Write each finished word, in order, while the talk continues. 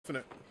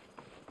Infinite.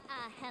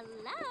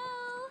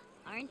 Hello?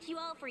 Aren't you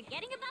all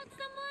forgetting about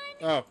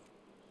someone? Oh.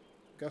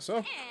 Guess so.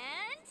 And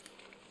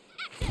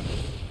action!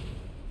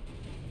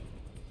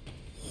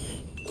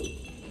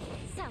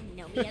 Some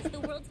know me as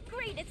the world's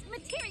greatest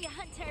materia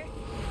hunter.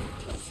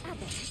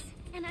 Others,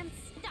 an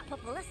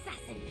unstoppable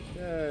assassin.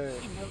 Yay.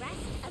 And the rest,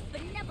 a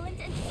benevolent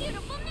and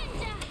beautiful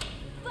ninja.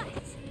 But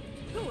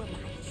who am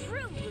I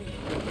truly?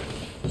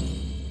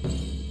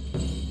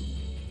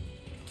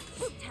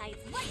 Wutai's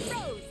White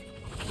Rose.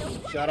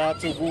 Shout out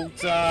to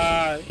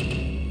Wutai.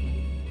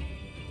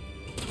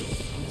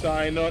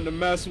 Wutai ain't nothing to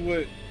mess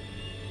with.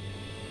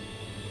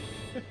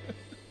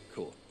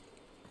 Cool.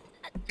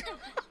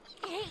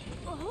 Hey,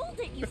 hold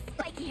it, you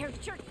spiky-haired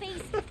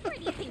jerkface. Where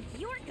do you think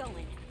you're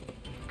going?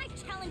 I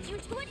challenge you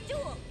to a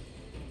duel.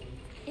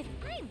 If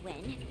I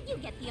win, you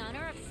get the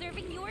honor of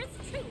serving yours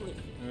truly.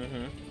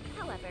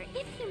 However,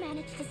 if you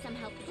manage to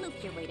somehow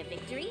fluke your way to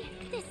victory,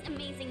 this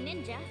amazing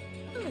ninja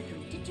will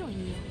agree to join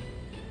you.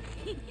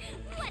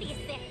 What do you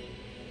say?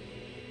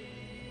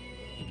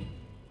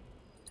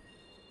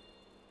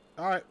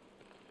 Alright.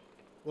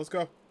 Let's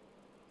go.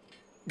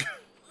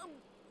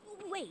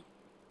 Wait.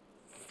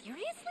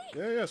 Seriously?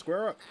 Yeah,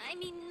 square up. I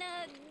mean,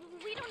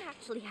 we don't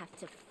actually have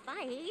to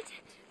fight.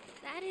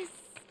 That is,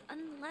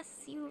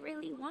 unless you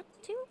really want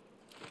to.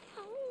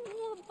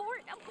 Oh,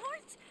 abort!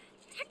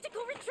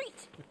 Tactical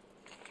retreat!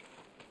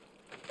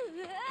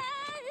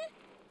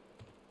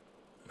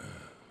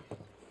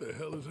 The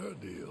hell is her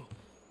deal?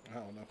 I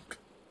don't know.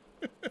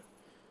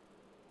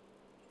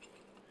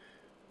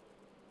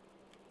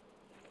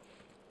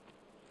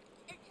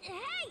 Hey!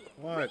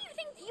 What? Where do you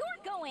think you're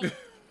going?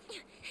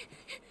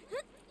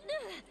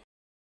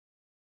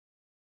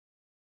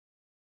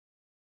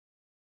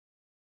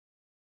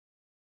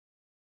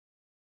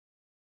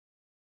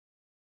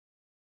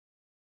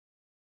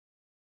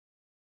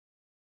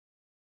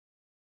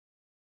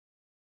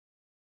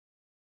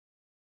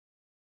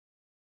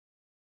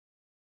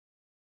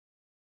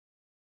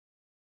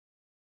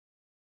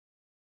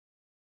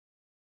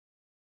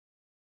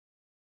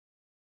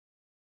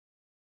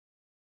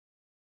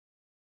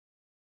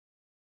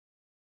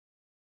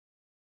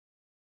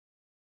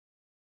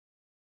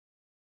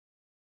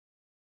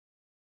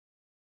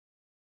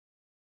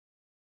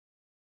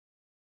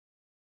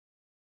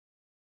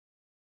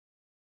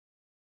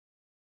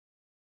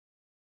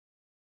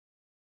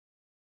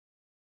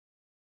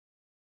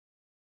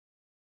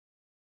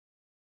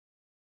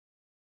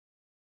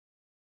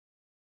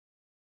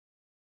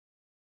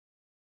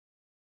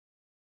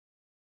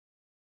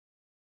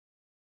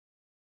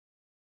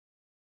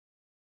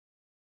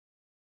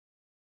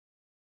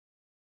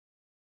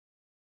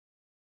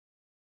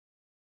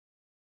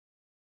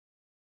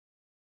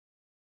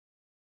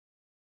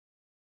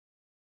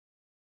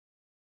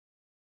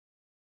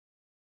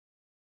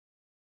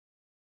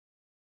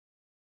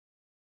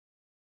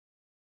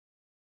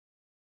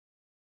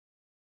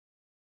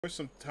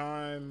 Some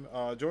time,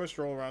 enjoy a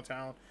stroll around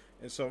town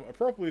in some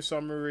appropriately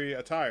summery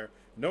attire.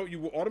 Note, you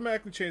will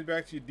automatically change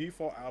back to your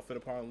default outfit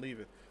upon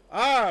leaving.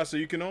 Ah, so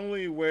you can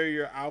only wear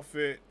your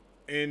outfit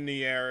in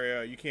the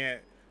area. You can't.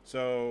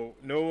 So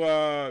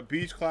no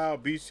Beach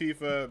Cloud, Beach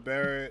Tifa,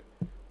 Barrett,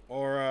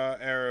 or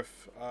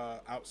Aerith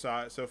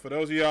outside. So for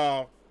those of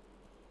y'all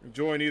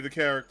enjoying either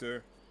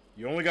character,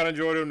 you only gotta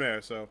enjoy them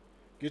there. So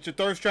get your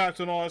thirst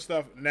traps and all that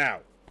stuff now,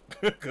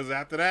 because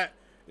after that,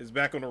 it's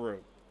back on the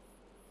road.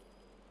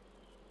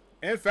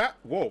 And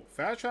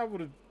fast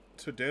travel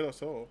to De La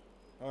Soul.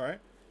 Alright.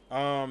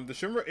 The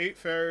Shimmer 8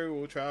 ferry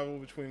will travel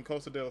between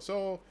Costa De La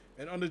Soul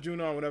and under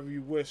Junon whenever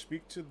you wish.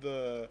 Speak to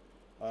the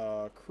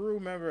crew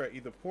member at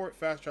either port.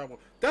 Fast travel.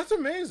 That's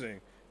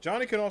amazing.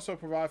 Johnny can also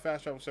provide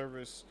fast travel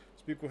service.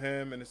 Speak with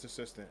him and his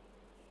assistant.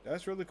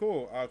 That's really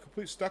cool.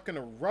 Complete Stuck in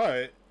a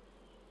Rut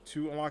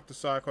to unlock the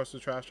side quest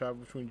of fast travel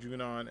between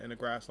Junon and the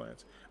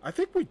Grasslands. I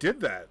think we did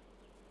that.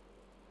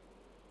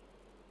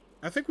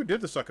 I think we did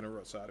the Stuck in a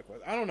Rut side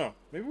quest. I don't know.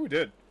 Maybe we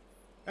did.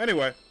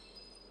 Anyway.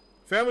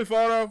 Family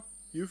photo.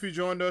 Yuffie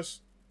joined us.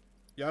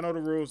 Y'all know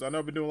the rules. I know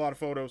I've been doing a lot of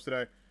photos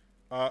today.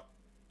 Can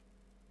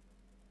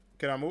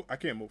I move? I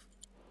can't move.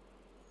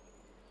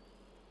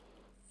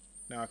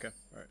 Now I can.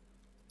 Alright.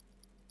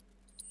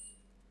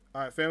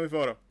 Alright, family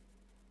photo.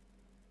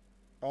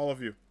 All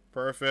of you.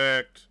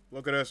 Perfect.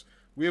 Look at us.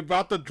 We're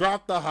about to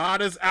drop the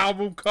hottest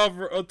album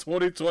cover of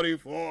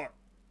 2024.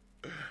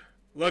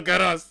 Look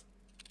at us.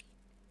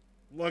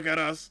 Look at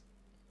us.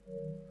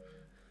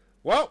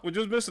 Well, we're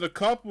just missing a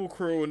couple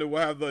crew and then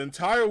we'll have the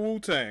entire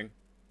Wu-Tang.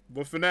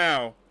 But for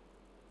now,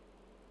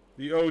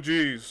 the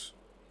OGs.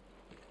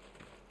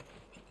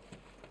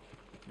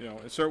 You know,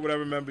 insert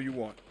whatever member you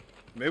want.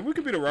 Maybe we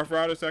could be the Rough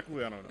Riders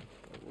technically. I don't know.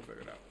 We'll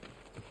figure it out.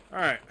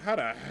 Alright, how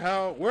the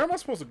hell? Where am I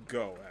supposed to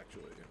go,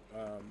 actually?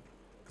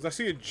 Because I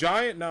see a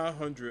giant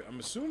 900. I'm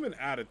assuming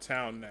out of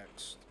town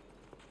next.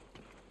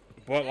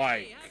 But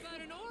like... Hey, how about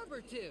an orb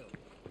or two?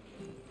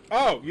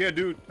 Oh, yeah,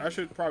 dude. I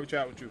should probably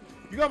chat with you.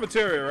 You got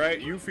materia,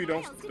 right? Yuffie,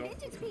 don't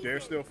dare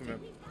steal from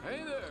him.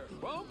 Hey there,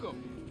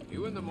 welcome.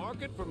 You in the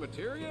market for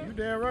materia? You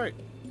damn right.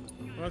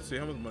 Let's see,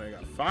 how much money I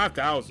got?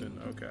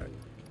 5,000. Okay.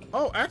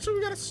 Oh, actually,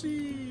 we gotta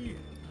see.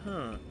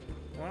 Huh.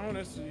 Allowing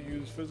us to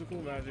use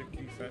physical magic,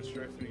 defense,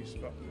 strength, and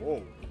spell.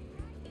 Whoa.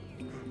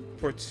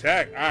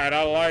 Protect. Alright,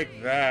 I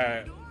like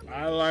that.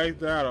 I like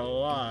that a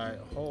lot.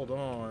 Hold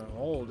on.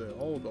 Hold it.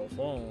 Hold the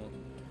phone.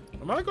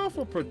 I might go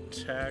for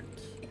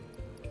protect.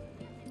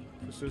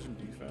 Precision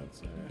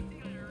defense.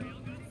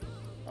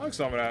 I like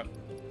some of that.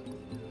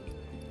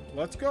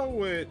 Let's go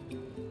with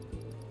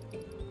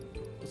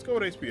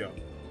HBO.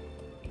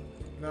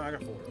 No, I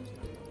got 4 of those.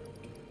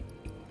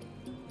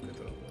 Get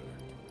those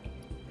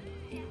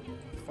later.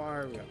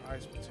 Fire, we got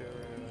ice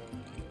material.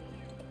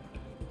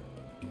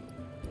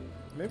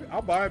 Maybe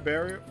I'll buy a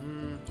barrier.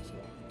 That's a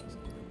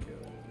big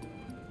kill.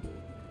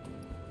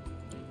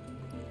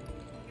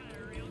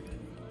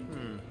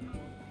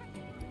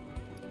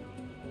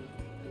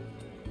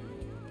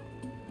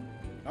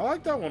 I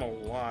like that one a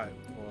lot,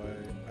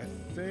 but I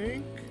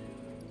think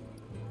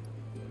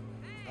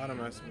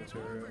automatic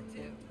material.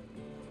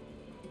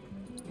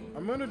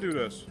 I'm gonna do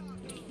this.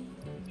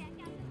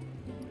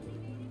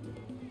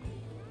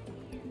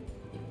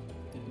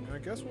 And I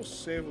guess we'll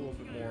save a little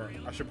bit more.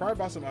 I should probably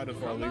buy some items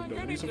before I leave though.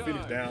 We need some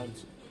Phoenix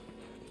Downs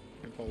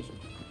and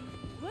potions.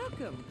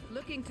 Welcome.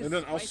 Looking to And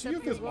then I'll spice see up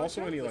if there's your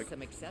also wardrobe any with like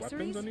some accessories?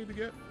 weapons I need to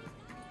get.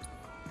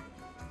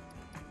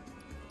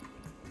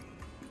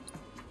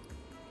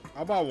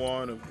 I'll buy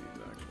one of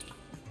these actually.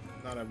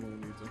 Not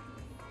everyone needs them.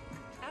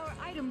 Our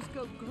items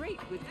go great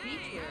with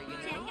beachwear, you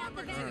know. Check out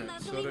the best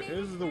Alright, so lovely there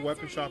is the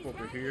weapon shop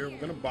over here. We're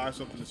gonna buy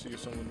something to see if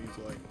someone needs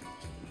like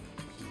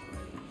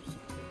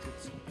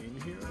it's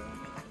in here.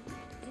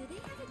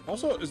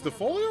 Also, is the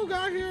folio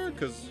guy here?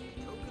 Because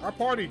our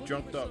party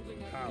jumped up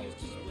in power.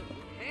 So.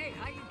 Hey,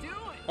 how you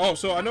doing? Oh,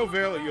 so I know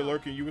Vale, you're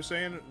lurking. You were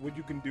saying what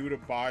you can do to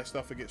buy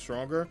stuff and get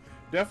stronger.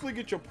 Definitely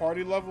get your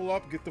party level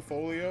up, get the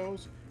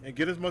folios, and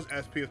get as much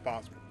SP as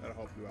possible. That'll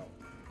help you out.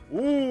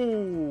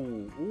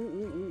 Ooh,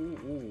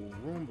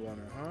 room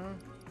blunter, huh?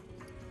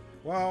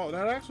 Well,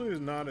 that actually is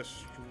not as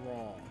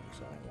strong,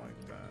 so I don't like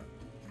that.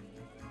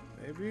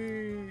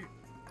 Maybe.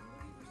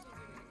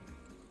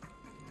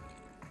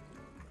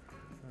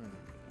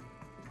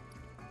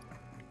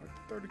 Like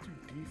 32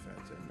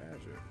 defense and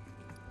magic.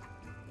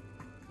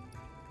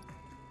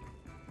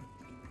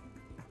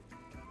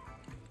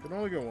 Can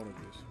only get one of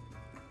these.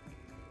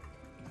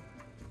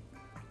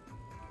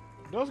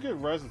 It does get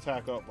res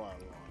attack up by a lot.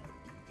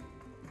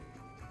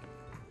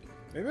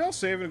 Maybe I'll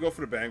save it and go for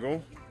the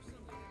bangle.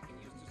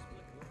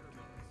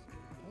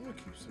 I want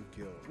to keep some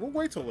gil. We'll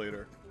wait till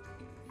later.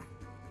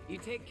 You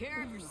take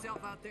care of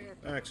yourself out there.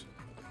 Thanks.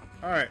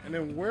 Alright, and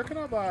then where can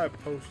I buy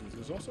potions?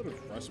 There's also the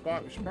rest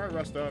spot. We should probably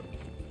rest up.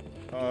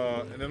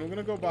 And then I'm going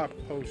to go buy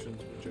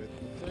potions, which I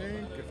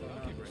think, if I'm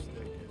not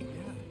mistaken.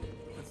 Yeah,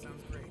 that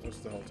sounds great. What's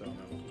the hotel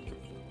now?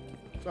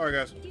 Sorry,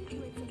 guys.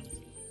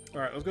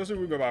 Alright, let's go see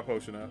where we can go buy a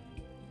potion at.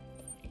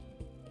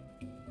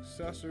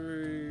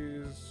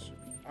 Accessories.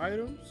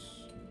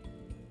 Items.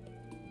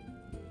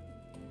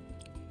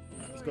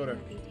 Alright, let's go there.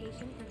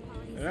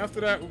 And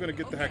after that, we're going to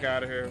get the heck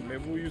out of here.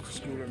 Maybe we'll use the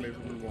scooter, maybe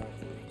we won't.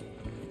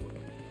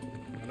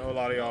 I know a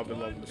lot of y'all have been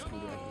loving the scooter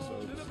To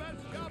episodes. the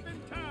best shop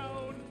in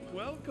town.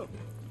 Welcome.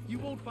 You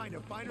won't find a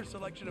finer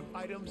selection of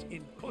items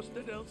in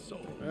Costa del Sol.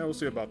 Yeah, we'll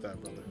see about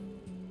that, brother.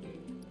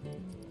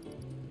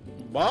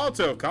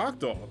 Volatile cock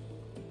dog.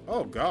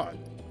 Oh, God.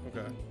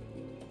 Okay.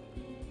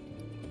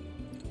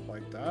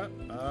 Like that.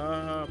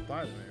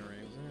 Apply the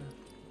earrings.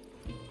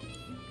 Yeah.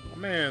 My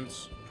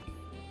man's.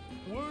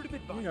 Word of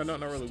advice. I got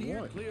nothing I really steer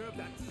want. clear of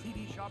that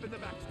seedy shop in the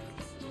back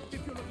streets.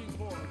 If you're looking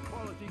for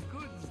quality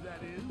goods,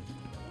 that is.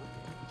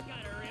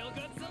 Got a real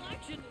good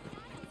selection.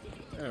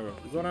 Anyway,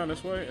 we go down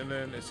this way, and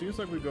then it seems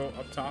like we go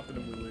up top, and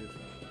then we leave.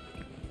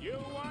 You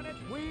want it?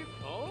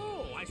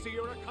 Oh, I see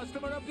you're a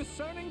customer of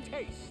discerning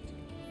taste.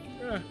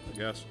 Yeah, I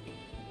guess.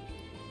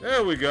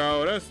 There we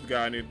go. That's the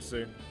guy I need to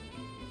see.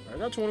 I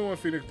got 21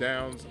 Phoenix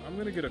Downs. I'm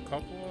going to get a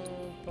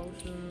couple of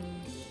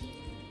potions.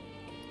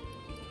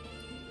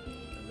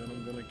 And then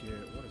I'm going to get...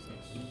 What is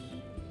this?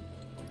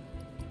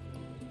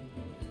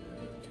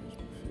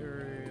 Yeah,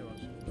 Fury.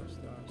 Let's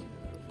stop.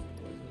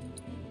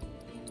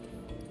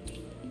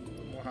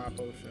 More high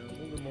potion. A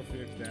little bit more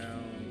Phoenix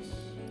Downs.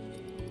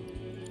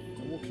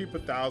 And we'll keep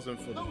 1,000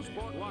 for the... Those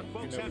boardwalk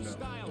folks never have know.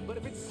 style, but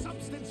if it's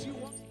substance you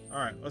want...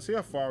 Alright, let's see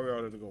how far we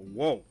are to go.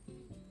 Whoa.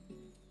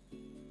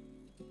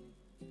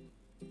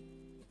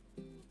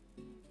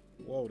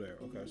 Whoa there.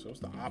 Okay, so it's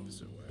the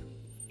opposite way.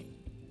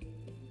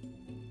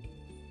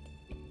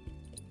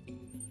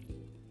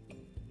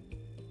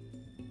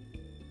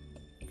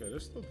 Okay,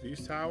 there's still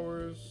these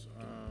towers.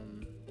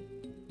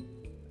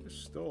 There's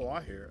still a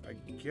lot here. I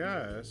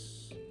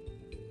guess.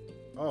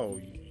 Oh,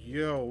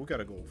 yo, we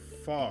gotta go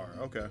far.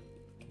 Okay.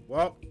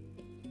 Well,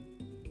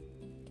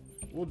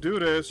 we'll do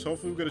this.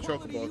 Hopefully we get a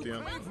chocobo at the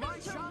end.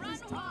 Welcome to Run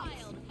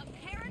Wild, a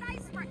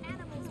paradise for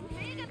animals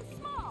big and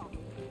small.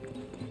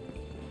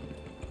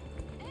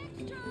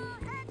 Extra,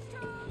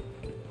 extra.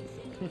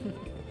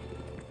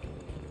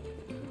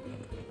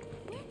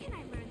 Where can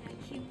I learn that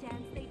cute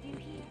dance they do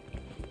here?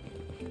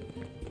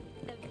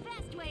 The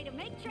best way to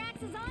make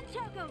tracks is on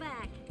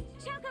Chocoback.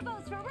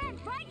 Chocobos for rent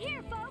right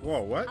here, folks.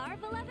 Whoa, what? Our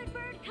beloved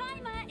bird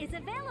Kaima is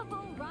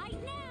available right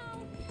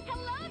now.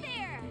 Hello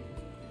there.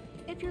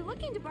 If you're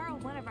looking to borrow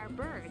one of our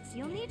birds,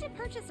 you'll need to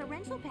purchase a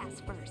rental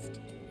pass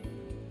first.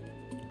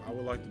 I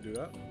would like to do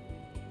that.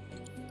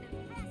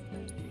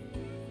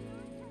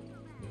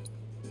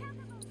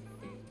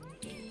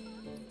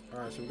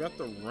 Alright, so we got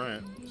the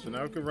rent. So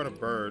now we can rent a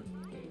bird.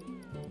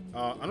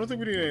 I don't think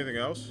we need anything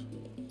else.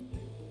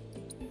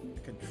 I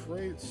can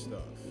trade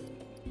stuff.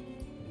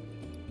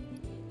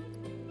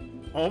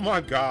 Oh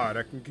my god,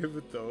 I can give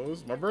it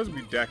those. My birds will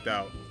be decked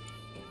out.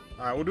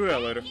 Alright, we'll do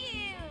that later. Thank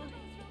you.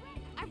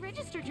 I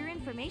registered your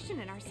information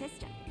in our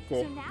system.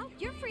 Cool. So now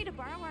you're free to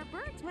borrow our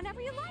birds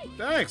whenever you like.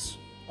 Thanks!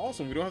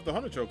 Awesome, we don't have to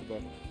hunt a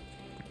chocobo.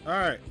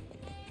 Alright.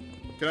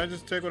 Can I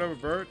just take whatever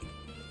bird?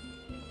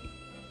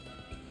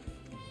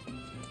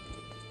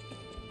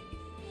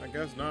 I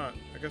guess not.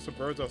 I guess the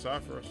bird's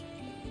outside for us.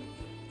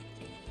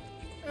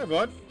 Hey,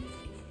 bud.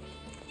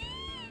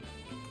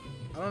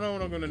 I don't know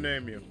what I'm gonna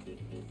name you.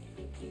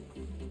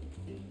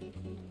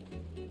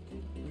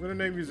 I'm gonna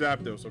name you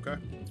Zapdos, okay?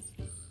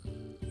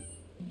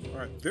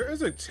 Alright, there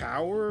is a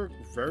tower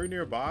very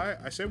nearby.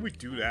 I said we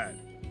do that.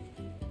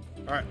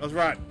 Alright, let's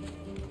ride.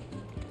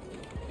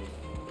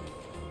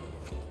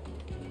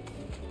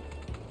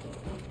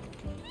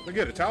 Look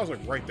at it, the tower's like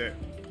right there.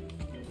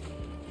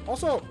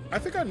 Also, I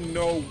think I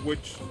know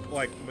which,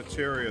 like,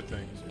 materia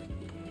things.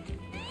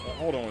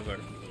 Hold on one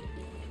second.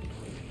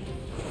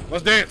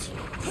 Let's dance!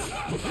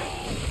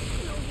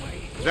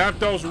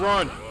 Zapdos,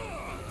 run!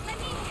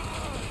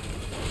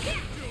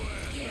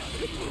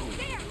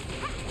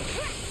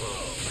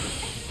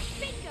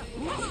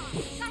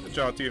 Good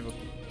job, Tifa.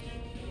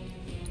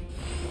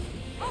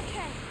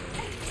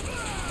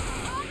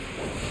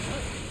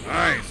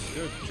 Nice!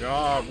 Good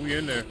job, we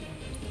in there.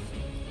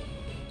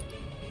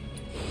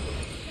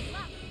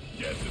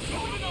 Yes, it's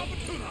only an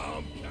opportunity.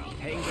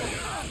 Hang there.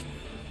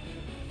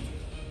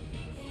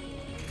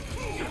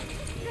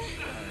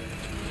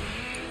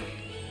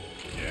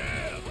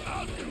 Yeah,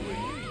 I'll do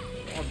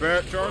it. My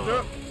bad, charge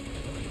up.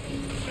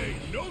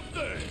 Ain't no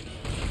thing.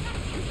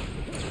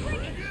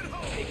 Bring it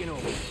home. Taking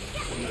over.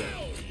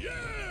 Hell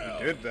yeah.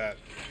 Did that.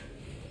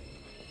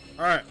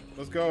 Alright,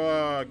 let's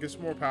go get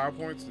some more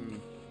PowerPoints and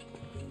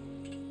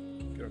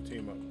get our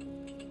team up.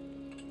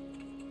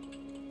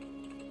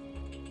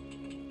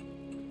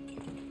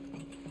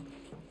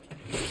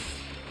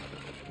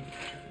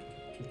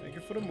 Thank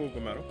you for the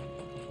Moogle medal.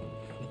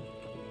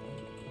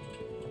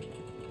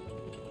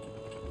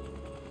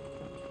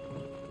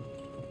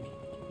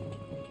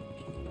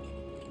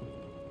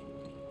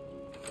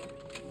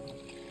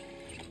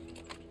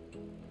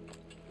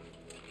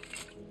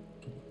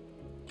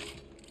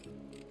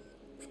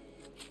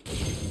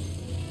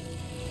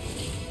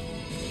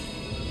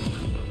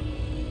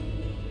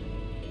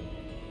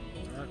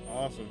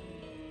 Awesome.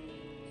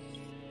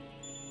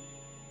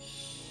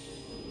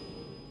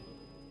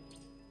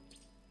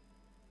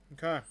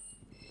 Okay.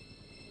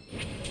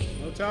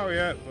 No tower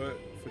yet, but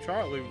for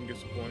Charlie we can get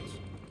some points.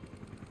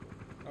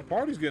 Our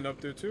party's getting up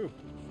there too.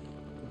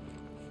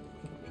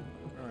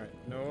 Alright,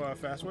 no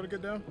fast way to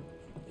get down?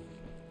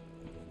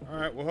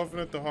 Alright, we're huffing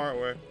it the hard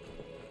way.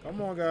 Come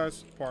on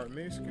guys, pardon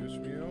me, excuse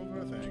me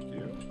over, thank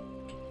you.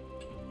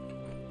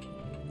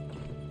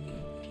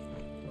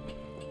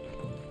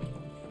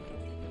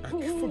 I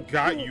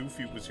forgot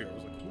Yuffie was here. I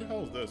was like, who the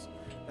hell is this?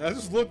 And I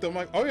just looked, I'm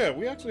like, oh yeah,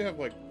 we actually have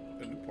like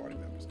a new party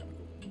member. It's kind of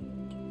cool.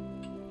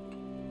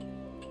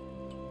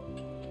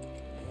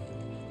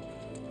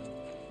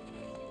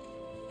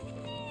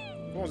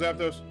 Come on,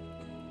 Zapdos.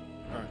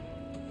 Alright.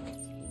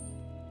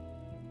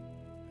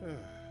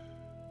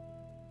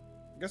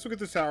 Guess we'll get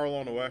this tower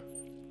along the way.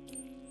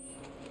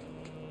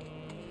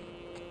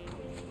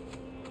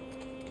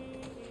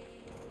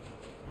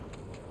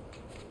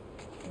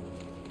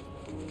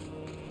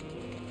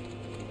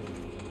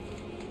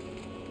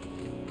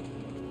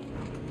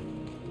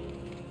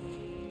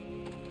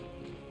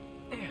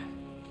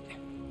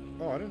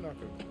 Oh, I didn't knock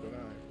it. Go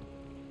down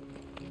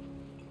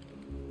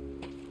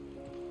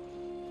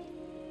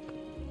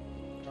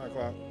here. Alright,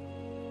 Cloud.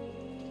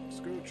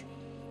 Scooch.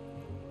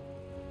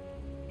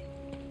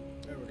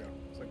 There we go.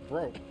 It's like,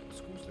 bro,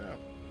 scooch down.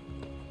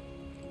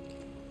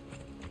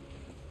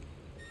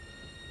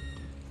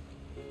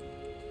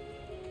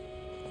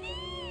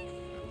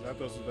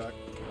 Zapdos is back.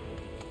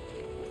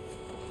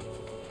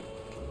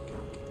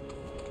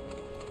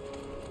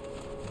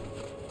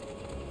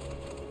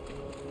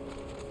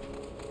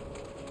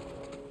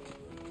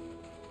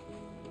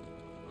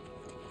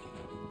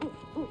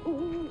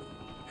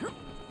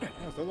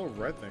 Oh, it's that little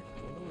red thing. I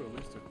wonder what it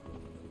leads to.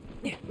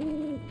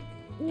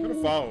 I'm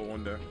gonna follow it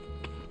one day.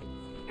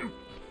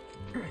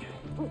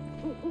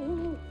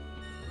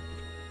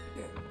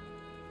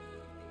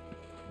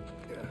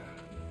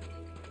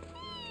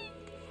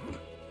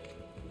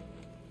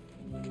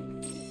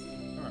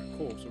 Alright,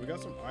 cool. So we got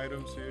some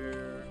items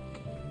here.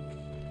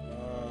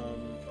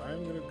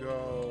 I'm gonna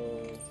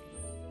go...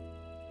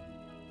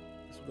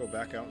 Let's go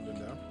back out and then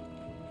down.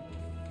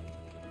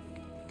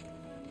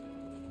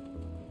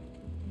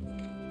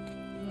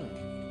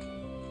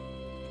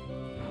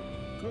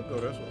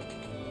 could go this way.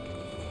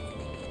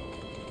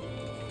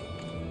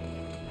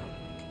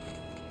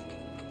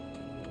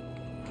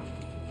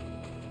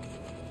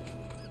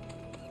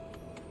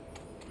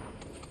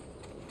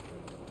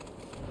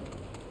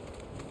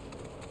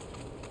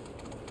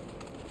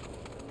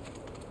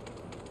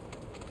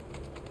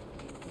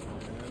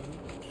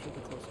 And should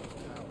be close to this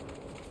tower.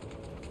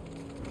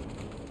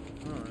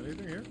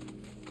 Anything here?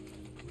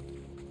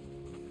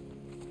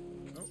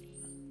 Oh.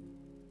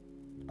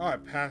 Oh, I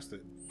passed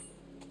it.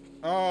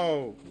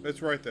 Oh,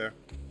 it's right there.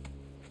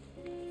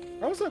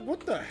 I was like,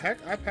 what the heck?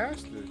 I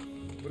passed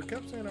it. But it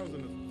kept saying I was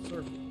in a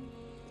circle.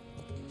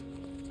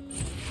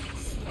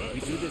 We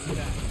do this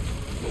fast.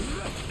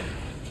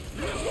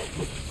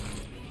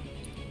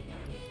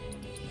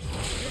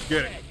 Let's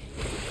get it.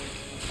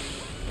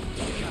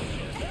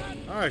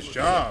 Nice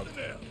job.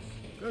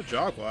 Good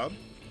job, Cloud.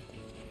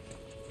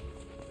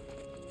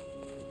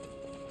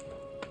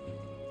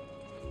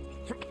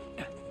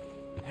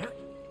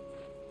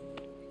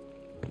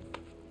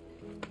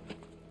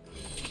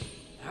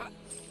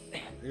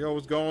 Yo,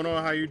 what's going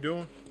on? How you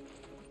doing?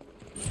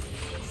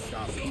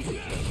 Stop.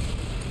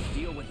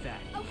 Deal with that.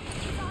 Oh,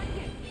 he's on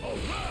here. All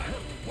right,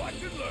 watch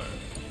and learn.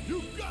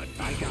 You got this.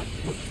 I got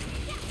this.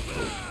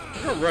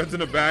 You know, Red's in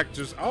the back.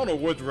 Just I don't know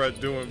what Red's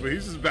doing, but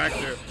he's just back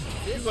there.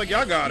 He's like,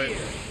 y'all got it.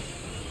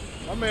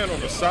 My man on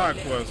the side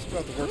quest,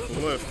 about to work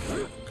for Lyft.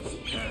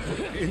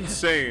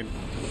 Insane.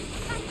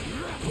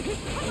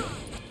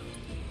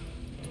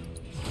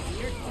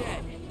 You're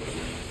dead.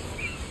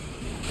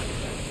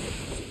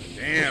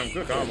 Damn,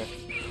 good combo.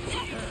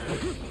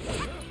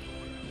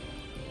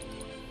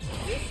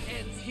 This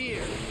ends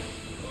here.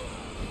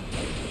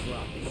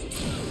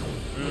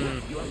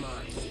 You're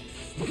mine.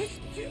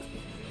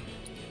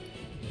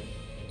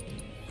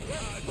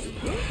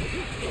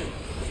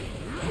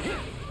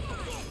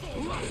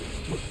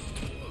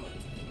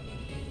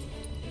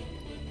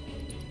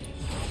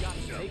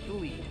 Take the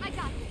lead. I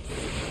got this.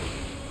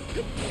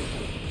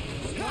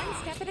 One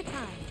step at a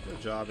time.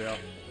 Good job, y'all.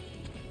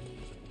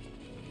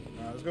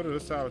 Let's go to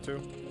this tower too.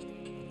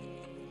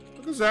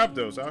 Look at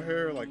Zapdos out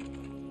here, like,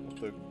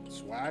 with the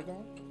swag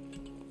on.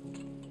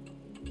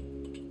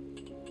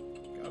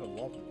 Gotta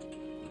love it.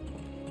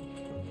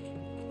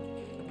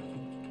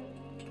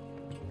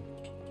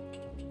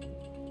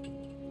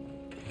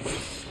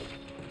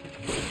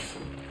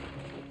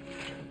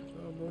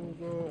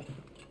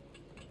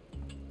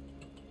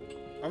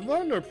 I'm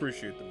learning to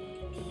appreciate the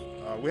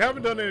Moogles. We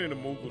haven't done any of the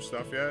Moogle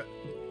stuff yet.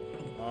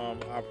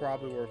 I'll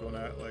probably work on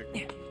that like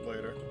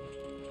later.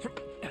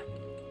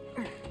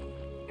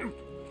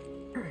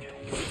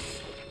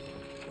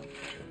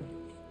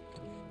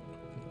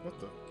 What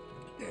the?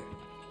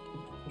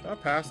 Did I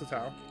pass the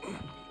tower?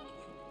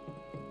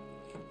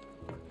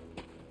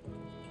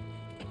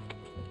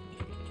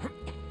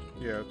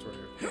 Yeah, it's right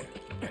here.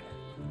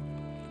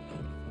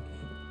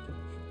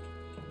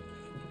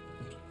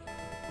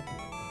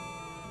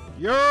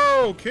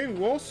 Yo, King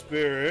Wolf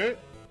Spirit.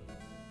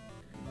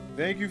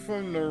 Thank you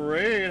from the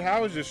raid.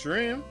 How was your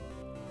stream?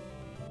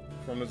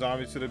 From the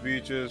zombies to the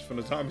beaches, from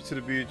the zombies to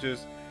the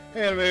beaches.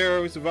 Hey, I'm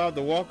here. We survived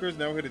the walkers.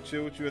 Now we're here to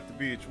chill with you at the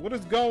beach. What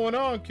is going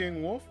on,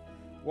 King Wolf?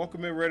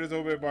 Welcome in, Raiders.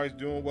 Hope everybody's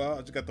doing well.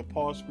 I just got the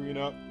pause screen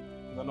up.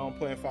 I know I'm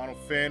playing Final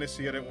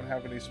Fantasy. I didn't want to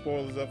have any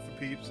spoilers up for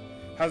peeps.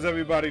 How's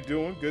everybody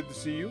doing? Good to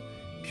see you.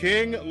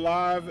 King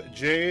Live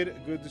Jade.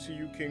 Good to see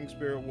you, King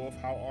Spirit Wolf.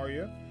 How are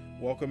you?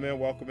 Welcome in,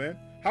 welcome in.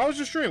 How was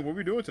your stream? What are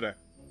we doing today?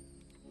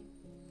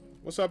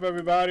 What's up,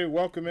 everybody?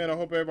 Welcome in. I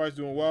hope everybody's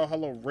doing well.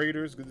 Hello,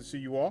 Raiders. Good to see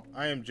you all.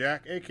 I am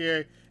Jack,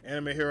 aka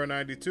Anime Hero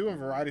 92, and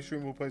variety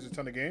streamer who plays a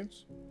ton of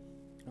games.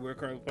 We're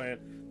currently playing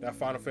that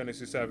Final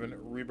Fantasy VII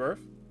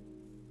Rebirth.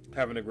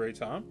 Having a great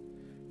time.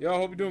 Yo, I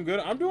hope you're doing good.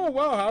 I'm doing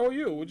well. How are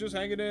you? We're just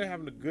hanging in,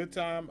 having a good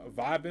time,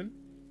 vibing.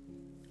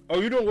 Oh,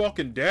 you're doing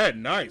Walking Dead.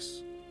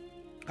 Nice.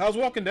 How's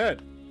Walking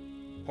Dead?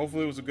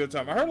 Hopefully it was a good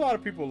time. I heard a lot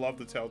of people love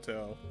the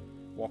Telltale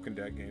Walking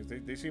Dead games.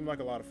 They seem like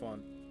a lot of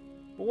fun.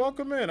 But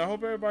welcome in. I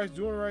hope everybody's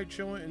doing right,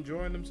 chilling,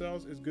 enjoying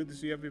themselves. It's good to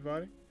see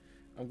everybody.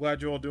 I'm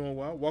glad you're all doing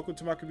well. Welcome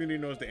to my community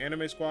known as the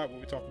Anime Squad, where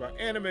we talk about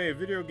anime,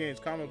 video games,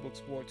 comic book,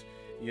 sports,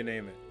 you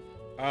name it.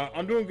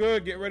 I'm doing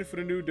good. Getting ready for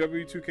the new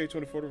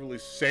W2K24 to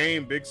release.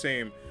 Same, big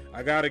same.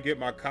 I gotta get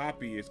my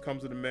copy. It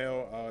comes in the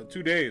mail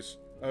 2 days.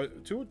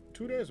 2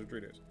 days or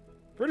 3 days?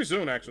 Pretty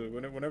soon, actually.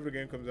 Whenever the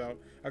game comes out.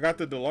 I got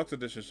the deluxe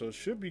edition, so it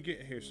should be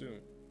getting here soon.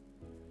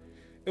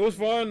 It was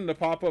fun. The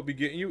pop-up be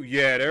getting you.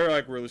 Yeah, they're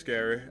like really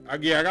scary. I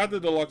got the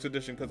deluxe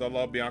edition because I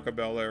love Bianca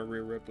Belair and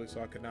Rhea Ripley,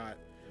 so I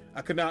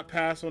could not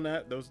pass on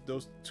that.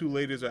 Those two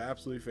ladies are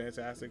absolutely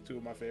fantastic. Two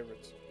of my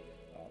favorites.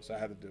 So I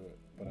had to do it.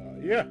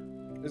 But yeah,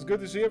 it's good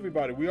to see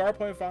everybody. We are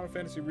playing Final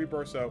Fantasy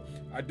Rebirth, so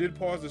I did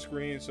pause the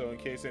screen so in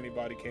case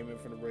anybody came in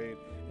from the raid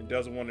and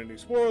doesn't want any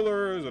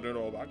spoilers or don't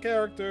know about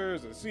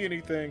characters or see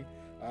anything.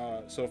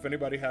 So if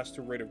anybody has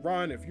to rate and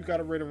run, if you got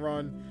to rate and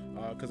run,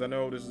 because I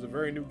know this is a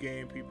very new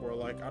game, people are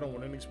like, I don't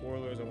want any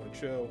spoilers, I want to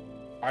chill.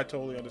 I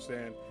totally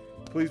understand.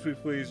 Please, please,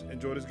 please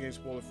enjoy this game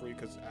spoiler free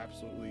because it's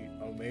absolutely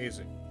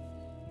amazing.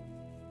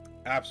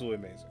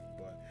 Absolutely amazing.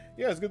 But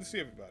yeah, it's good to see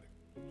everybody.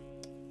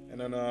 And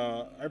then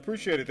I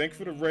appreciate it. Thank you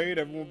for the raid.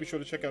 Everyone be sure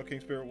to check out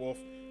King Spirit Wolf.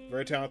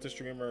 Very talented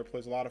streamer.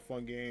 Plays a lot of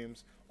fun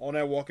games. On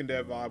that Walking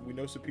Dead vibe. We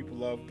know some people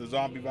love the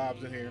zombie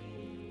vibes in here.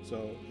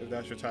 So if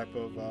that's your type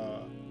of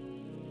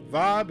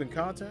vibe and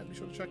content, be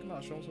sure to check him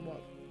out. Show him some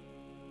love.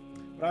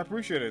 But I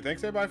appreciate it.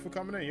 Thanks everybody for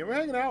coming in. Yeah, we're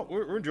hanging out.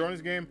 We're enjoying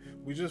this game.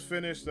 We just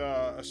finished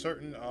a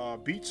certain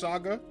beach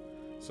saga.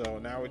 So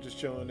now we're just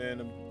chilling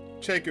in. I'm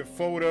taking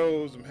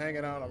photos. I'm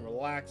hanging out. I'm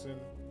relaxing.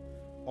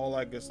 All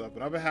that good stuff.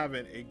 But I've been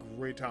having a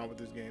great time with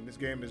this game. This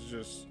game is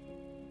just...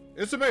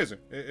 It's amazing.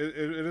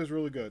 It is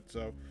really good.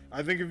 So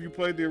I think if you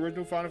played the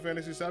original Final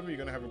Fantasy VII, you're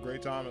going to have a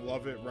great time and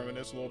love it.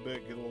 Reminisce a little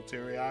bit. Get a little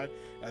teary-eyed.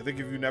 I think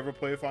if you never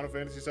played Final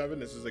Fantasy VII,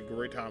 this is a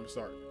great time to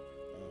start.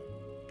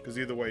 Because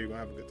either way, you're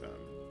going to have a good time.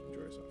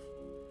 Enjoy yourself.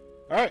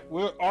 Alright,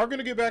 we are going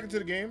to get back into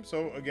the game.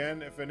 So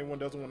again, if anyone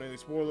doesn't want any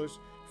spoilers,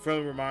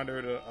 friendly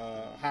reminder to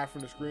hide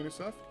from the screen and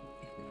stuff.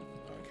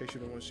 In case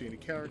you don't want to see any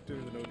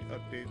characters or know the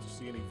updates or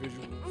see any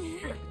visuals.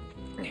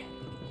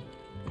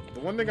 The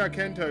one thing I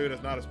can tell you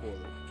that's not a spoiler.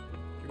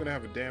 You're going to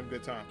have a damn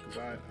good time.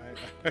 Because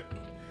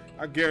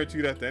I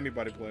guarantee that to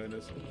anybody playing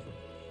this.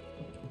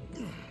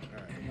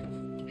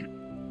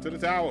 Alright. To the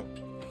tower.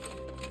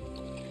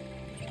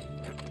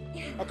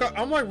 Okay,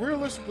 I'm like,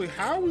 realistically,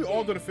 how are we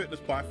all going to fit this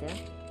platform?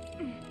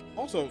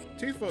 Also,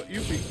 Tifa,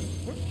 Yuffie,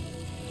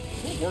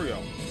 what were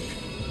y'all?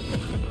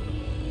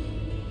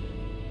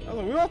 I was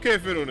like, we all can't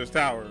fit on this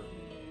tower.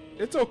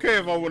 It's okay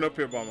if I went up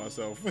here by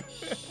myself.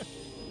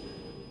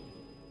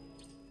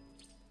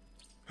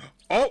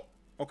 Oh,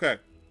 okay.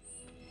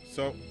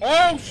 So,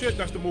 oh shit,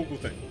 that's the Moogle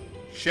thing.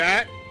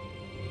 Chat,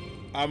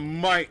 I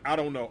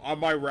don't know. I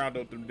might round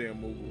up them damn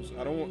Moogles.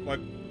 I don't want, like,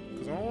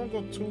 because I don't want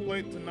to go too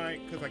late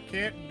tonight because I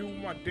can't do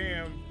my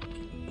damn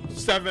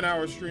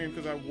 7-hour stream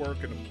because I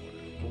work in the morning.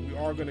 But we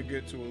are going to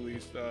get to at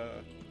least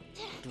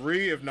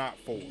 3, if not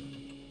 4.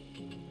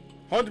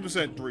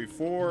 100% 3,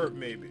 4,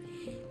 maybe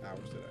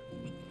hours today.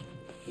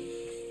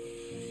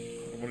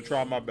 I'm going to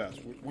try my best.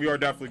 We are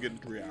definitely getting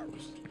 3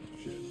 hours.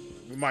 Shit.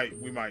 We might.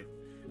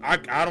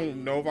 I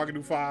don't know if I can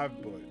do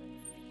 5, but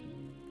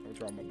I'm going to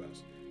try my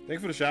best. Thank you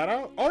for the shout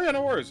out. Oh yeah,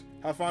 no worries.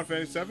 Have Final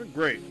Fantasy VII?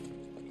 Great.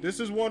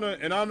 This is one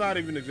of, and I'm not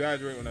even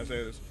exaggerating when I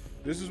say this,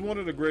 this is one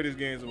of the greatest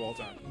games of all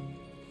time.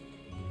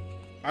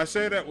 I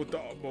say that with the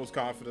utmost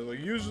confidence. Like,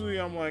 usually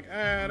I'm like,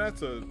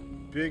 that's a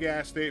big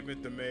ass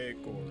statement to make,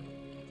 or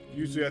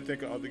usually I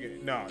think of other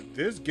games. Nah,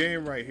 this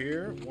game right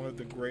here, one of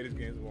the greatest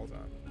games of all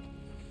time.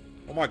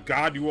 Oh my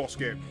god, you all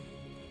scared me.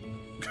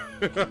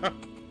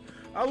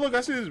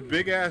 I see this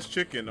big ass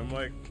chicken. I'm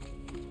like,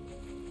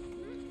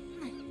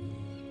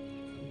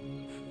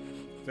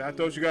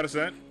 Zathos, you got a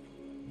scent?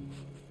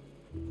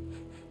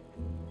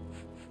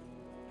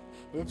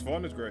 It looks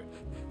fun, it's great.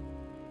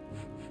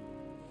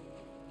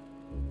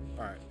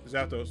 Alright,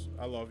 Zathos,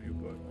 I love you,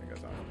 but I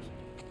guess I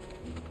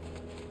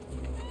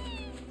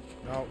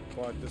was. No,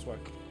 but this way.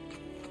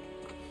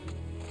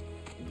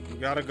 We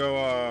gotta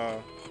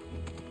go,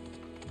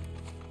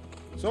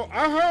 So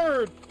I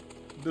heard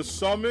the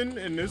summon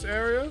in this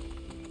area,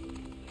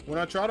 when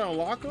I try to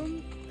unlock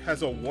them,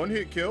 has a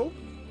one-hit kill.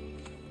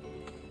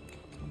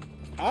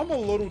 I'm a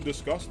little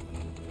disgusted.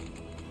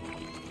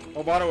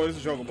 Oh, by the way, this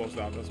is Chocobo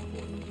stop. That's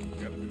important.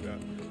 You gotta do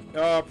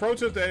that. Pro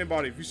tip to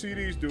anybody: if you see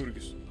these, do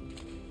these.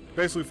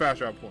 Basically, fast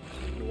travel points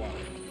in the wild.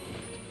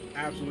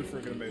 Absolutely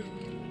freaking amazing.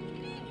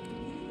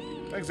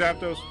 Thanks,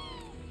 Zapdos.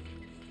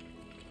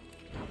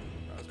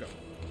 Let's go.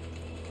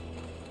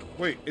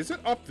 Wait, is it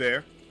up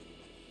there?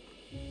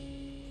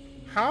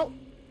 How?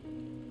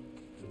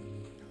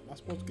 Am I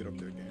supposed to get up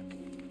there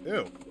again?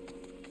 Ew.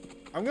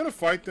 I'm gonna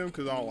fight them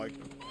because I don't like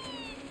them.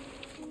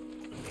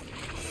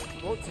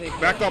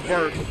 Back up,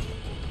 bird. Back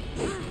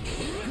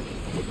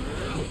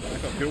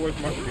up. Get away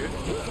from my kid.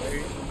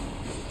 Hey.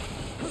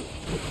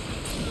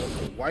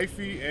 The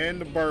wifey and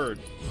the bird.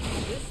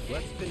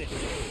 Let's finish.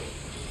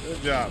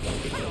 Good job.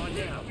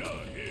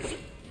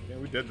 Yeah,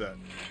 we did that.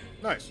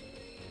 Nice.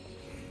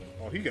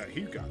 Oh, he got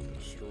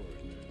destroyed,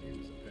 man. He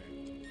was a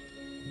pain.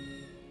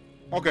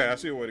 Okay, I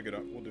see a way to get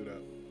up. We'll do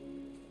that.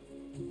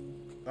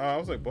 I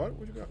was like, bud,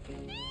 what you got?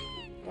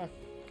 Oh.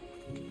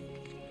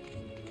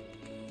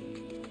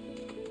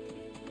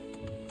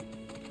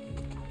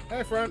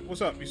 Hey, friend,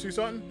 what's up? You see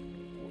something?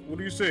 What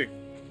do you see?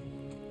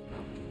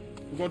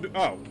 We're gonna do.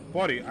 Oh,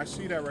 buddy, I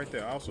see that right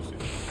there. I also see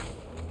that.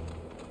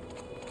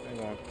 Hang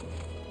on.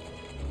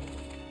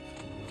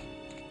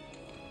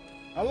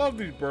 I love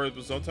these birds,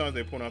 but sometimes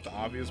they point out the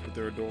obvious, but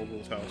they're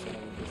adorable as hell, so I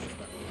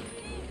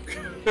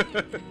don't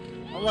disrespect them.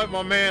 I'm like,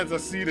 my mans, I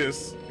see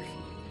this.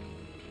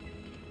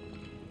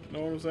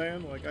 Know what I'm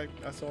saying? Like,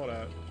 I saw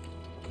that.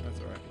 That's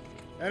alright.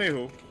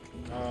 Anywho,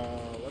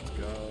 let's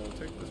go.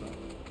 Take this out.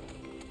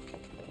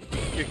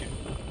 Kick it.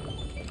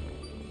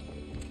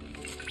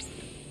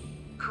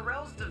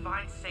 Corel's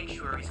divine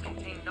sanctuaries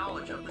contain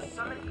knowledge of the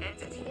summoned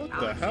entity What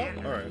the hell?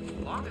 Alexander.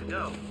 Alright. Long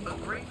ago, a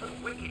great but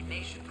wicked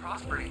nation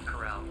prospered in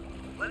Corel.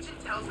 Legend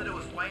tells that it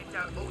was wiped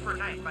out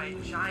overnight by a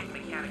giant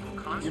mechanical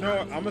construct. You know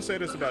what? I'm gonna say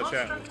this about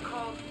chat.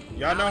 Called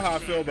Y'all know how I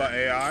feel about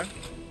AI,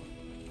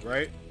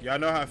 right? Y'all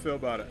know how I feel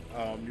about it.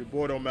 Your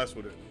boy don't mess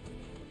with it.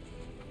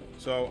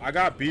 So I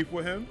got beef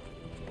with him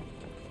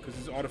because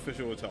he's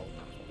artificial intelligence,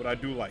 but I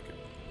do like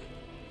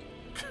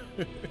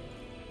him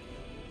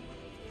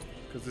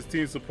because his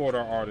team support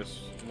our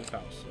artists in this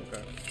house.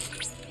 Okay,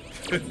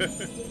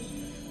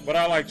 but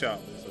I like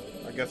Charlie, so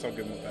I guess I'll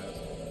give him a pass.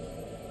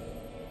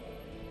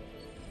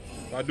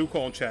 I do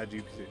call him Chat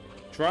GPT.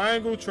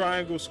 Triangle,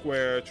 triangle,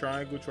 square,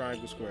 triangle,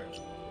 triangle, square.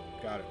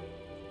 Got it.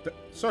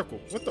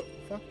 Circle. What the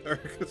fuck?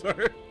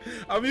 Sorry.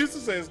 I'm used to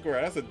saying square.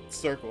 That's a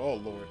circle. Oh,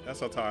 Lord. That's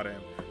how tired I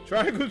am.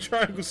 Triangle,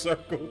 triangle,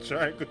 circle,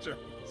 triangle,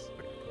 triangle,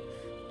 circle.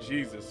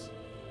 Jesus.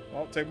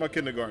 I'll take my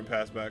kindergarten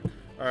pass back.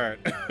 Alright.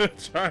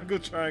 Triangle,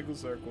 triangle,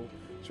 circle,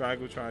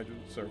 triangle, triangle,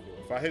 circle.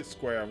 If I hit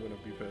square, I'm going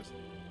to be pissed.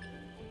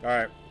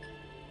 Alright.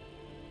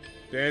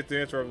 Dance,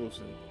 dance,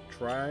 revolution.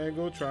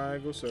 Triangle,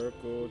 triangle,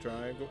 circle,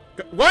 triangle.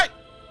 What?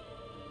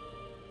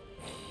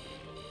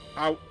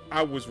 I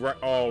was right.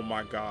 Oh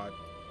my God.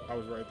 I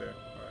was right there.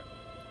 Alright.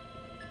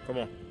 Come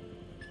on.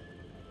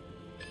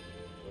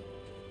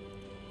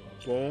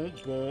 Boom,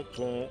 boom,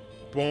 boom,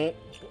 boom.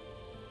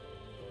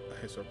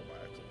 I hit circle by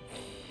accident.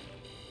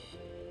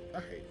 I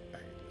hate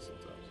this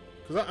sometimes.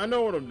 Because I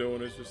know what I'm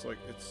doing. It's just like,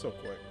 it's so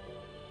quick.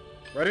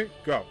 Ready?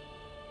 Go.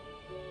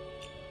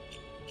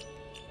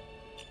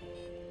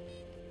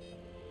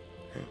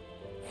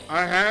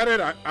 I had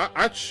it.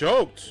 I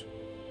choked.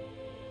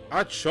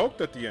 I choked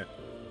at the end.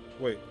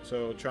 Wait,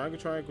 so triangle,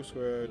 triangle,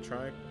 square,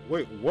 triangle.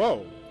 Wait,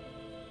 whoa.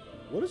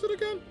 What is it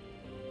again?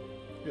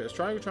 Yeah, it's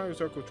triangle, triangle,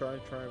 circle,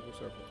 triangle, triangle,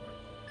 circle,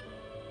 triangle.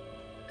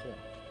 Come on.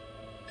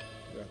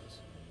 You got this.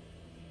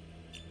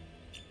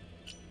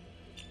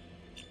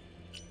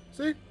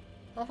 See?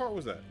 How hard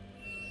was that?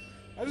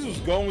 I just was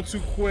going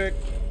too quick,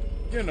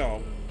 you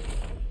know.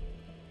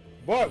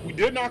 But we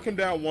did knock him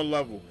down one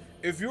level.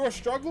 If you're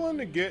struggling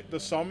to get the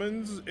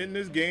summons in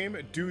this game,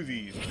 do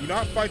these. Do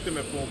not fight them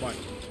at full might.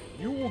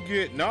 You will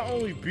get not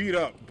only beat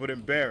up, but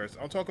embarrassed.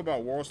 I'm talking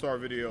about World Star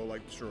Video,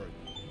 like, destroyed.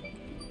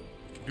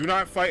 Do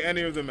not fight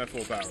any of them at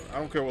full power. I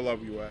don't care what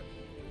level you at.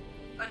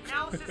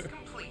 Analysis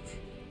complete.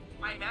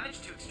 I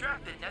managed to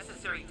extract the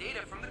necessary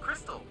data from the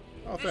crystal.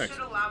 Oh, this thanks.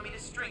 should allow me to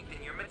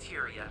strengthen your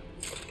materia.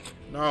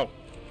 No.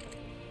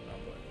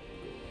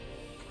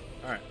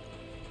 Alright.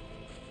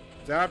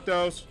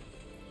 Zapdos.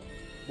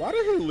 Why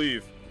did he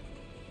leave?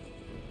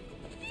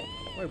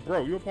 Wait,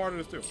 bro, you're a part of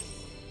this too.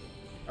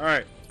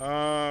 Alright.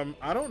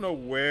 I don't know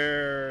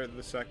where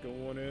the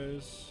second one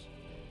is.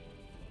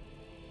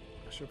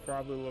 I should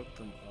probably look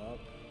them up.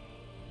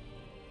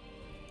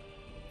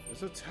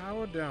 There's a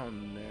tower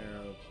down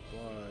there,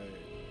 but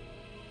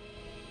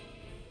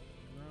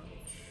not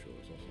sure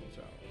there's also a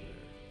tower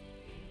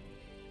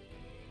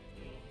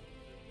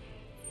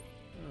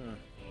there.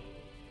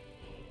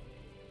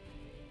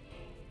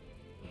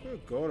 I'm gonna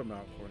go to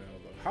Mount Cornell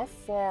though. How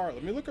far?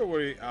 Let me look at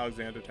where the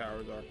Alexander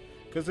Towers are.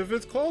 Because if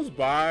it's close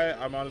by,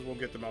 I might as well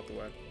get them out the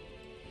way.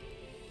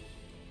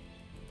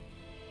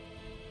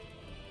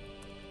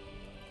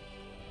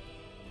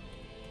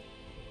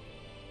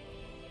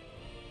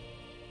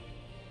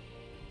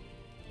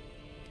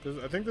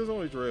 Because I think there's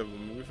only 3 of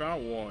them. We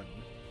found 1.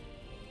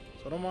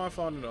 So I don't mind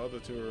finding the other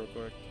 2 real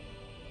quick.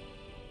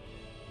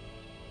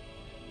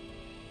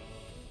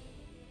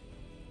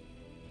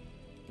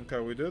 Okay,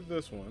 we did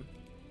this one.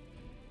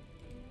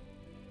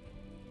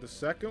 The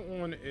second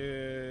one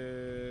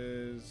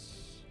is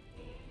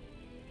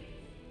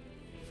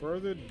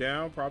further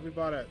down, probably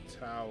by that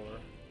tower.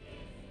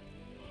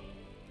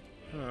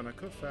 And I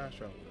could fast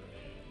travel there.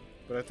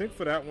 But I think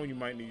for that one, you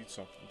might need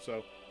something.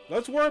 So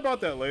let's worry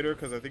about that later,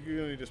 because I think you're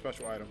going to need a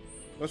special item.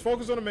 Let's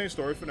focus on the main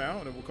story for now,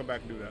 and then we'll come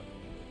back and do that.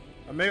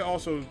 I may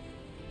also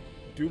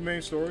do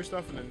main story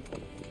stuff, and then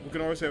we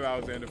can always save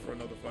Alexander for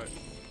another fight.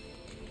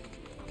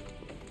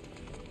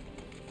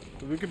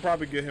 So we can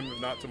probably get him, if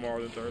not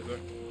tomorrow, then Thursday.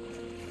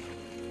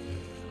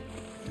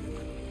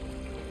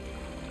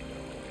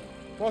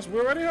 Plus, we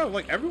already have,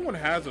 like, everyone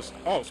has a...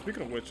 Oh,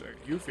 speaking of which,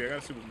 Yuffie, I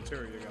gotta see what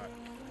material you got.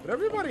 But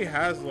everybody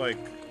has, like,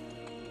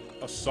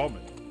 a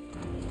summon.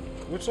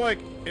 Which, like,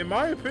 in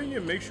my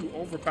opinion, makes you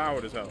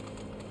overpowered as hell.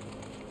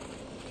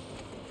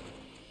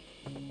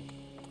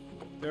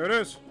 There it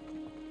is.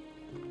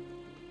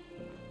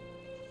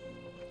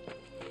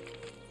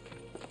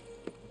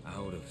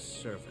 Out of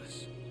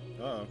service.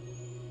 Uh-oh.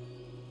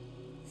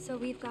 So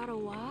we've got to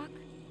walk?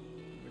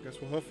 I guess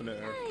we're hoofing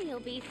it. You'll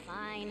be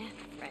fine.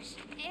 Fresh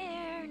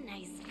air,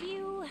 nice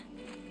view.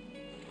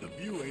 The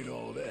view ain't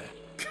all that.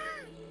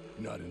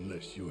 Not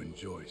unless you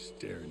enjoy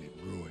staring at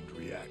ruined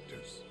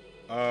reactors.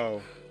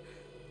 Oh.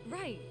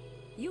 Right.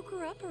 You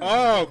grew up around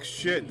Oh, here.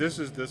 shit. This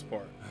is this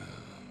part.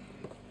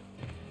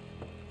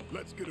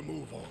 Let's get a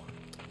move on.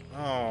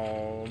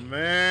 Oh,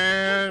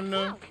 man.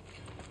 Wow.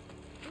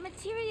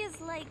 Materia's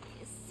like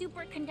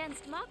super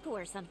condensed Mako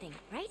or something,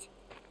 right?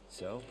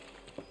 So?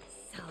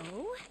 So,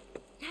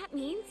 that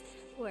means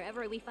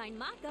wherever we find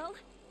Mako,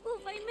 we'll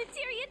find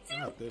Materia too.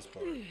 Not this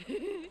part.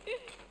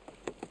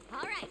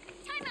 All right,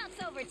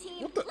 timeout's over,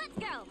 team. What the- Let's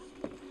go.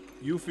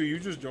 Yuffie, you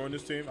just joined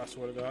this team? I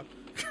swear to God.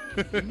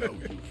 No,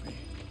 Yuffie.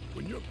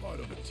 When you're part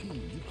of a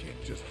team, you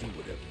can't just do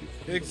whatever you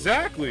feel.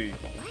 Exactly.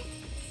 What?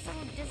 So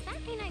does that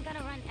mean I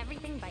gotta run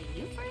everything by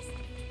you first?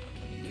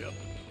 Yep.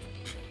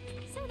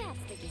 So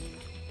that's the game.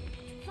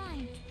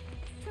 Fine.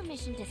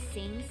 Permission to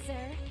sing,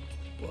 sir?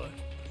 What?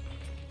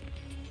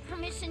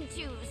 Permission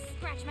to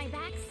scratch my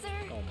back, sir?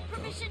 Oh my God.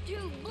 Permission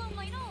to blow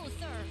my nose,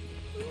 sir?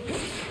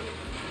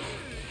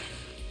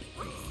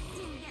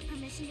 Didn't get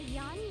permission to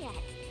yawn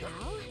yet.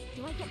 Al,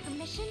 do I get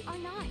permission or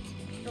not?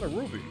 Got a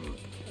ruby.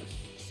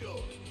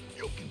 Sure,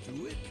 you can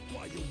do it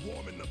while you're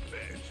warming the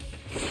bench.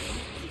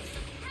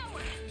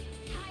 Power!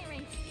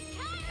 Tyrant!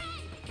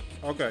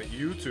 Tyrant! Okay,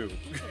 you two.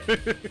 How'd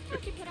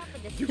you put up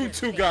with this You jerk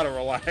two face? gotta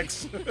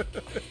relax.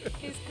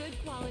 His good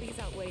qualities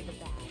outweigh the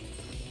bad.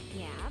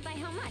 Yeah, by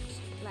how much?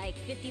 Like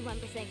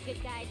 51%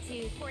 good guy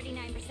to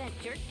 49%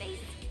 jerk face?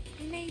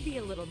 Maybe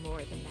a little more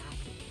than that.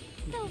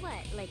 So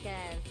what, like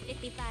a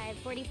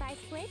 55-45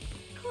 split?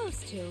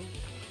 Close to.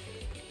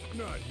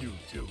 Not you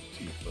too,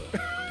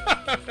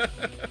 Tifa.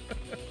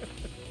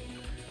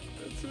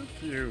 That's so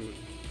cute.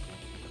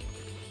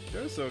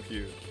 They're so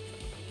cute.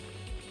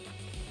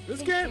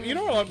 This game, you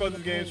know what I love about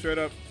this game straight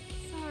up?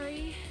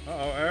 Sorry,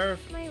 Uh-oh,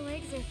 Aerith. my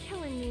legs are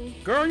killing me.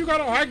 Girl, you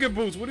got on hiking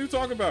boots. What are you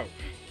talking about?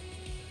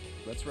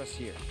 Let's rest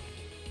here.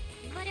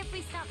 But if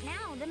we stop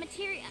now, the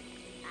materia...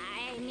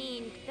 I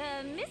mean,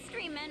 the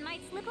mystery men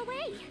might slip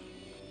away.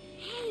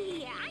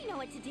 Hey, I know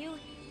what to do.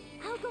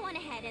 I'll go on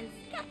ahead and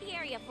scout the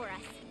area for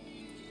us.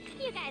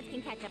 You guys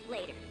can catch up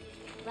later.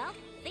 Well,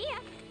 see ya.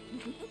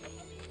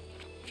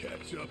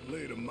 Catch up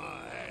later,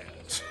 my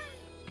ass.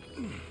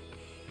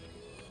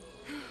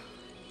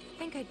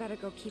 Think I'd better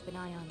go keep an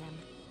eye on them.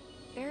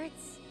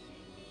 Barrett's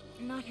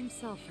not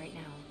himself right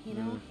now, you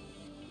know?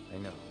 I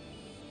know.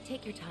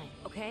 Take your time,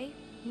 okay?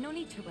 No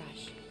need to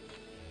rush.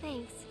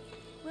 Thanks.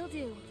 Will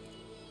do.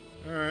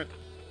 Alright.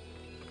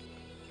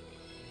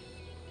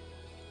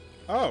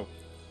 Oh.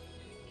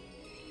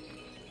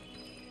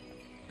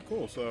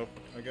 Cool, so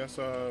I guess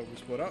we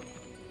split up.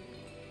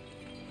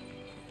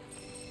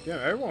 Yeah,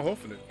 everyone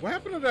hoofing it. What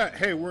happened to that?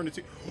 Hey, we're in the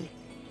team.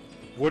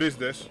 What is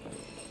this?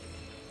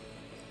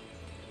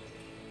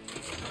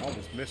 I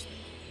almost missed it.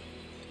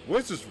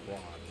 What's this rod?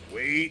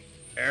 Wait,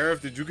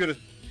 Aerith, did you get an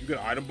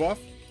item buff?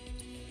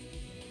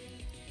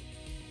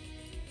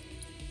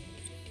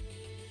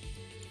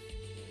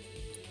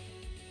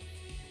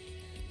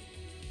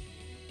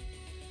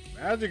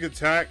 Magic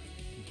attack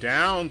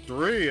down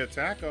 3,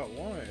 attack up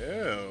 1.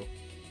 Ew.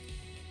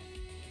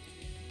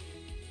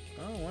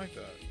 I don't like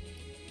that.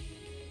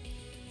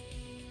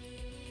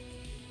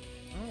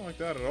 I don't like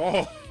that at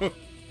all.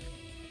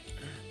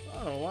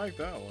 I don't like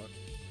that one.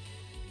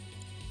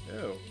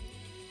 Ew.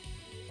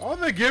 Oh,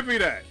 they give me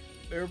that.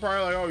 They were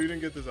probably like, oh, you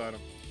didn't get this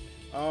item.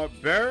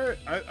 Barrett,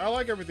 I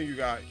like everything you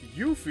got.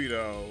 Yuffie,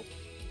 though.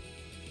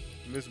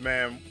 Miss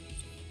Ma'am,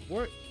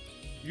 what?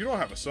 You don't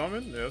have a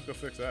summon? Yeah, let's go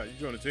fix that. You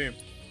join the team.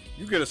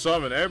 You get a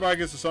summon. Everybody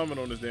gets a summon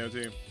on this damn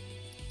team.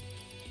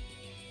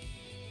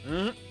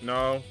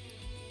 No.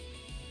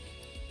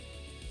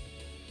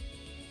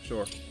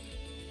 Sure.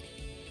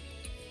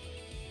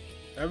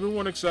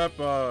 Everyone except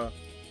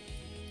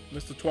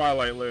Mr.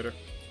 Twilight later.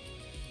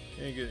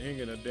 He ain't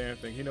getting a damn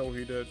thing. He know what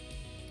he did.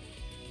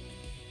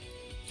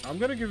 I'm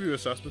gonna give you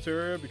assess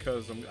materia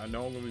because I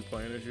know I'm gonna be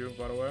playing as you,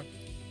 by the way.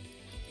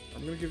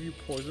 I'm gonna give you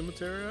poison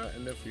materia,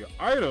 and then for your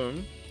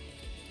item,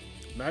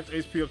 max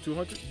HP of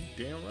 200.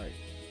 You damn right.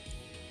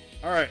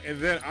 Alright, and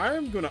then I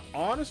am gonna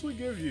honestly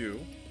give you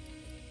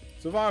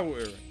survival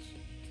earrings.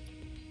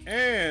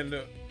 And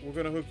we're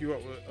gonna hook you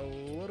up with a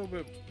little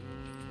bit.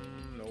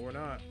 No, we're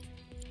not.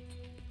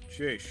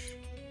 Sheesh.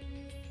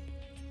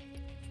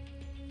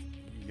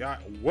 Yeah.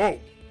 Whoa.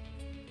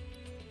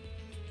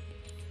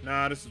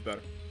 Nah, this is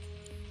better.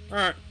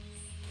 Alright.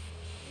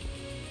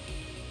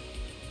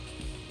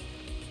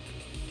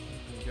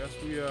 I guess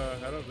we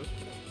head up this way.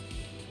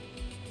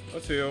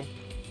 Let's heal.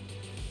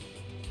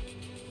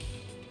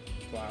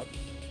 Cloud.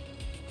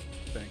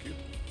 Thank you.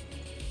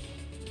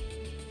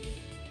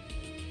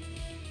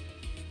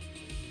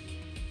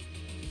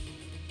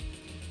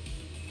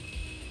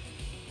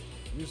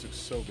 Music's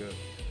so good.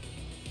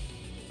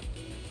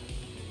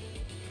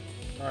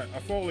 Alright,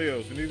 our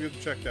folios. We need to get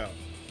them checked out.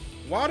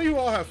 Why do you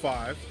all have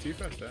 5?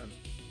 Tifa has 10.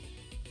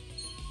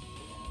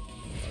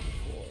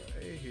 4.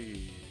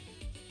 Hey.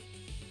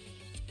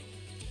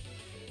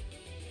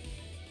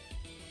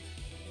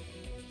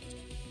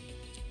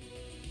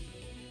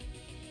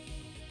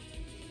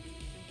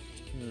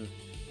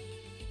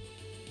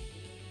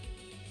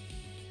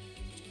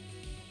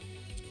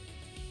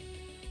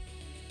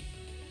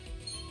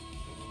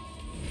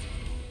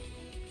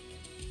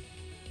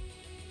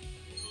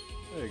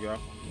 There you go.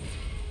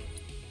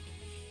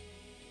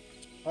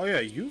 Oh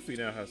yeah, Yuffie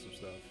now has some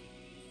stuff.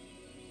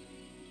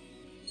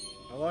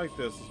 I like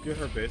this. Let's get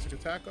her basic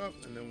attack up,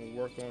 and then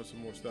we'll work on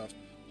some more stuff.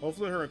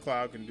 Hopefully her and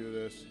Cloud can do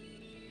this.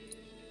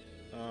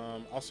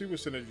 I'll see what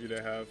synergy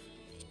they have.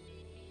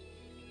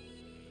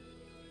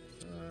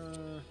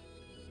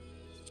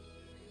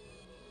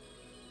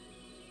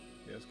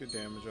 Yeah, let's get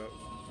damage up.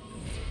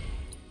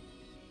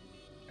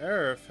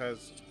 Aerith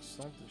has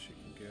something she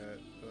can get,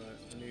 but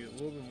I need a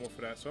little bit more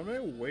for that. So I may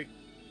wait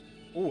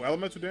Oh,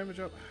 elemental damage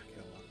up. I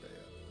can't lock that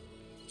yet.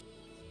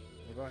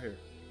 What about here?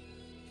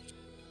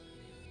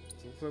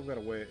 So looks like we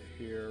gotta wait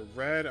here.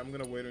 Red, I'm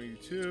gonna wait on you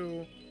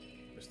too.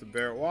 Mr.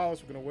 Barrett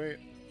Wallace, we're gonna wait.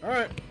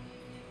 Alright.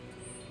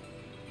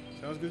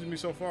 Sounds good to me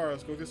so far.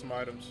 Let's go get some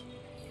items.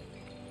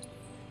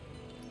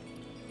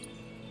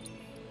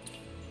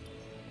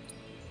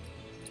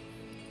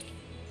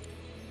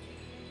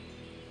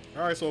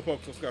 Alright,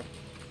 Slowpokes, let's go.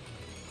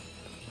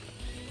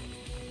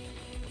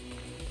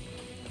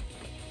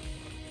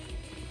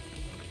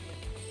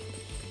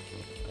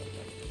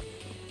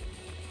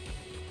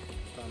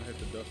 Time to hit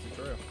the dusty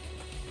trail.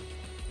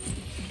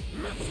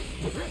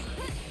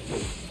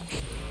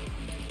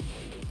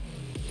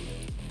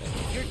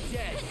 You're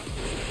dead.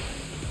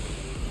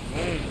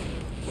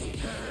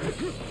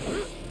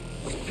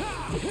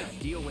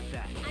 Deal with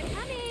that. I'm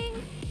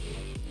coming.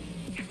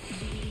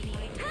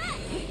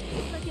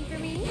 Looking for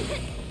me?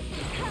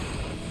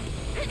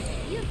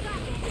 You've got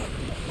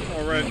this. Come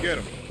on, Red, get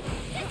him.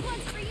 This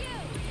one's for you.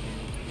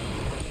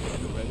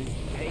 You ready?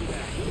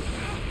 Payback.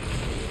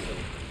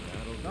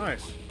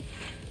 Nice.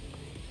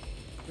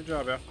 Good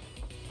job, Al.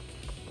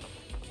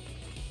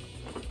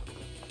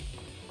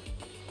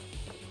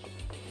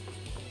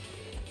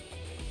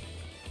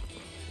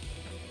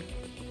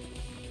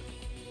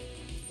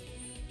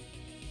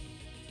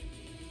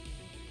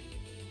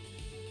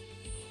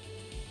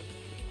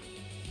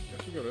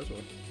 Guess we go this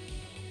way.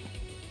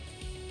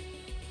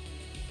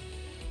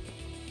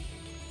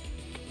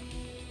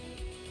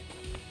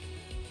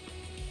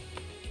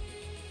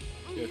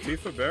 Yeah,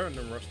 Tifa, Bear, and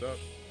them rushed up.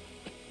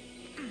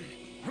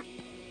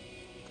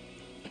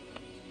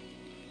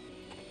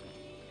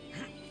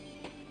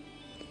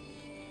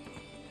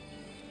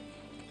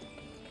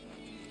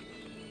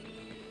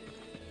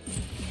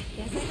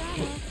 Guess I got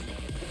it.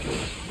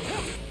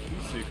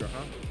 Heat Seeker,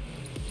 huh?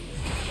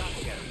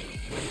 Gotcha.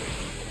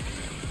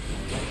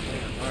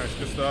 Nice,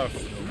 good stuff.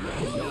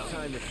 No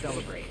time to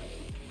celebrate.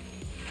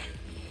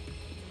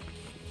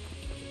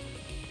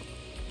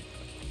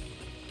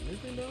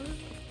 Anything down here?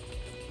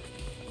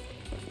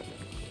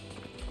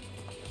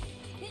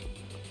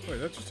 Wait,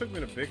 that just took me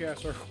in a big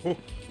ass circle. Man,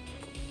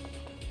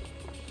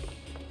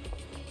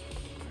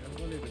 I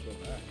need to go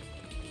back.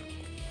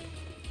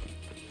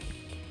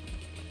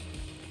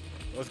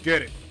 Let's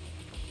get it.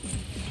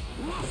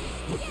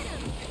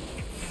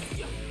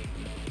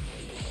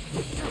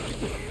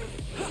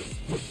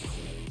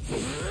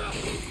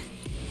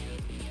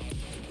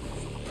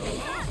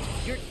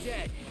 You're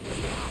dead.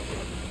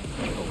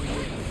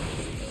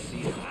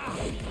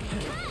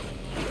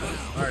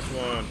 Nice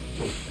one.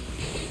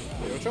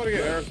 Yeah, we'll try to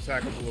get Eric's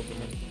attack up a little bit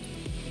more.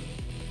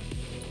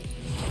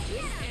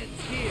 This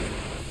ends here.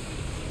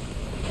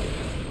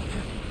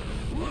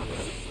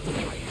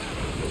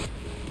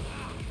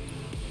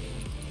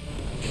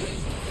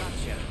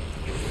 Gotcha.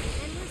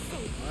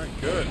 Alright,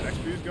 good.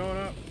 XP's going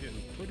up.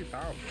 Getting pretty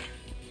powerful.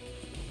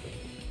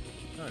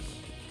 Nice.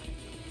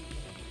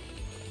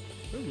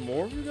 There's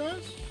more of you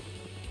guys?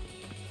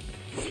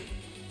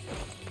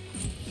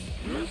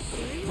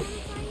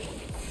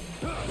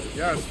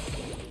 Yes.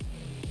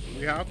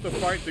 We have to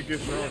fight to get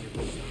stronger.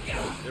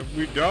 If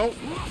we don't,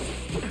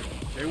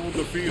 they will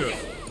defeat us.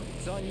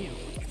 It's on you.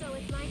 So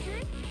it's my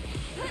turn?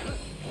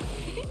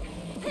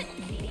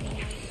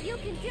 You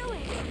can do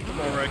it.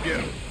 Come on, Red, get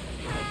him.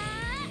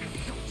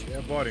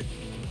 Yeah, buddy.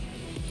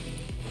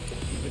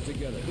 Keep it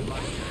together.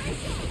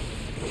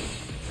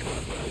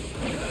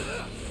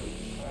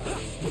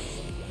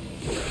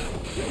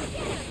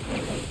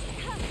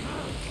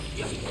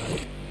 It's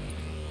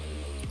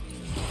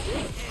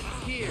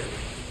here.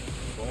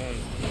 Boom.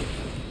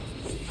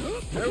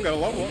 Hey, we got a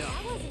level up.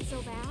 That wasn't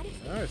so bad.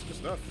 Nice, good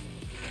stuff.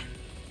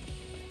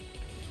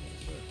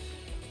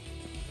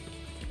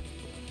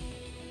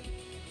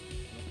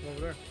 Nothing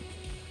over there.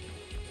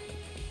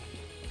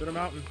 To the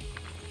mountain.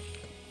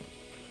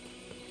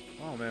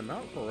 Oh man,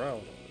 Mount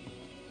Corel.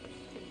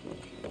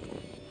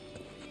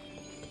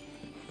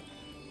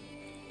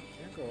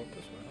 Can't go up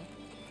this way, huh?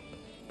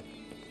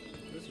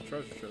 There's a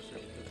treasure chest here.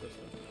 What's this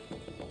thing?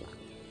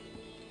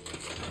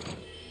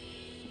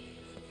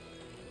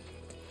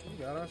 We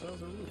got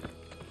ourselves a roof.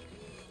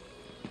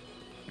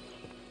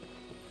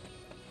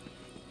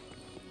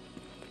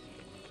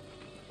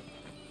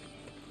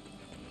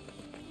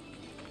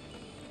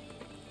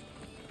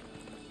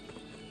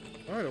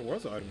 Alright, there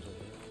was items over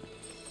here.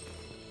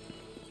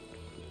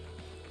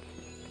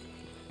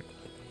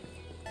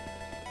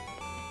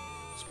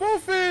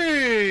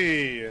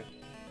 Spoofy!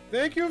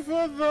 Thank you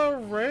for the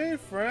raid,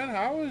 friend.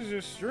 How was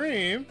your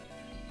stream?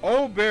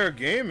 Old Bear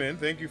Gaming,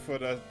 thank you for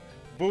the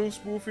Boo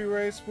Spoofy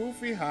raid.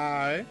 Spoofy,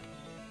 hi.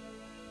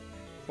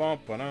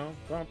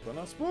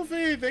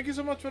 Spoofy, thank you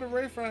so much for the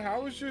raid, friend.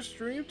 How was your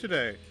stream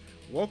today?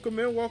 Welcome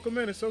in, welcome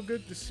in. It's so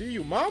good to see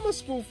you. Mama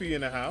Spoofy in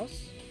the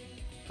house.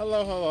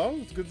 Hello, hello.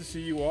 It's good to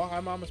see you all.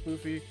 Hi, Mama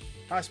Spoofy.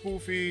 Hi,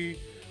 Spoofy.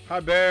 Hi,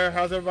 Bear.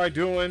 How's everybody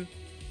doing?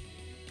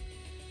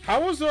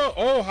 How was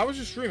how was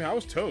your stream? How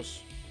was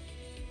Toast?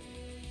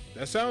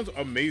 That sounds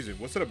amazing.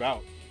 What's it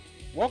about?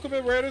 Welcome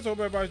in, Raiders. Hope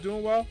everybody's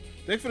doing well.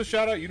 Thanks for the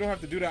shout out. You don't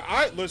have to do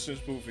that. Listen,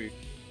 Spoofy.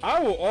 I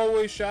will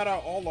always shout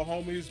out all the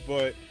homies,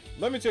 but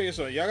let me tell you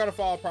something. Y'all gotta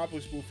follow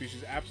Properly Spoofy.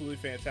 She's absolutely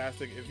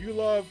fantastic. If you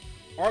love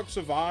Ark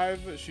Survive,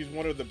 she's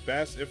one of the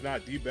best, if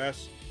not the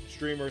best,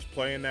 streamers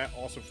playing that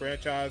awesome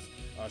franchise.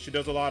 She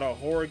does a lot of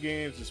horror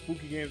games and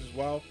spooky games as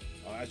well.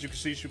 As you can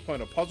see, she's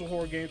playing a puzzle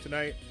horror game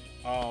tonight.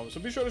 So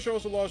be sure to show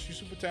us some love. She's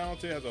super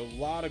talented, has a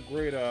lot of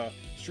great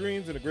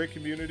streams and a great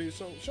community.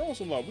 So show us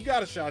some love. We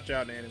gotta shout you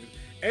out in enemies.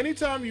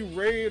 Anytime you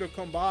raid or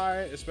come by,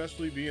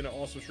 especially being an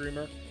awesome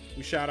streamer,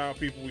 we shout out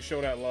people. We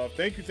show that love.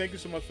 Thank you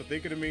so much for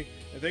thinking of me,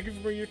 and thank you for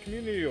bringing your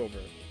community over.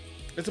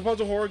 It's a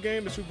puzzle horror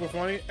game. It's super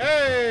funny.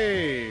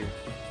 Hey!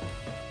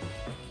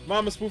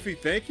 Mama Spoofy,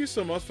 thank you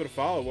so much for the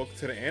follow. Welcome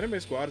to the Anime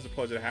Squad. It's a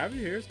pleasure to have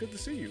you here. It's good to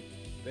see you.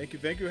 Thank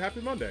you.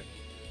 Happy Monday.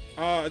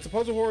 It's a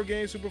puzzle horror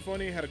game, super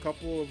funny. Had a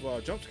couple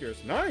of jump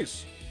scares.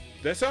 Nice.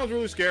 That sounds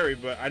really scary,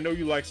 but I know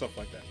you like stuff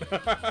like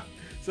that.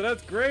 So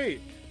that's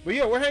great. But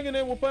yeah, we're hanging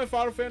in. We're playing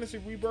Final Fantasy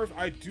Rebirth.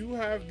 I do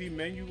have the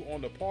menu on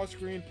the pause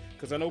screen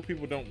because I know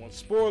people don't want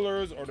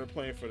spoilers, or they're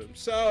playing for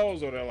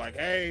themselves, or they're like,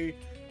 hey,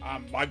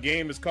 my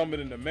game is coming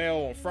in the mail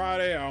on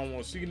Friday. I don't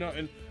want to see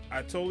nothing.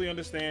 I totally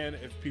understand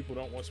if people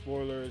don't want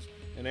spoilers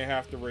and they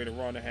have to raid and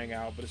run to hang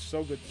out, but it's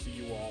so good to see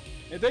you all.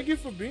 And thank you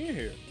for being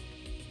here.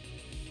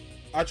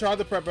 I tried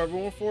to prep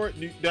everyone for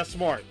it. That's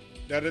smart.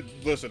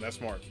 Listen, that's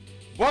smart.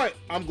 But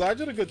I'm glad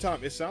you had a good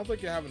time. It sounds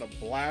like you're having a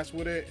blast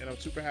with it, and I'm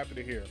super happy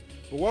to hear.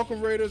 But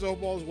welcome, Raiders. I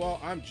hope all is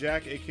well. I'm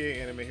Jack, aka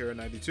Anime Hero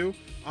 92.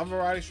 I'm a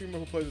variety streamer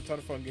who plays a ton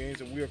of fun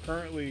games, and we are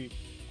currently,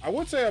 I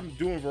would say I'm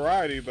doing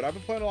variety, but I've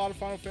been playing a lot of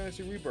Final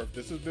Fantasy Rebirth.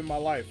 This has been my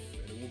life,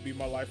 and it will be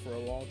my life for a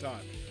long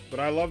time. But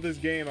I love this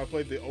game. I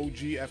played the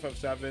OG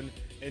FF7,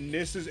 and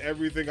this is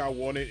everything I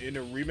wanted in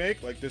a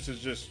remake. Like, this is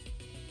just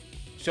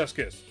chef's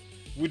kiss.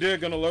 We did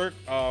gonna lurk.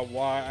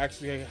 Why I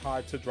actually say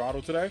hi to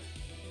Drado today.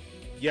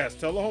 Yes,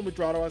 tell the homie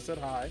Drado I said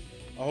hi.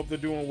 I hope they're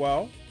doing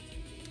well.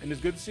 And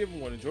it's good to see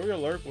everyone. Enjoy your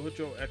alert. We'll hit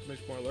your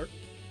exclamation point alert.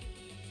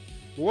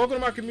 But welcome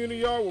to my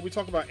community yard, where we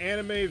talk about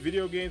anime,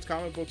 video games,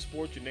 comic books,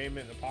 sports, you name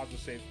it, in a positive,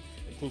 safe,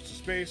 inclusive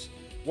space.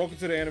 Welcome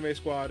to the Anime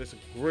Squad. It's a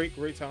great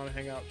time to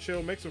hang out,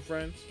 chill, make some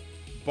friends,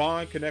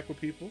 bond, connect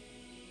with people,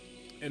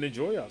 and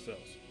enjoy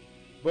ourselves.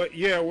 But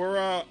yeah, we're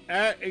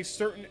at a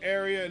certain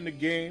area in the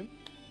game,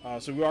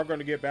 so we are going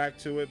to get back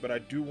to it. But I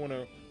do want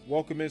to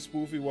welcome in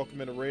Spoofy,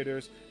 welcome in the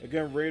Raiders.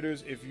 Again,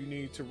 Raiders, if you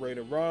need to raid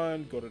a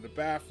run, go to the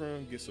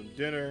bathroom, get some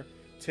dinner,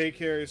 take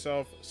care of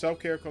yourself.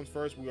 Self-care comes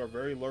first. We are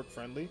very lurk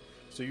friendly,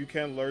 so you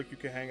can lurk, you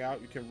can hang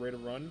out, you can raid a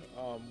run.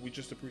 We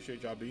just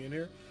appreciate y'all being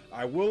here.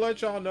 I will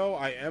let y'all know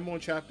I am on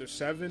chapter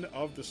 7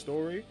 of the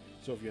story,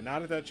 so if you're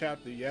not at that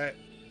chapter yet,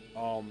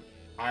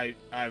 I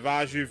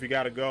advise you, if you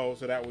gotta go,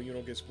 so that way you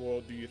don't get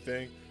spoiled, do your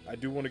thing. I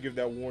do want to give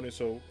that warning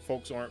so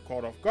folks aren't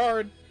caught off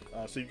guard.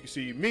 So you can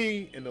see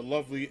me and the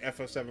lovely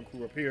FF7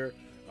 crew up here,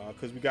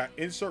 because we got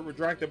insert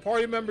retracted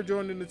party member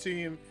joining the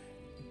team.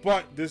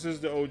 But this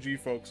is the OG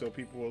folks, so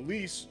people at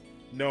least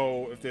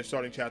know if they're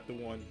starting chapter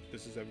 1,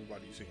 this is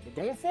everybody you see. But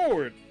going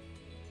forward,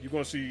 you're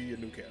going to see a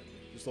new character,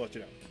 just to let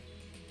you know.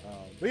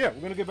 But yeah,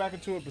 we're going to get back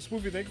into it. But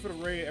Spoofy, thank you for the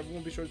raid.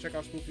 Everyone be sure to check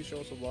out Spoofy, show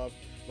us some love.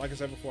 Like I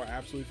said before,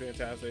 absolutely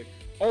fantastic.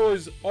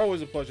 Always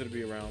a pleasure to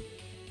be around.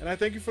 And I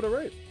thank you for the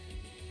raid.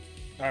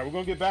 All right, we're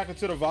going to get back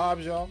into the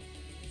vibes, y'all.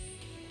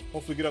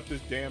 Hopefully get up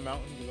this damn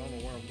mountain, because I don't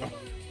know where I'm going.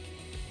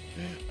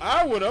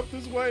 I went up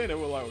this way, and they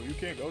were like, well, you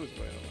can't go this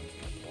way. And I'm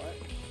like,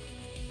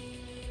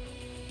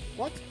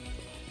 what? What?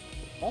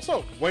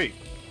 Also, wait.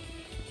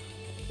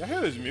 Y'all hear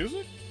this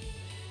music?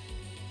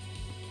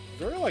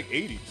 Very, like,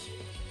 80s.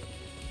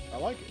 I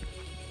like it.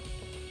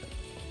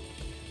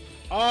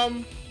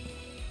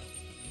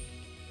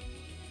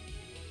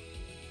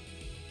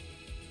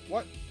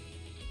 What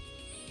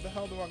the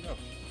hell do I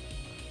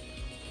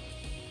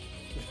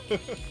go?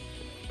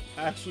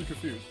 Actually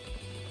confused.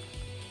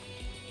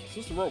 Is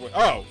this the roadway?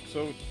 Oh,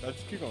 so I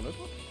just keep on this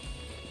one?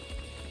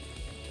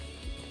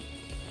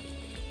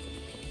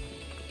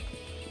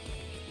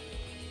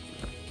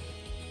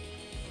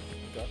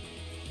 Okay.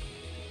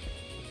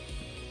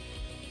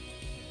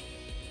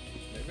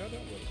 Maybe I don't go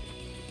this way.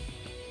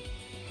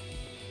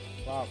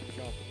 Wow, be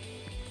careful.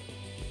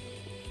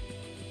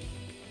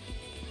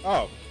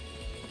 Oh.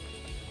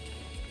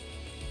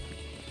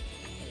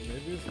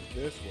 Maybe it's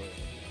this way.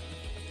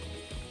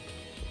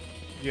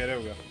 Yeah, there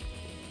we go.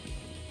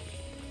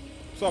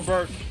 What's up,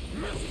 Bert?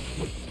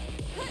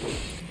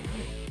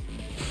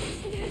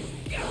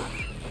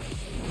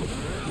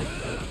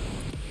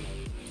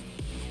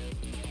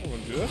 I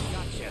want to do this.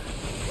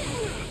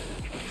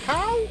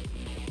 How?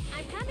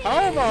 How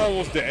am I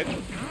almost dead?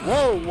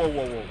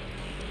 Whoa.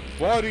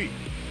 Buddy.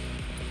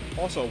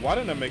 Also, why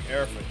didn't I make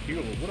air for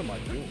healer? What am I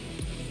doing?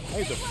 I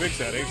need to fix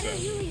that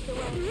ASAP.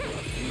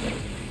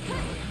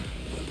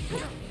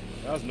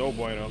 That's no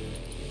bueno.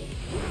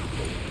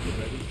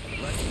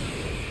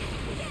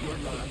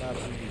 I'm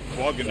absolutely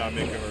bugging not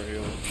making her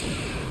heal.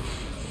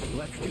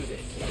 Let's do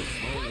this.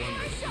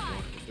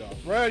 Good job.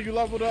 Red, you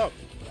leveled up.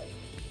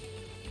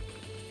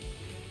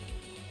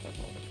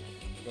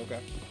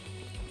 Okay.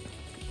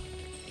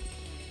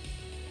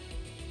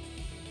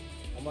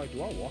 I'm like,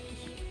 do I walk this?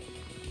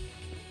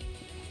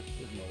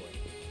 no way.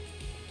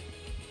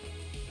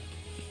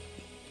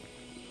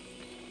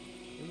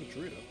 There's a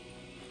tree though.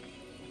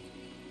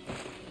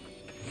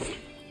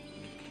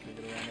 Can't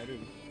get around that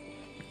either.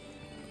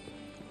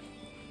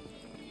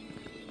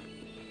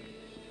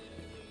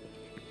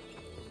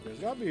 There's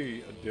gotta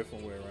be a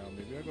different way around.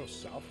 Maybe I go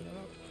south and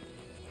up.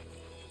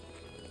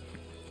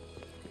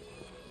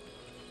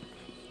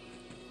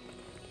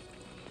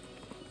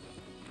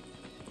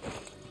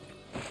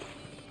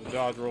 The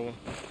dodge rolling.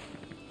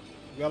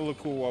 We gotta look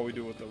cool while we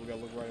do it though. We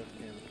gotta look right at the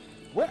camera.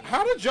 What?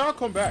 How did John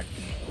come back?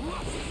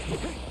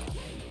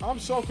 I'm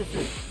so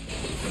confused.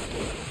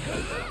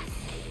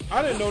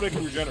 I didn't know they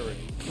could regenerate.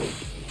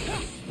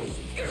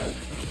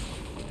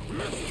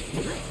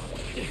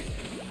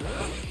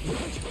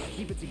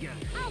 Keep it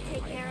together. I'll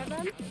take care of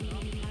them.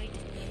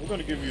 We're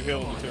gonna give you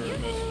healing material,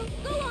 miss.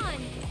 Go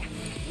on.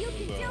 You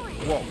can do it.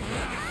 Whoa.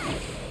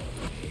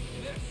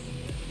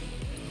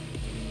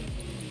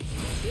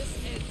 This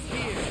ends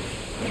here.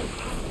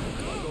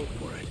 Go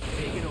for it.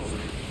 Take it over.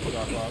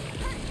 Drop off.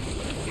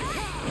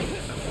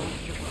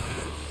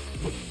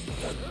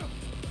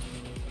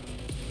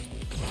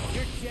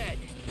 You're dead.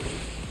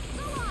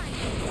 Go on.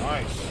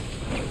 Nice.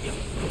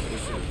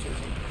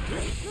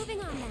 Moving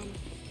on then.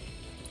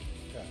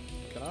 Yeah.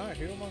 Can I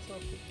heal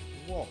myself?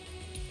 Whoa.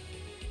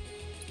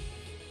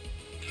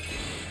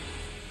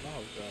 Now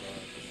we got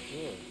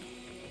destroyed.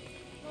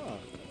 Huh.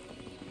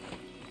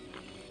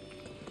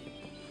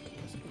 I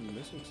guess I'm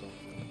missing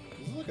something.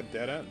 This is like a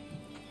dead end.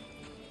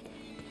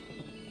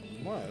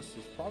 Unless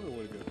there's probably a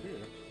way to get up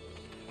here.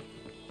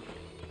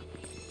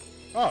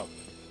 Oh.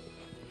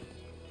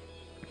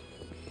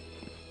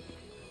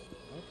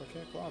 Nope, I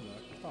can't climb that. I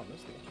can climb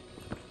this thing.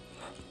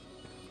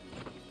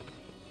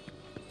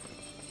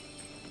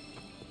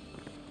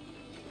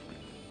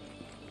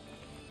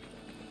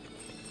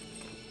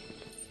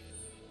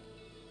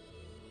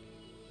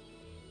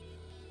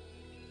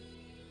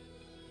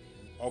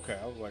 Okay,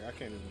 I was like, I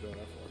can't even go that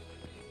far.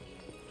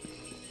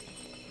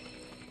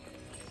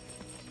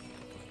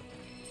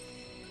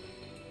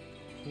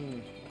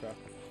 Okay.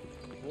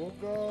 We'll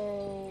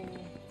go...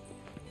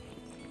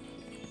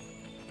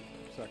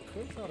 So I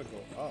could try to go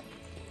up.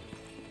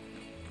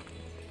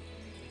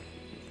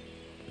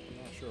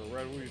 Not sure.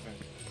 Red, what do you think?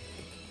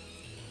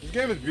 This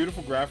game is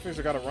beautiful graphics.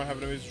 I gotta run, have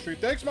an amazing treat.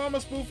 Thanks, Mama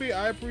Spoofy.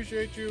 I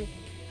appreciate you.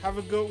 Have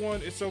a good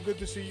one. It's so good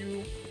to see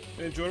you.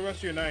 And enjoy the rest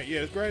of your night.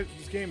 Yeah, it's great.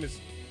 This game is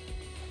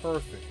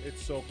perfect.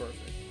 It's so perfect.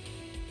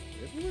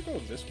 Maybe we go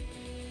this way.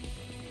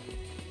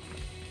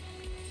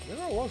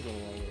 Maybe I was going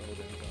the wrong way the whole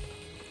damn time.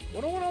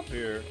 When I went up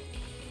here,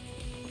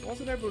 I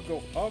wasn't able to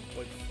go up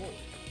like full.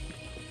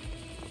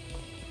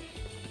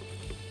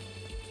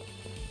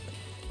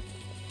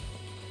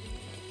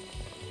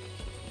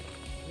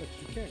 Yeah,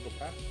 'cause you can't go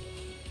past this.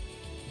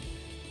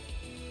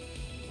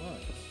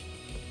 Nice.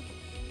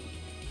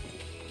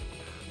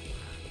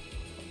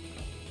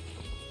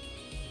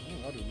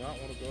 I do not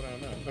want to go down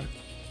there.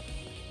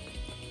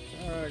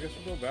 Alright, I guess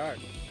we'll go back,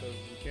 because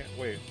we can't...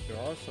 Wait, there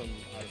are some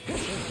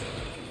items.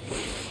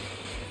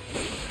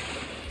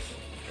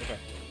 Okay.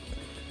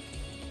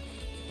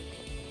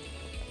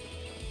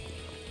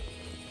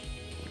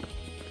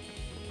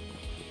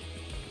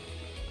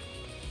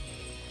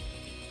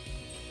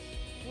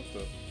 What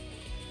the...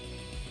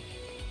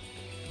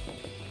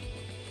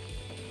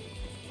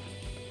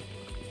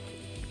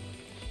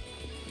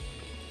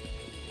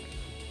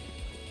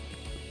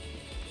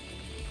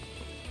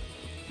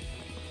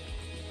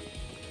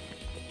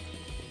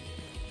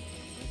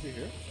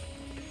 Here?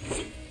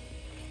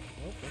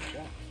 Nope, that's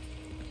blocked.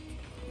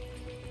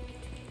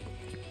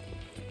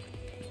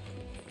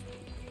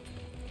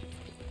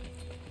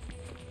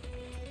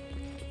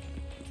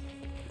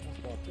 That's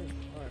blocked too.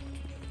 Alright.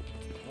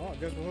 Well, I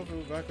guess we'll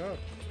hopefully back up.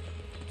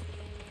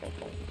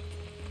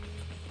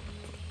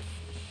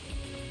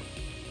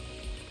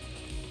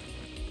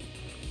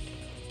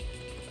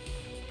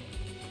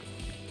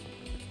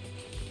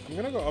 I'm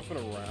gonna go up and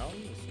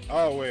around.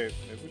 Oh wait,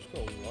 maybe we should go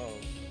low.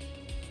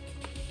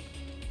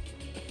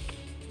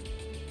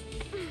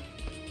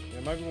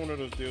 It might be one of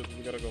those deals where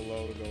we gotta go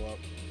low to go up.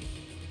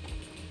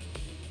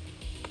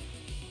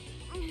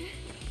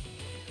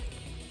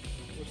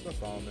 What's that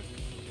following me?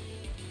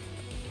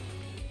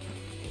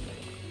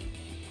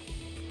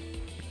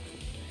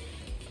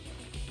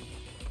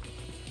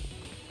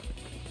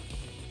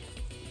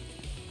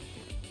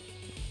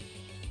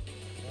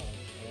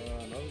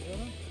 Another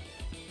one?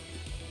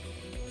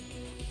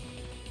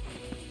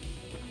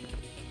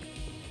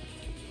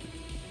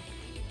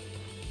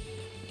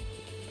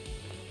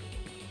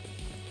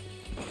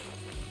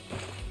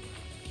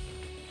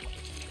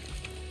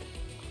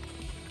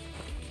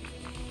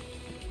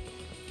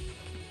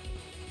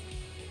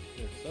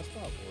 That's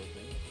not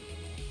working.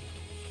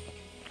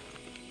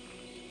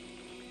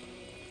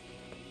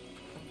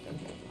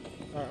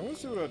 Alright, I'm gonna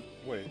see what I...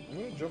 Wait, I'm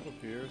gonna jump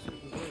up here, see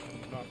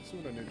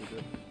what I need to do.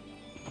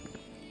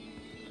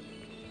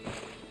 I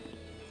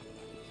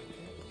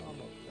can't climb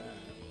up that.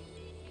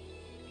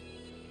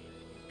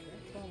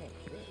 Can't climb up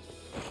this.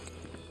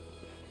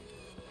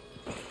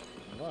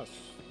 Unless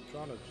I'm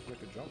trying to just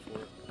make a jump for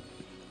it.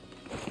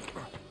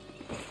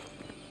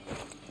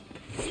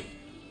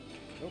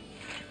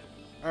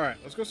 Alright,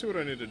 let's go see what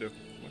I need to do.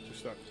 I'm too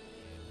stuck.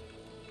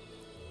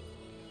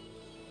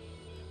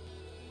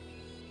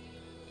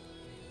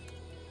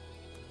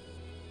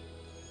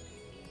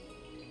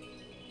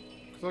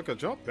 It's like I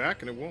jump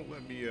back and it won't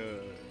let me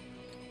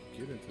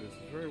get into this.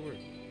 It's very weird.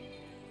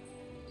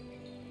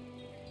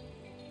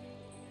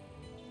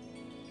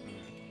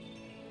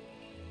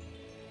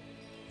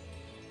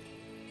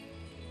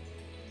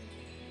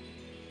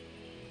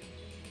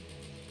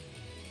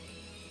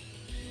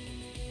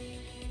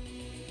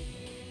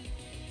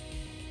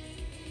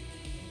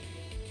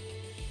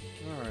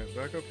 Alright,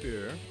 back up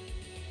here.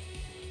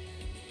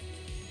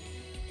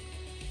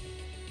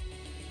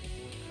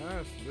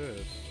 Past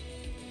this.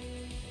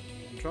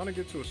 I'm trying to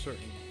get to a certain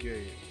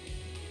gate.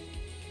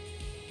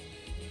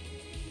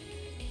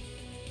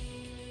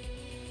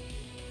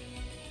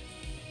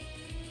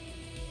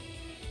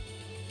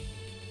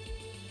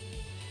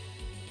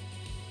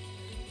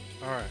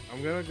 Alright,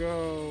 I'm gonna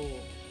go...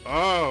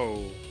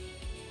 Oh!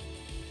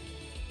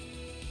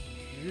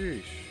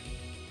 Yeesh.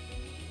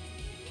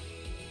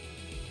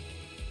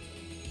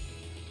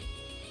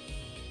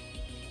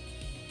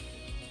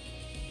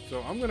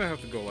 So I'm gonna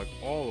have to go like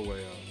all the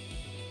way up.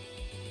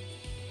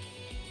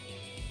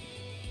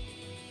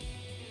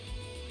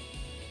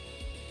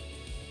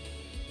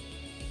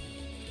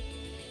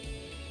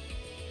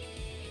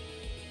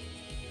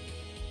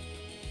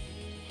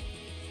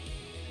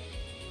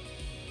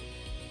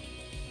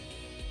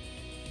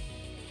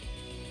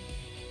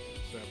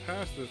 So I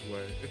pass this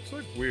way. It's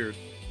like weird.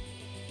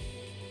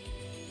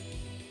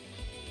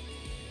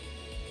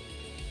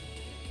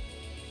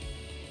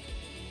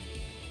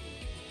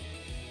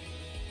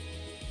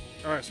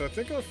 Alright, so I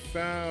think I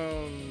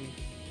found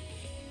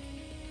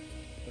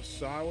a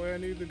side way I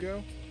need to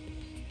go.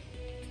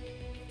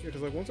 Yeah,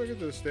 because like once I get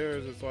to the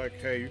stairs, it's like,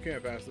 hey, you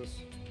can't pass this.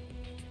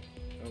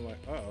 And I'm like,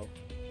 uh-oh.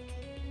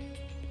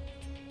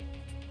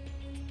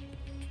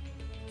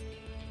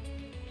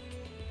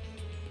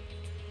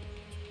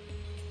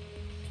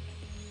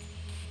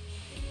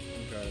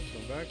 Okay,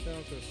 so back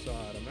down to the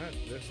side. I'm at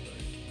this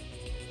thing.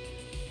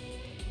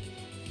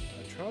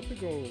 I tried to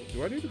go...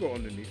 Do I need to go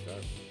underneath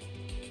that?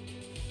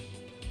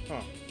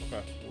 Huh,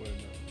 okay. Wait a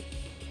minute.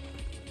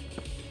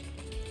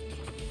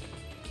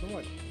 So I'm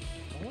like,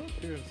 I want to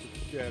hear this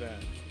dead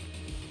end.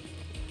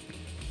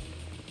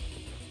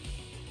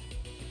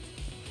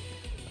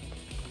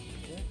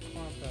 Can't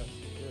climb past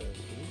this. This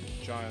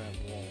is a giant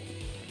wall.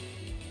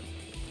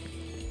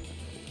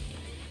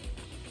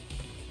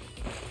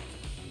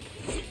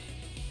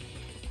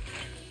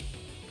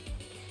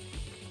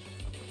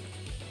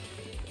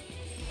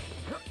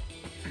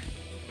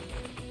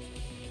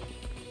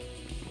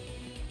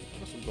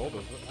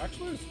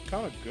 Actually, it's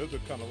kind of good to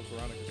kind of look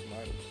around and get some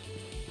items.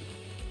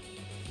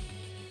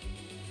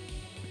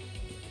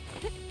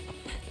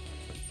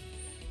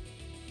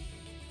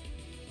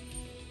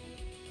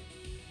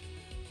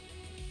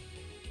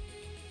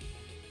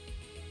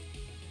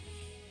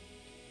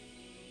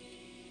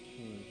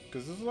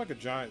 Because this is like a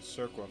giant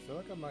circle. I feel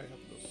like I might have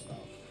to go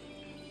south.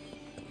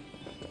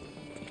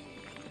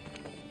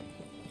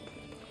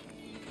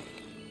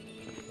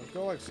 Let's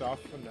go like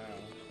south for now.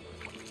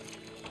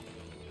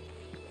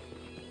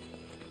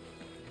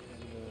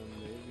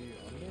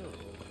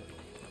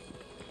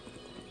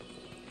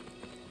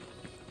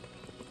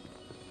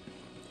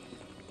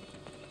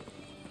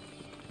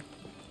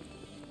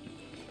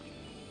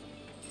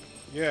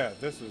 Yeah,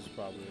 this is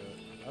probably it.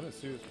 I didn't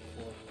see this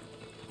before.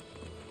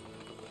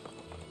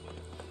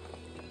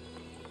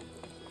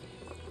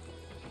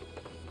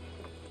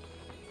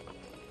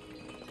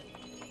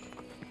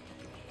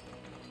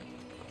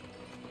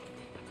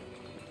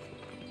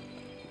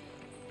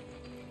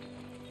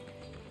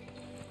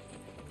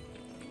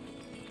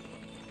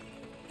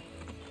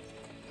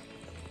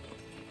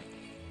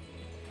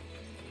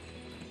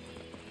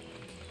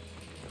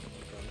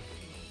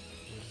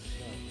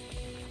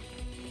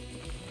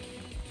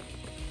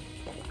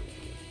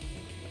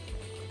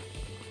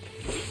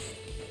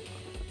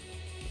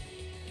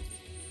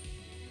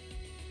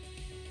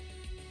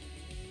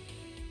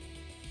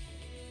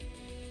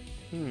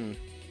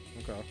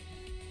 Okay.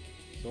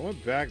 So I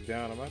went back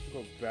down. I'm gonna have to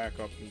go back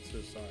up into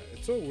the side.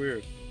 It's so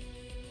weird.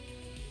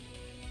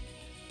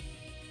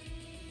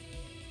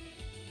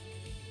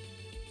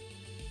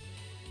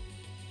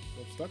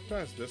 So I'm stuck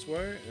past this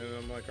way, and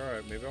I'm like,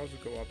 alright, maybe I'll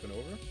just go up and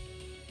over.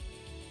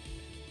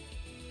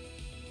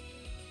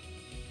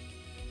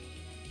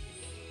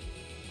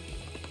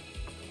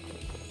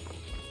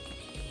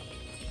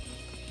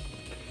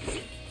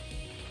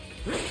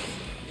 What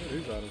are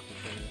these items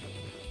for me?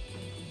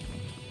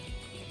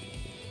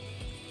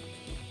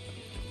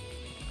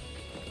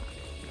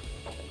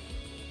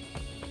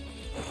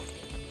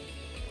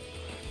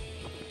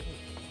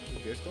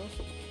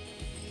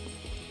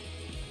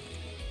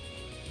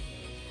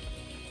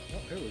 Oh,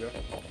 here we go.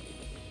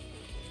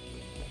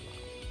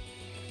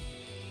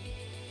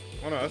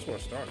 Oh no, that's where I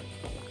started.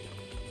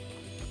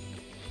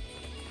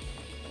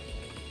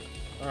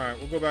 Alright,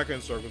 we'll go back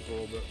in circles for a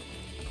little bit.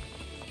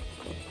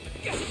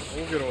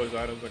 We'll get all these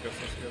items, I guess,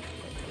 let's get.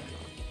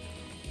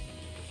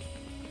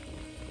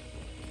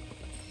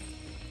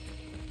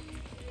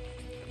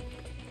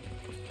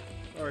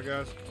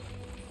 Alright, guys.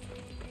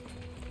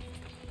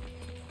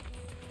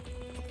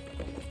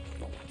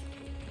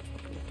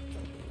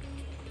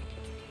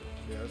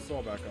 Yeah, it's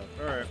all back up.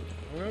 Alright,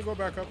 I'm gonna go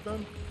back up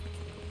then.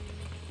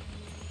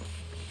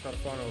 Try to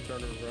find an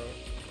alternative route.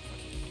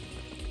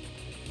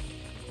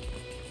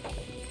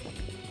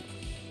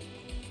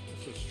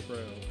 What's this trail?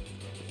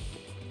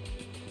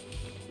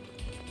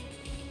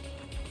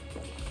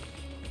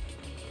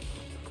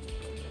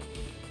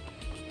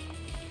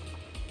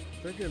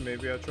 Thinking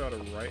maybe I try to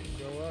right and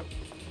go up.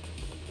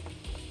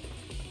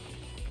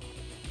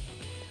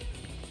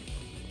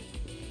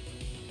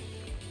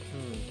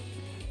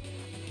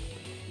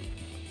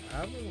 I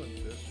haven't went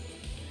this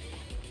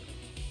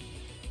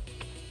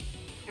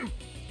way.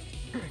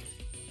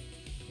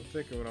 I'm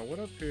thinking when I went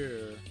up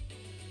here,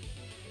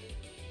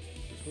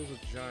 this was a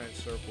giant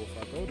circle. If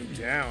I go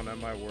down, that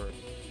might work.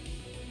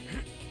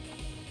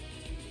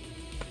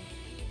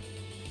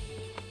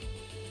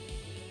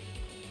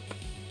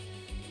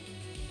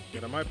 Yeah,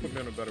 that might put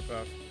me on a better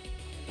path.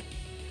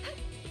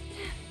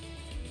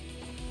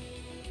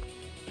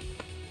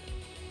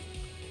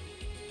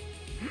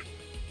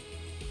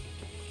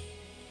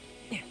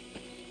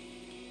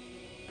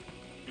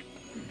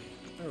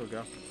 There we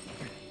go.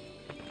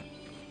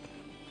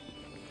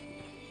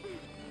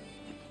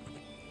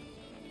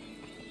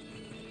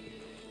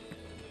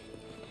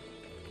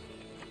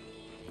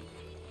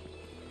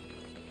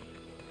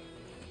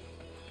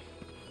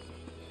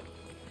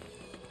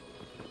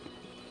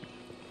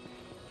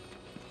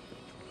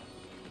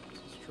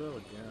 Trail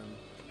again.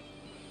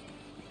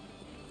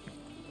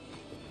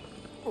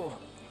 Oh.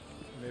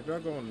 Maybe I'll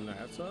go on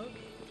that side?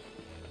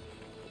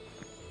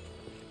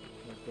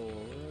 Like go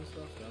over and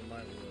stuff? That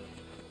might work.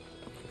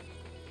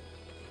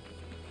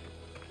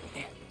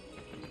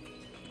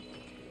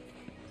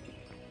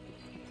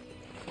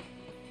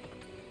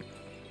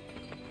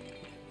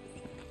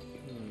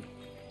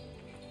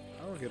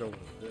 How do I get over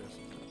this?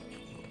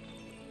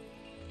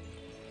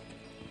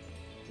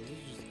 This is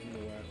just in the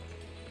way.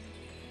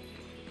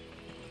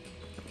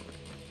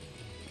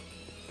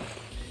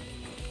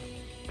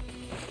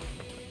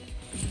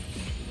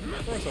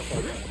 Of course I'll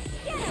fall down.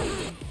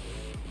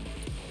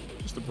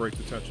 Just to break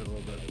the tension a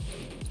little bit.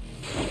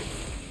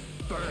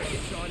 Burn,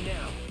 it's on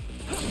now.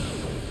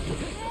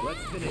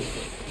 Let's finish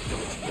it.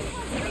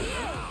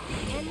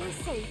 And we're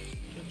safe.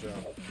 Good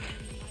job.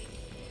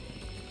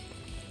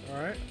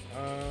 Alright,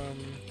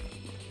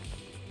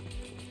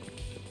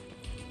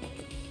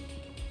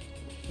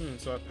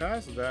 so I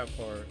passed that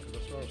part, because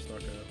that's where I was stuck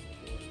at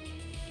before.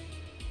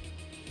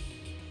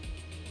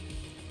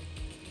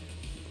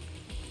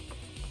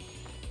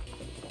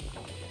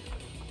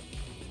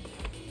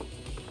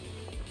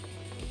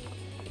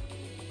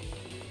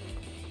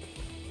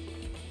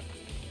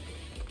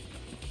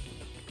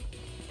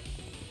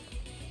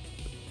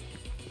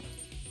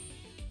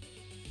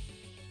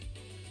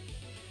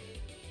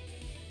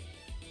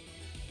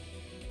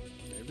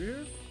 Maybe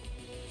here?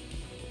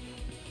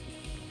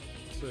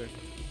 Let's see.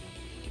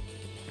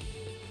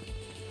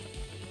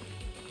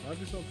 Might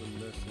be something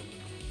missing.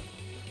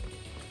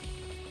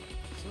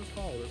 So let's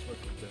follow this way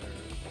from there.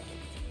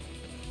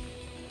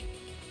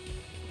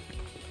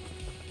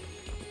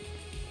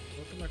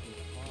 Nothing I can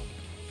follow.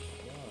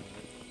 Why?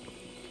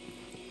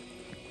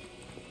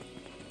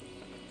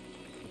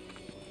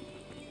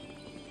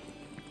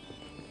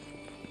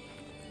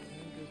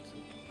 Can't get to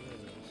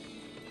this.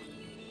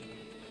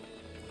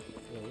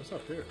 Whoa, what's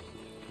up here?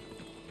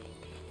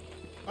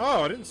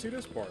 Oh, I didn't see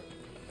this part.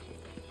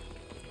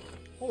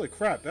 Holy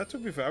crap, that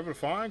took me forever to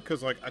find,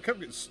 because, like, I kept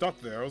getting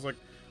stuck there. I was like,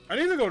 I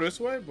need to go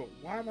this way, but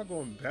why am I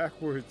going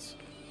backwards?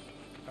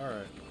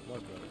 Alright,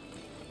 much better.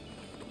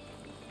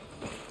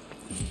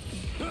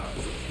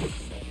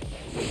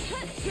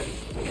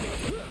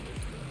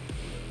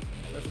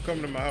 Thanks for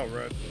coming to my house,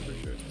 Red.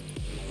 Appreciate it.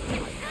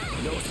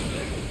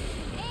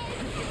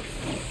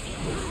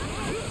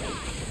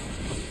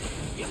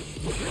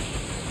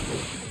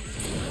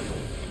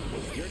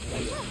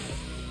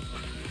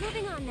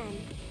 Moving on then.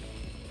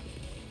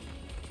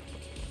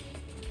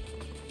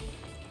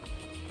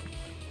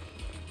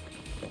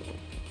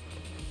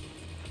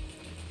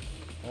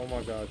 Oh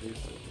my god, these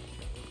two.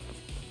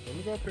 Let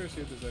me go up here and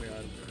see if there's any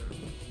items here.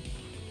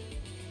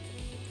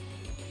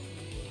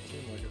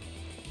 Seems like it.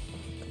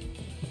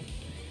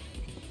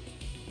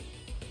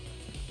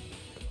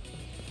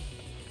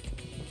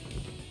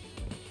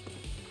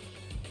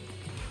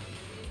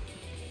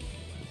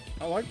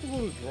 I like the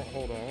little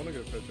hold on, I want to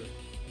get a picture.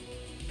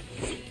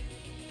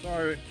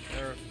 Sorry,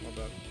 error, my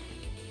bad.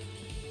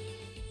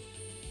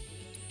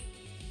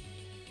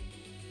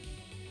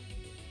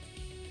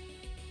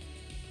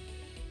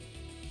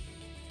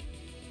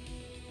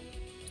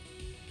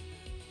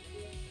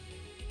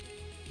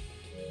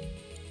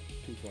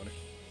 Too funny.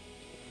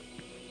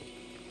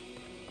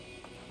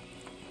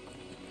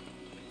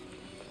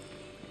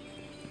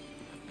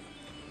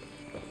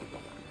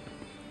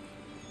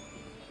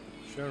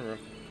 Shinra,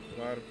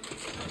 got him.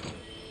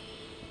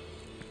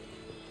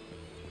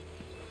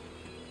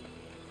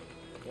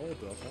 Gold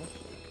dust, huh?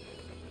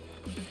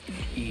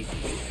 Easy.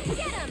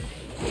 Get him!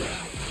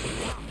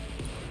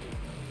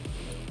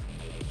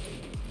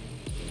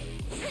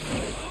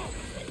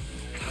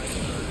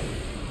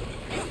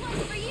 This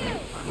one's for you!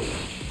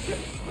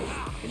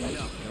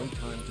 Enough. No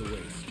time to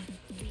waste.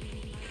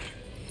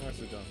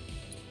 Nicely done.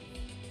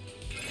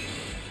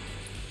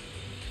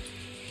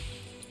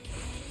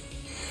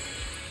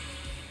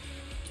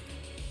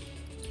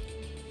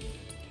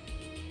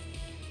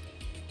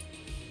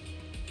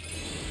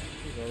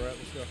 Alright,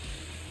 let's go.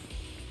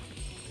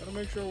 Gotta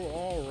make sure we're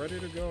all ready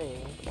to go.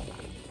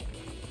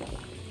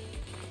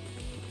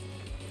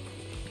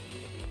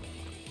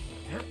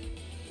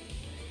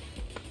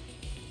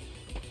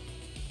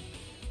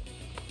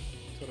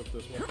 Set up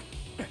this one.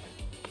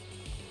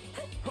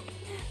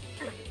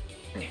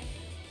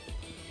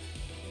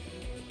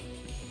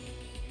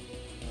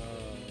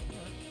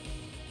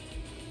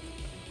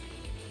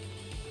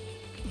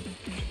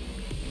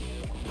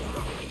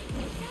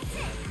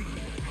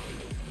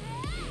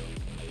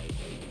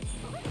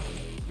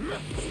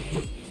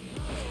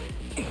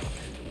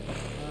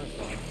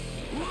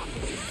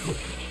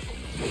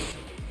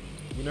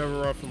 We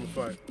never run from a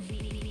fight.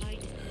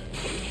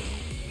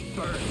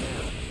 Burn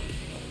now.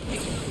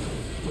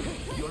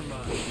 You're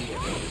mine.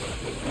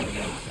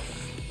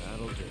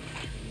 That'll do.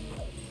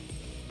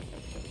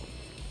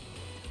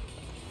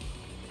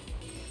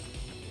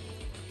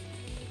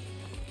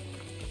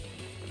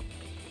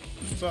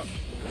 What's up?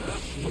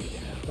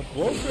 The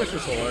blowfish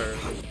is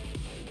hilarious.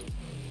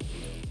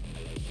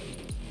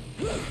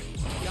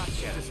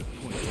 Gotcha.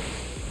 Disappointed.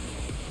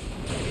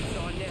 It's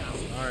on now.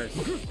 Nice.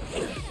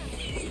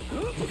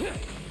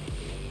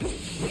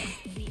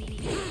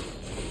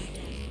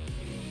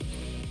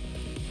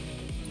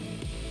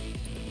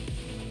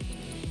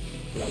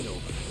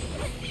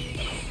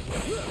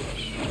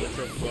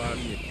 Triple fly.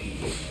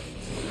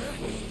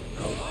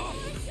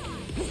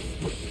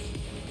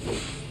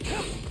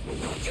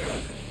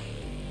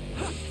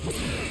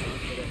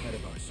 Get ahead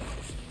of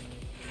ourselves.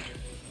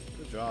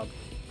 Good job.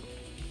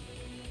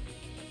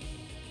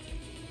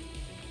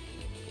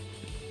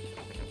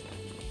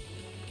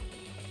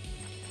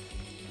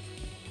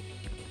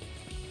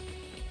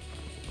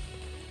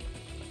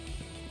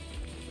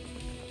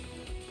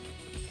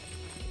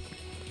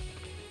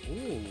 Ooh,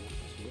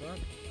 see what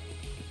happened?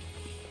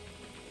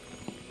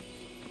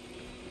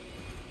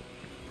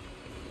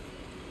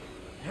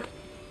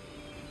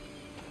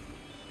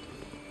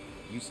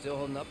 You still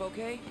holding up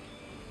okay?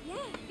 Yeah,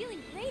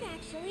 feeling great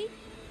actually.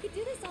 Could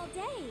do this all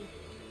day.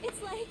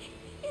 It's like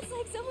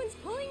someone's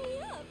pulling me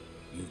up.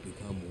 You've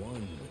become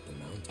one with the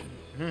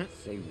mountain.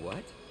 Say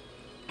what?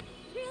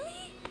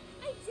 Really?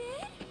 I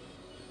did?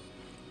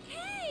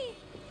 Hey!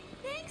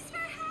 Thanks for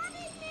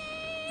having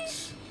me!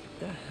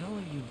 The hell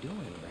are you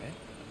doing, Red?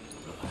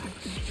 Relax.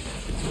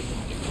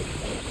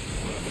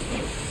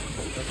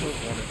 That's so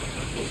funny.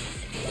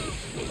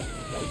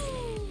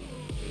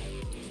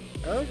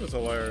 Elf is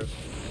hilarious.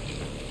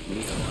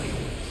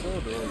 So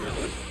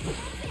adorable.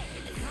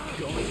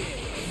 Going in.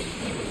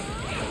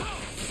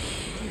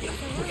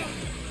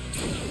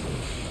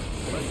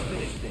 Let's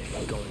finish this.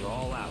 Going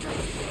all out. Going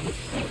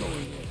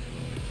in.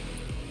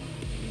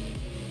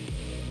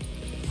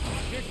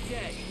 You're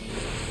dead.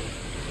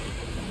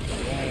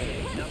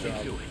 Nothing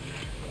to it.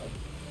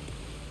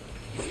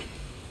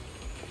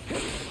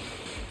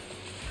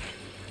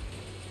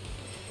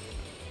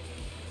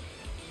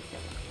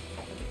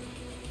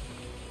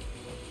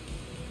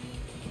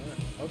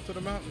 Up to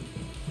the mountain.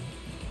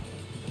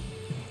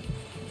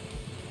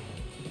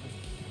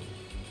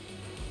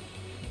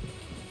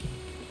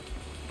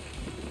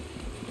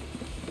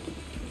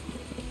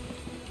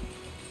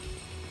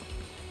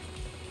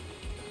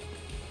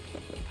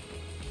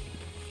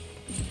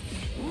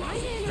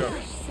 Go.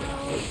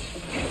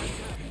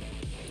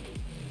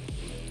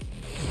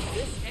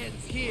 This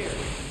ends here.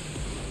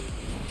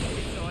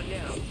 It's on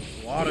now.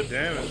 A lot of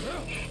damage.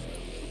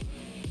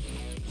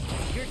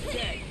 You're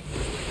dead.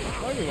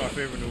 Might be my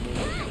favorite new movie.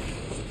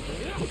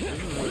 This is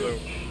really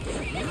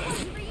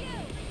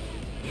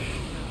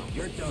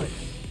You're done.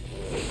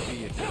 See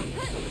you. This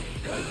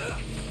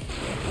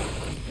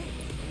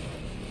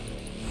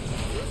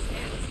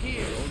ends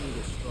here. Only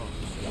the strong.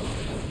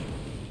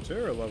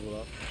 Terra leveled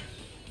up.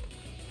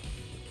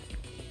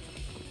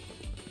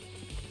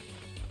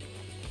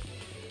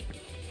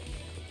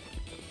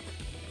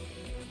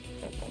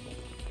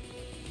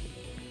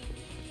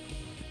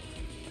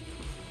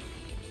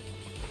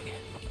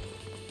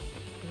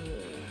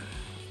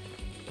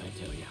 I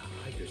tell ya,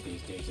 hikers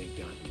these days ain't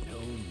got no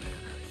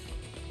manners.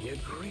 You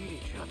greet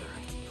each other.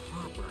 It's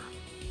proper.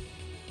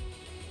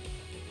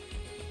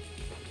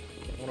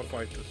 I want to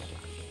fight this.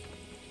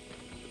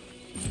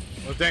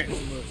 Oh, dang. No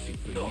mercy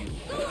for you.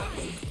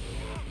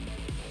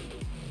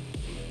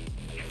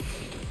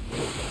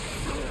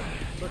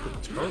 It's like a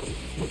turtle.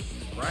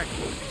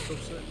 Practice. It's so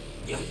sick.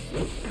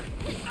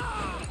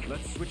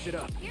 Let's switch it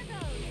up. Here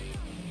goes.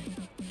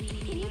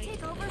 Can you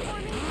take over for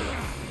me?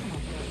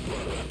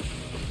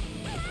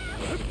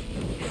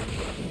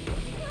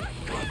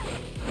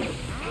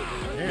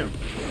 Damn.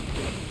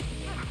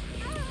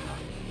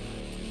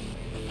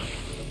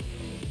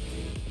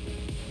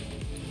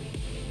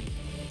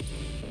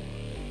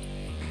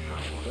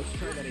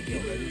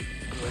 get ready.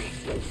 Great.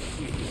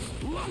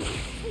 Oh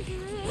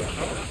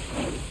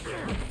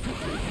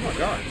my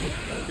god.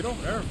 Get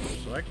off air,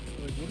 Select.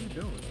 Like, what are you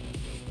doing?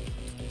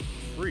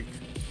 Freak.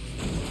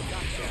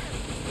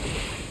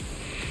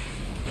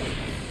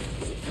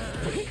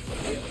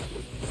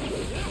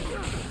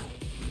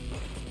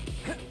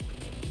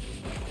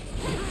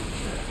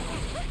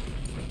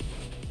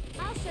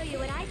 I'll show you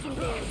what I can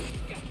do.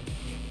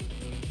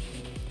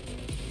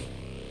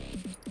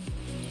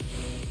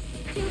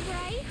 Too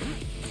bright?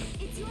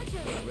 It's your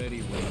turn. Ready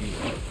when you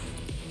are.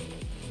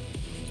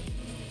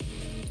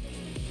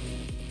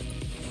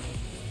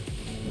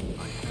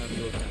 I have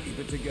your back. Keep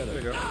it together.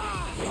 There you go.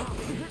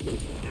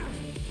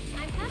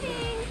 I'm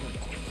coming.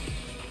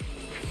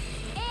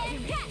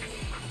 And catch.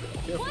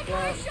 Careful, One Bob.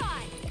 more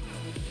shot.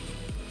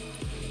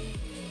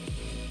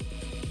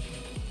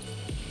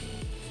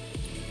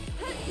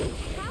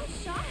 How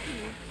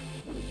shocking.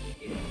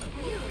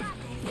 You got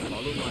this.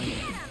 Follow my Get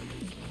him.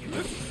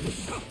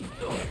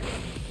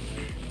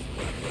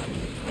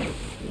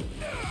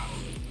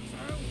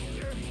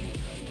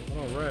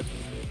 Oh, red.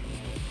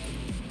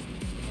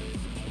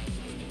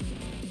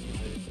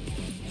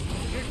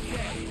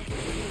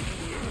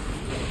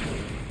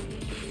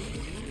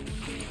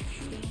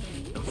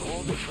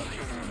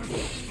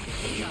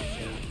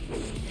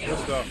 Good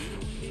stuff.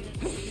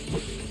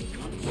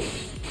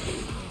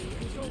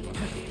 Go on.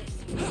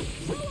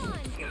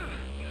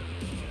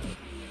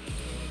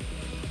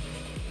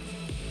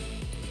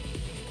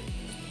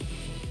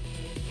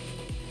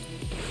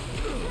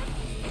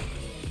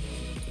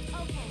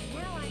 Okay,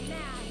 now I'm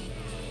mad.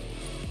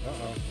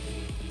 Uh-oh.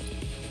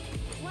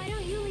 Why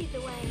don't you lead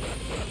the way?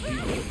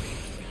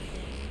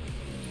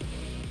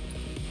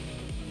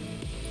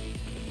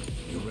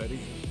 You ready?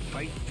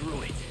 Fight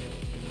through it.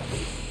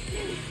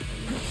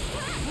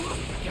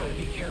 Gotta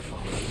be careful.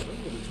 That's a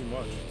little bit too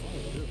much. Oh,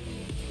 dude.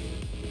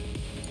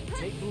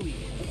 Take the lead.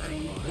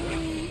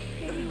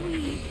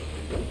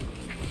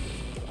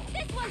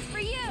 This one's for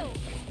you.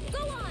 Go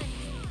on.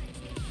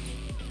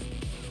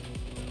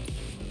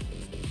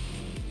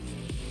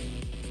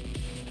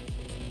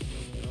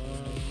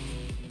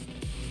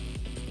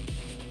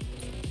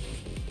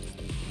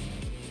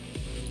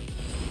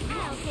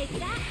 I'll take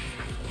that.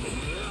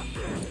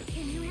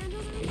 Can you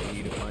handle that?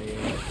 Need of my aim.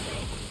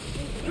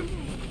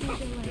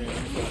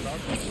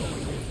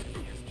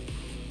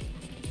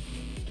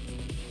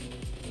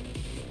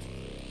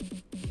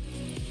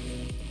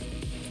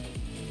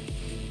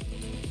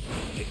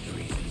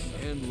 Victories.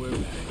 And we're back.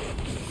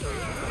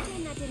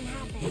 Pretend that didn't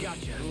happen.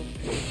 Gotcha.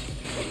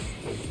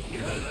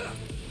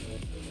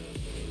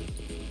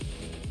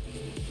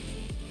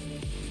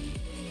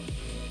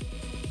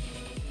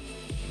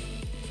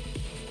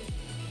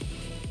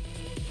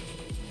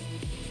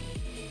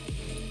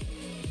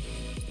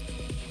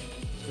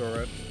 Let's go,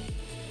 red.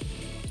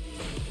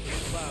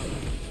 Cloud.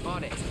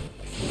 On it.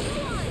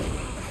 Go on.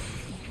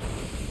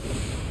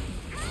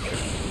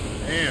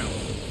 Damn.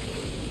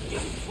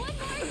 One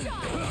more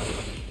shot.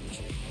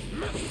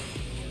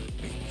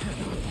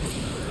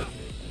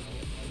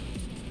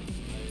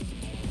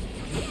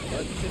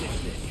 Let's finish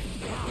this.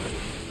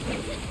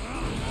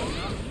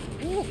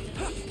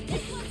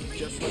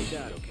 Just like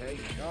that, okay?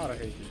 God, I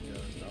hate these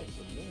guys. That was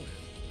annoying.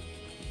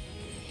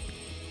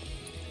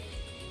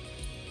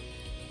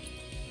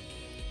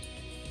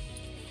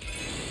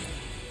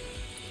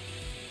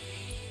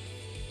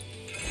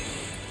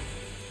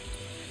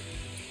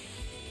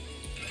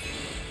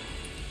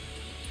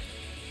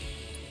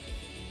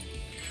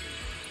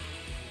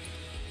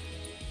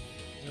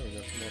 There we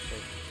go, some more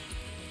folks.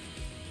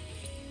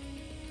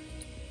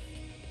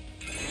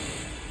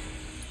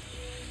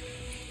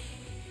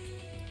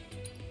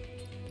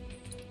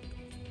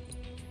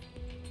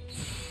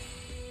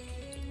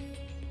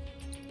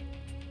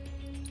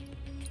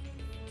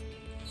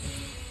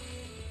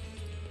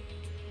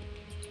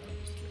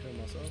 Heal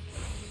myself.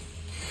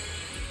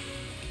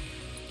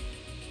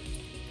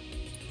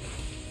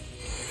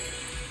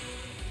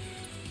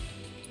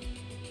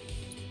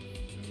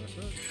 And that's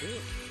it. Do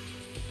it.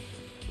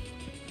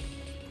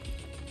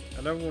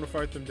 I never want to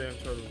fight them damn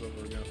turtles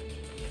over again.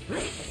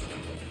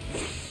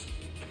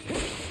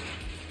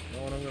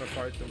 Know when I'm gonna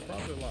fight them?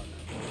 Probably a lot now.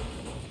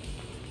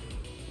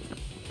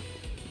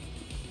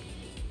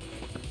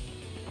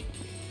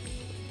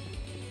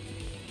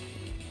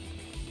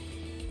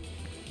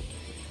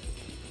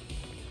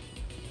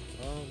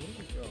 Where did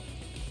it go?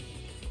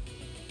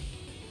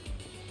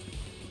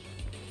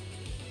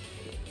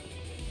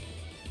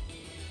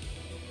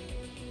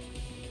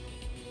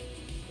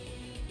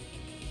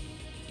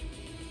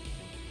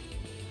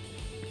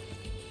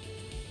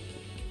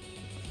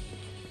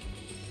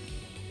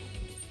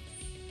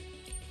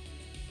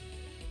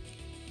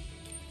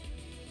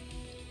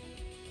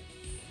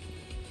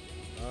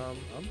 I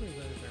don't think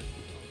there's anything.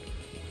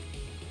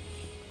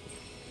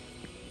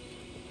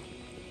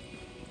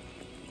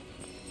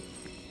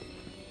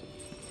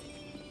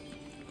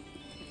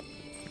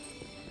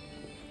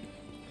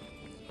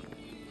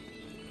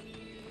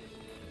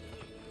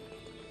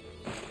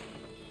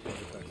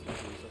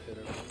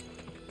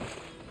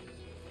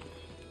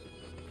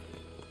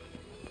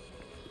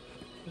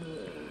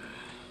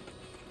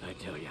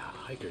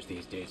 hikers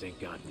these days ain't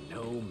got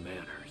no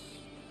manners.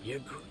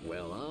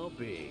 Well, I'll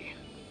be.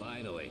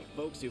 Finally,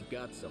 folks who've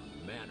got some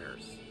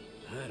manners.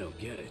 I don't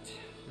get it.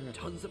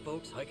 Tons of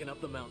folks hiking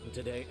up the mountain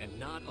today, and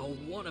not a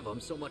one of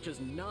them so much as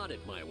nodded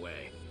my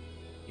way.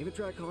 Even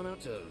tried calling out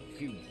to a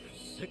few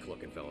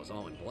sick-looking fellas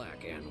all in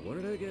black, and what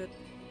did I get?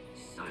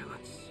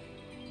 Silence.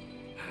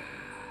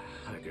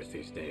 Hikers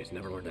these days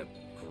never learn to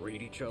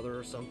greet each other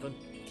or something.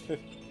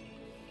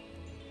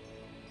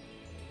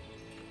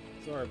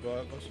 Sorry,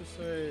 bud. Let's just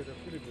say they're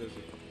pretty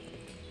busy.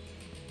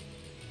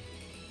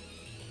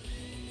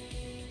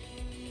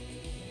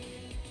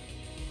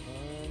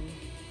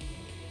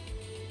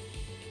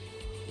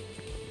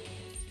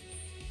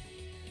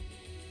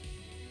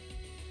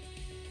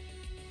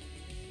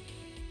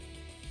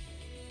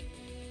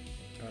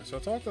 Alright, so I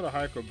talked to the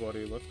hiker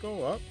buddy. Let's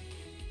go up.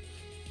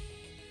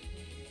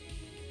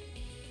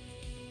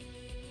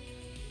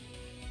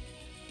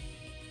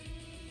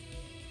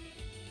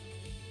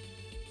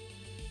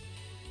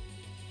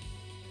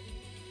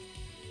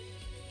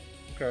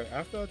 Okay,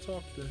 after I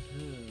talk to him...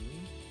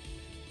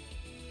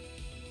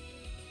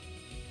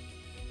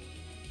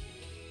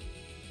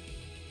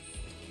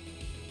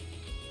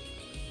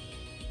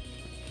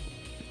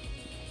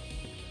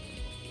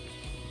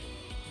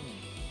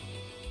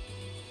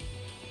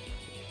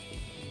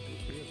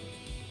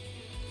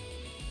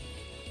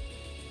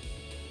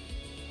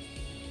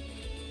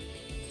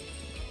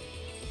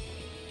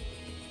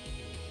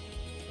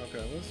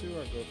 Okay, let's see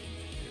where I go from here.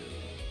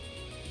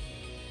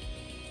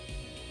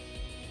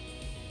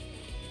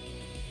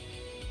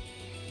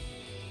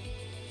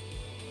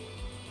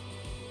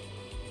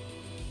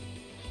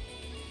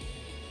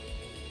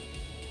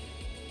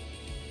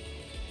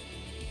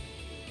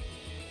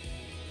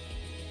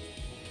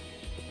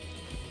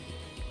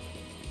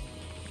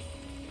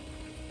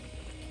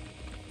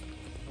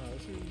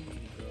 Let's see where we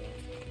can go.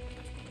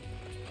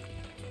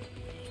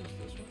 Just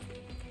this one.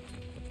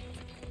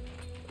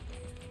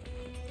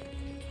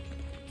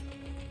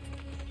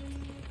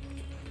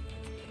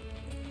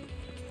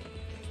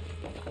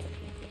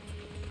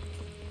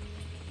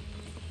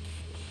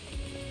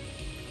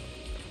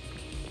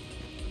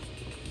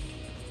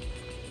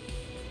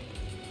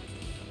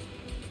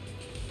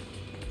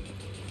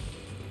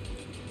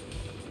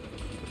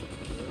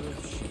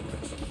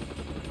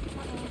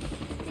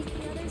 Think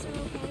the others are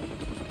okay?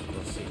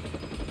 Let's see.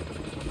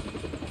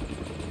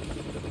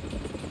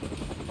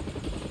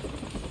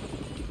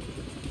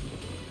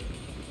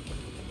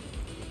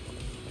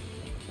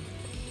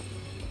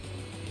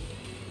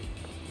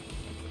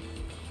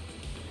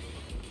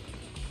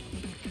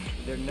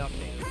 They're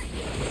nothing.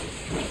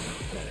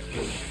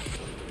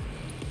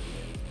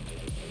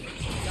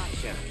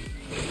 Gotcha.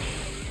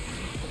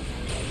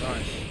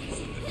 Nice.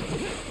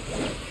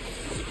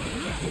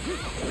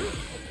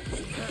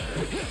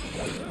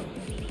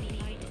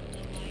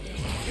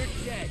 You're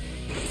dead.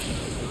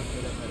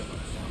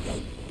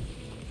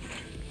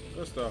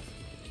 Good stuff.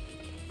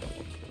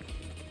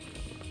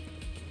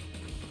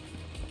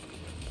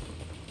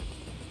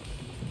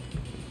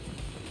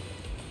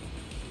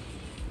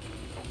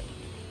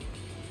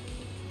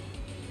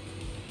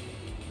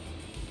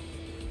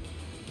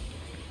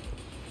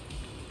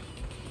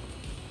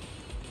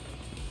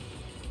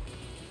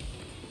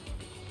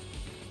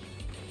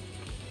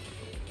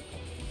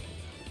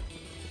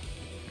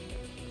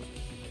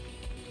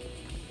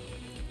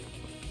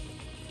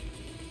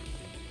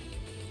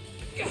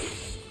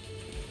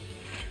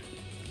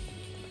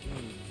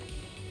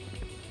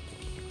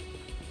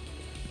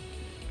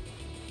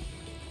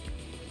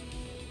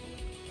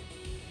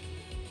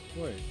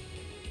 Wait.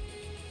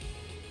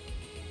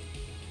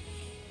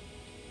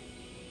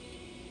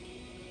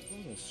 That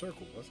was a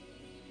circle, wasn't it?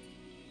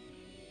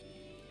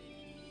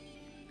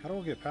 How do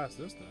I get past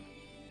this then?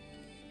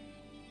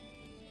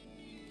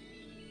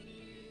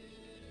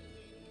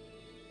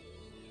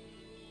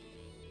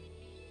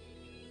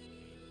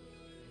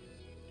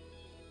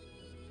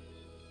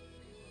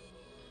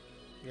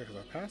 Yeah, because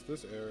I passed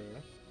this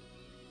area.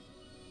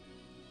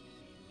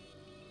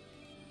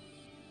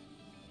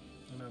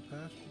 And I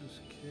passed through this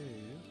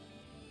cave.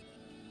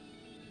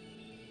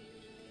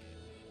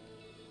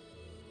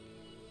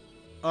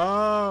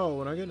 Oh,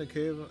 when I get in the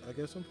cave, I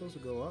guess I'm supposed to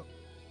go up.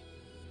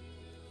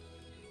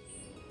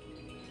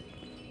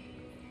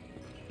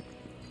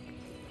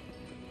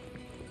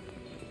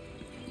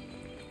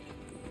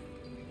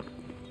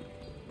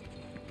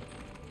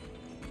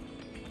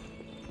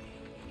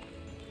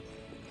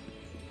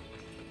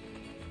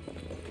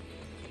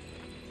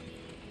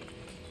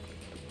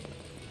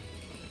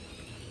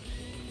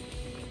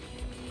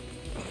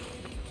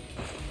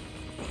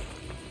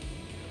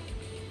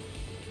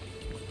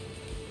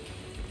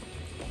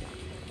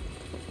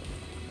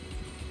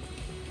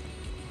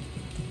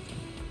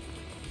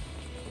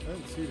 I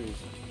didn't see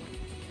these.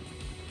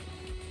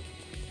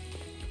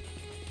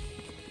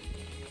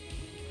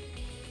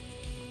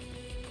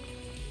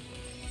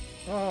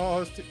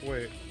 Oh,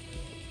 wait.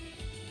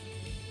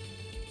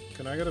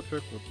 Can I get a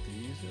pic with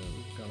these? Yeah,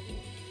 this is kind of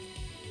cool.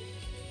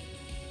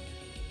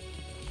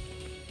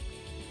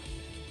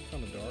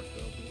 Kind of dark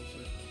though, but we'll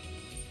see.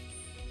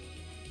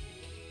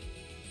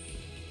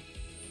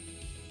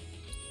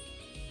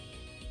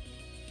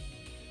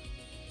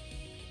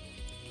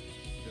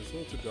 It's a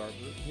little too dark,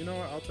 but you know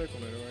what? I'll take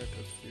one anyway,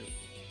 because it's cute.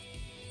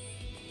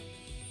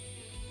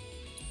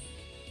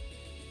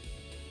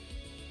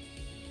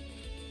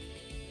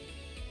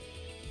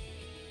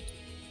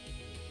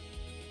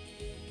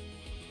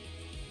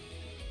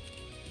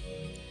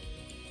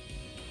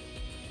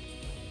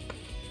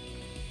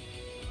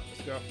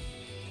 Let's go.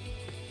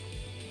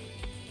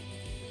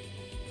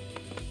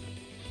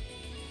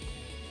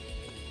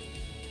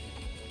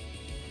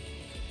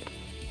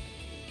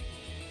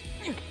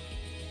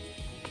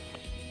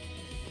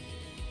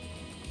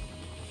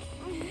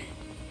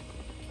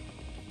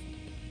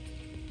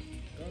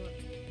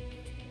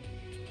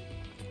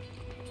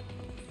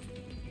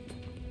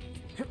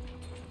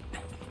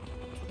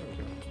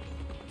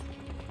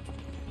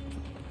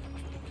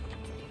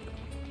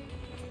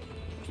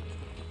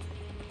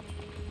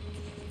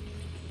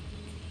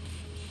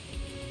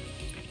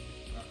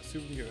 See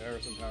if we can give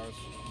Aerith some powers.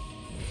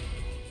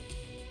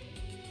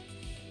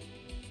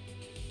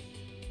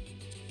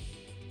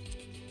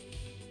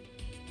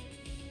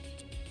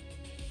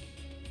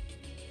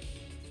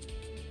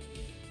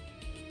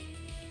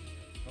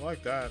 I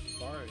like that.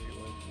 Fire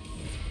healing.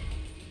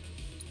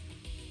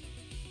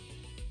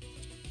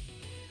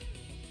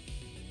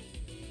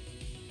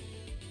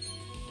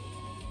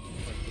 I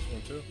like this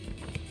one too.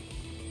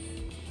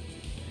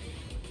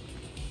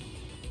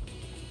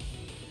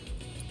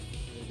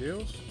 Any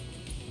deals?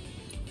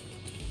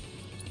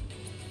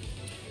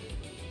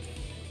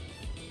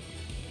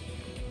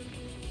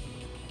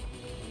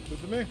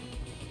 Good to me.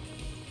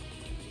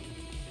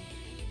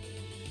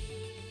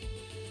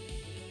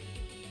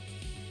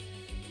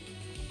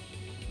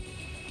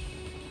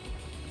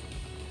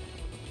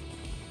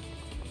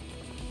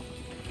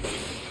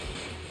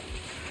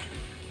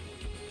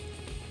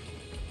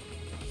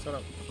 Set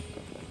up.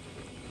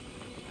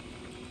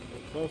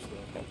 Close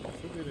though.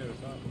 Should be near the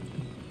top.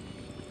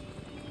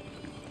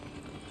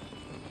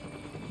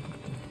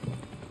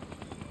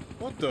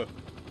 What the?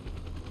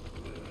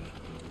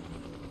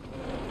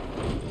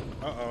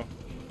 Uh-oh.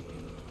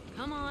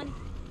 Come on,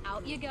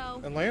 out you go.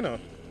 Elena.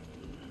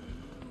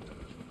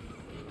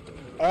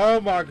 Oh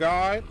my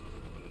god.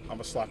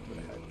 I'ma slap him in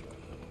the head.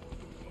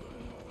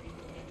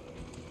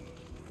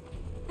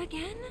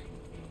 Again?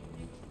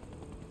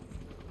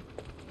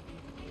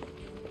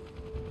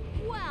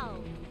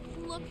 Well,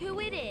 look who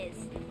it is.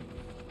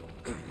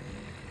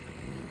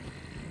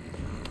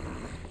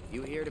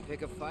 You here to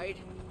pick a fight?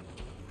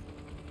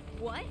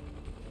 What?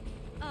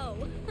 Oh,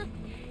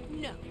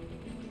 no.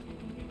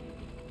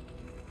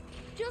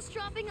 Just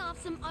dropping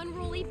off some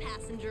unruly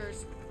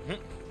passengers.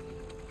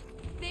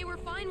 They were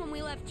fine when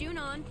we left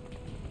Junon,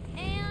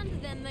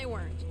 and then they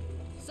weren't.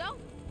 So,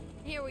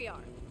 here we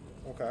are.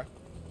 Okay.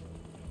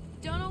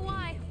 Don't know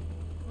why.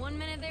 One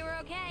minute they were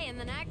okay, and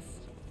the next...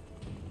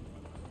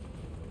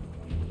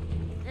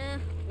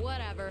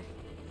 whatever.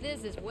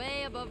 This is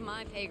way above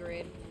my pay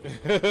grade.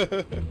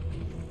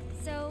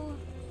 So,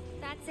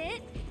 that's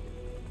it?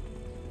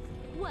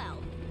 Well,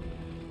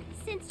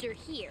 since you're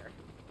here...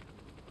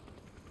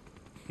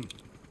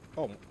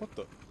 Oh, what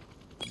the?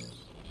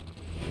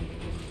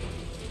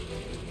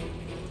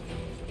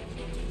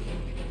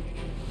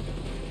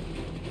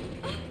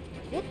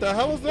 What the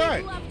hell is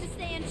that? We'd love to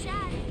stay and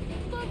chat,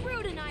 but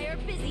Brood and I are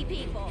busy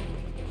people.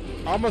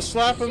 I'ma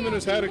slap him in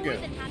his head She'll be again.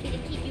 more than happy to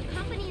keep you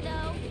company,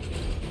 though.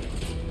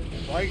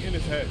 Right in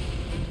his head.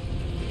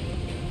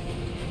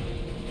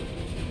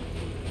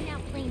 Now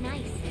play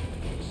nice,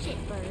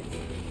 shitbirds.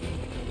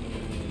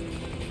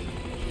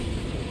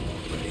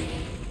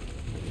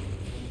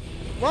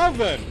 Well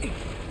then.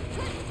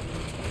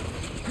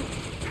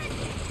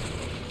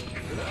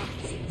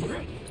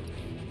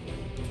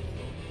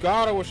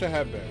 God, I wish I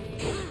had been.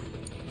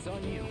 It's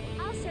on you.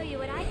 I'll show you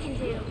what I can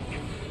do.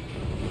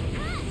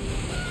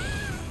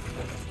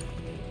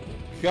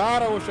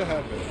 God, I wish I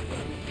had been.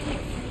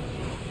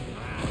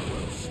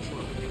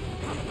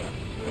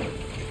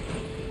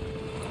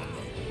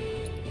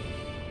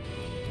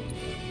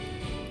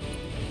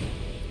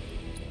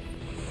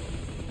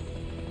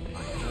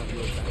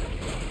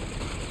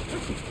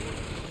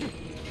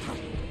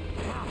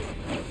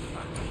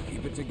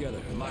 Keep it together.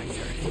 My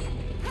turn.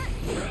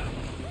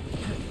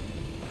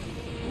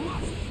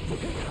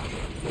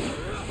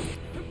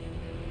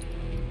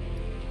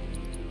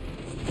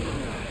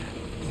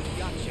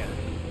 Gotcha.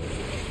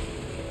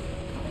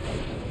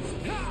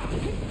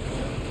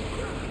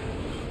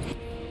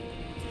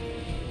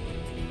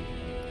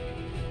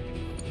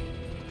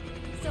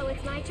 So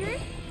it's my turn?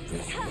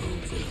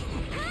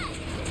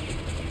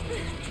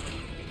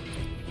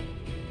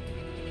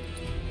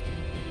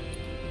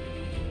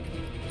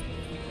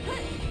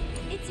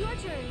 It's your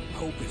turn.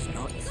 Hope is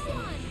not Go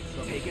on.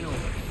 Taking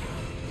over.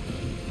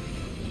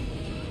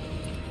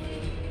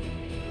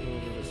 Ooh,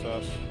 this is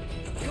us.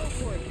 Go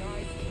for it,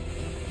 guys.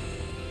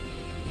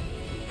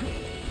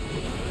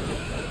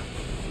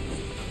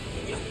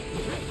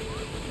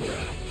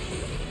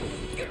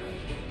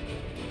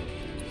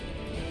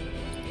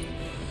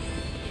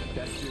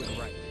 Best do it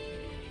right.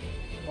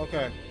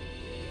 Okay.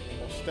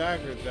 I'll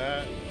stagger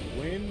that.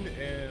 Wind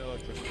and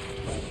electricity.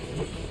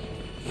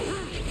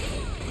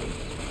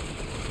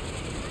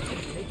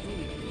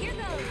 Here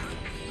goes.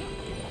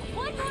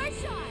 One more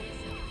shot.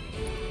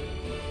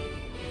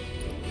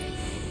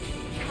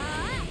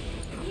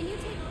 Can you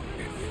take over?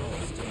 It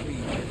falls to me.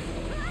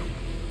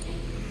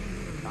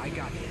 I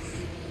got this.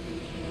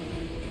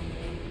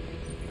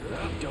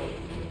 Don't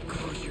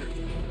close your...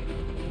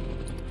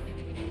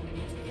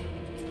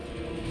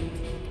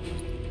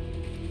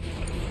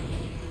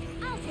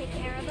 I'll take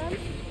care of them.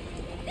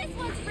 This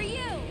one's for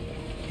you.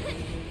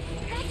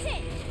 That's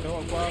it. Come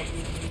on, Cloud.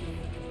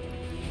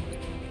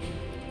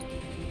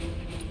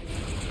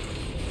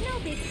 No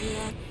big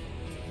deal.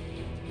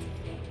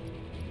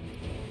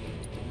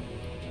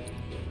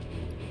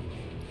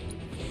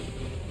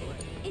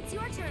 It's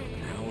your turn.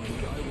 Now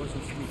I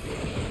wasn't sleeping.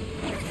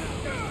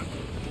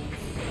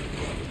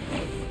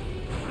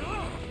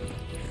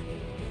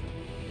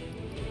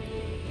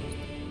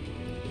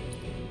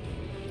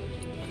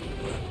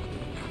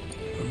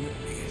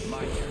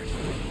 My turn.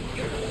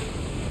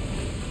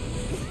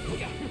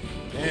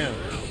 Damn.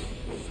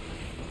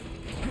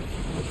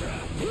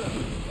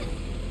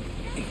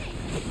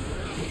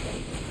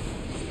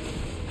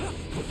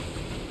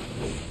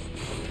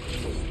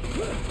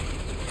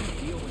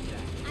 Deal with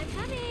that. I'm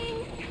coming.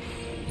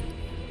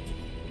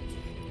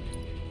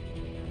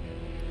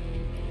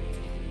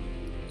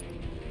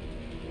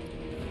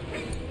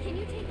 Can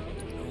you take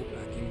over? No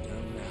backing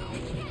down now.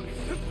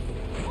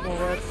 Come on,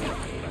 Rex.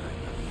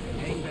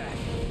 Hang back.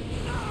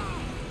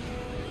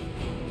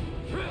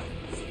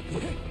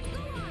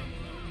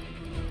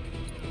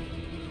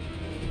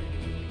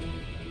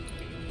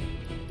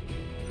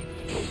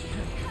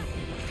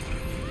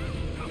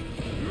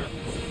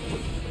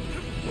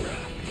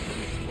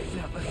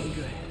 Not looking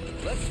good.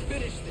 Let's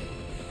finish this.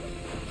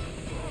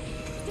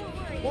 Don't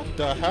worry. What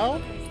the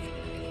hell?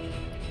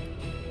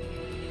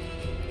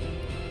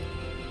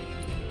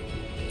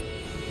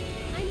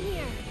 I'm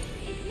here.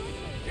 It's your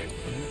turn.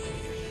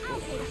 I'll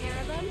take care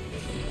of them.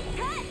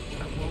 Cut!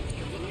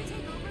 Can you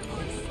take over for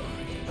us?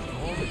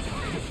 All the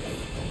time.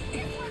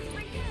 This one's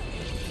for you.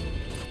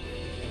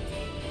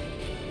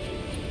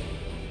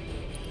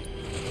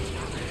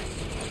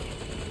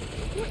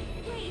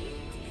 Wait,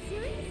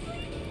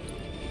 seriously?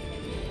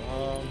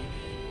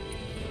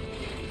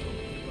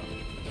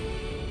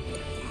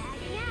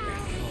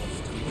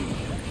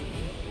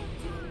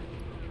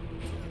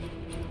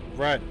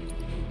 Red.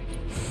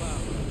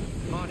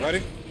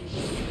 Ready?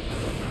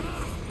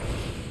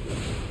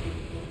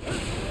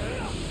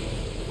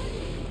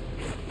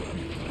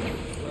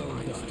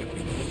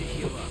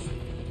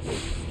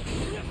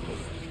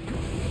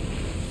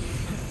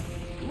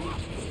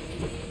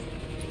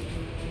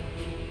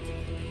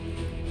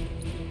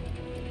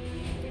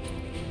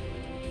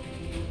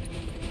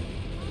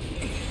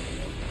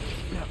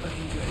 Not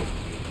looking good.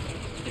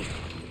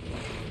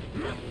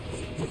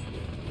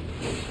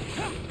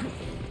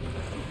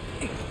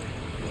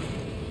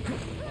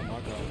 Oh my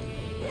god.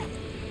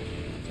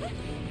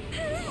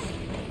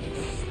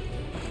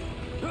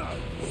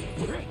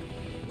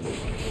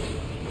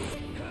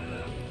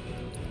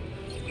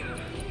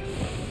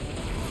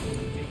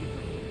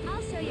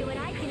 I'll show you what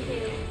I can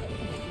do.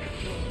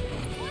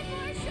 One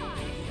more shot.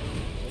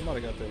 Somebody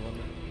got their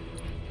limit.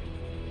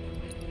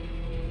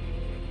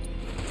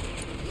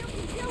 You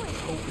can do it.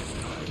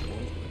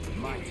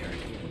 My turn.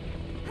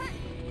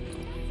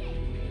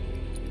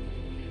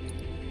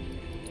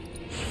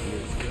 You're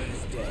as good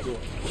as dead. Do it.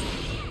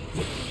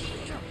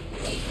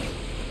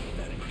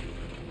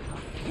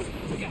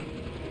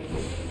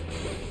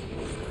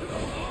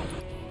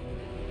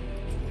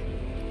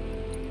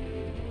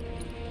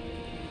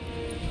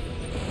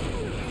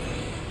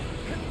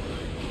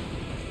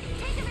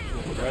 Take him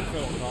out. Red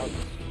film, Cloud.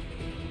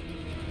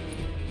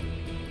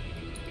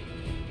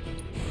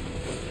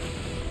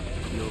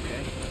 You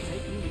okay?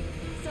 Take me.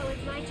 So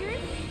it's my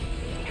turn?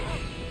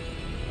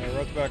 Alright,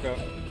 Red's back up.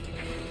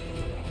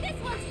 This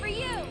one's for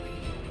you.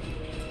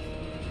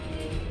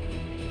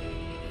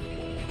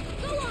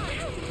 Go on.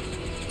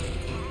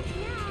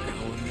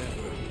 Now or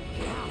never.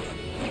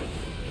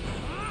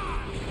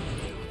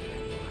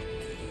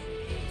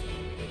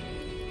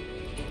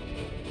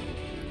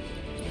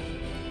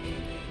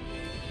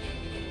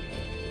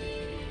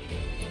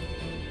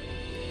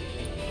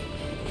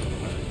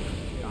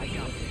 I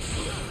got this.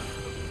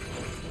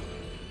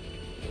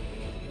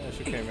 Yeah,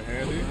 she came in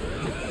handy.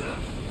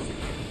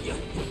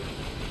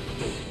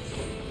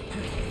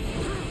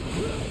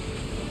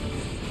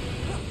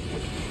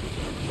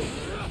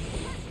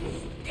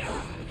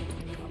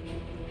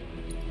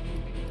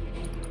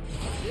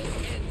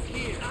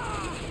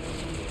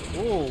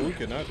 Oh, we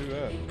could not do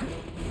that.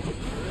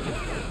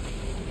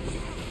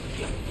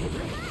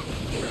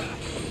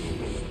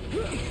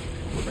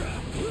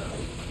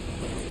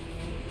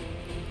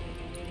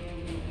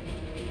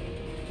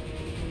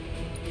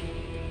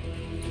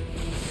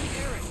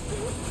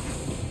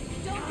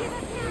 Don't give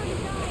up now, you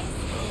guys.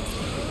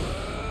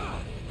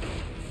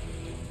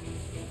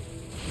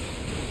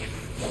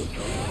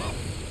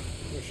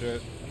 Oh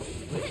shit.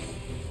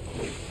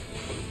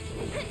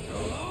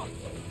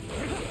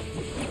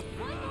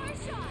 One more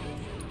shot.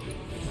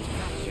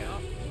 Gotcha.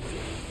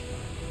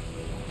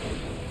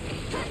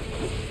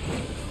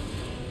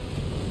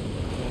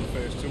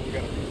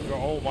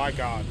 my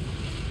god.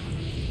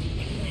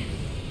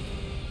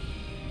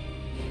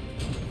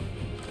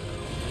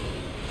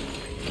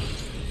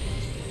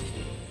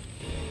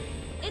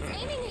 It's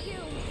aiming at you.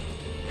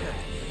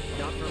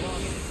 Not for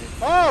long, innocent.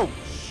 Oh,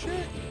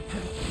 shit.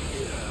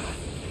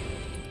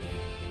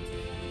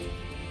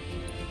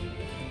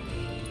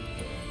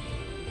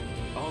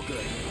 All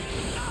good.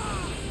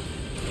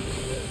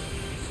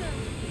 Sure.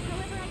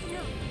 However I can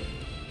help.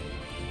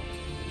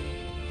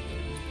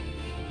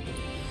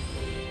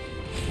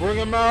 Bring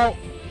him out.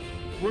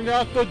 Bring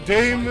out the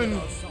demon.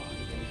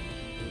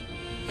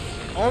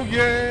 Oh,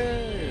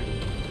 yeah.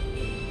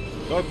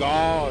 The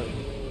god.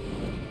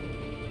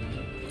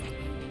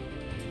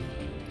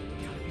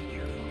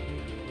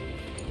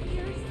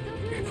 You're still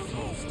doing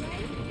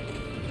okay,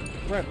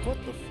 right? Brett, what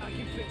the I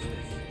can fix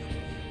this.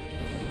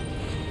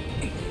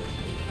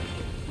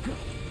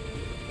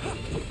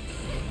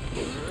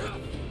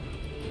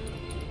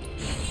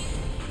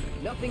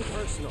 Nothing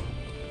personal.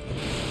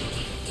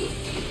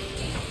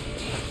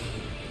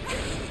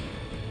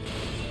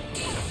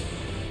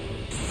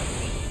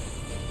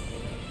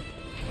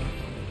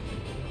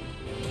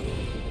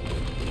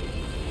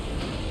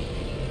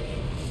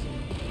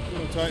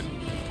 Come on, Titan.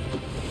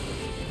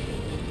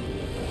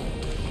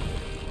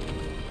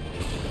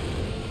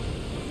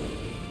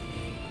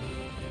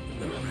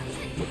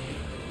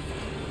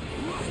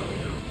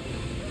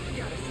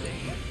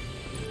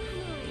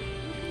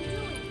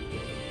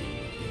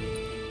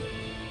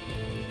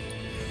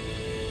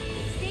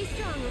 Stay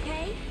strong,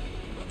 okay?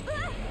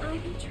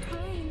 I'm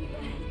trying,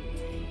 but I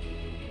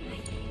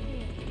can't.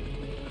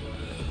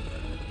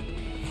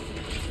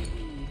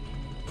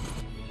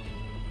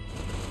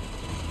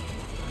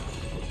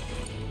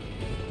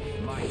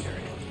 My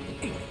turn.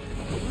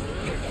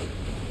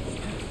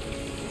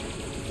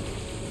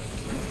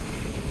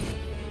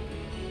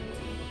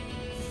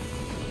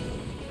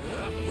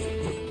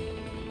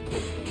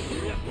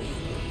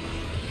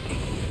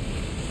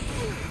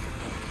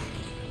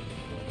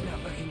 Not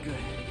looking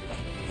good.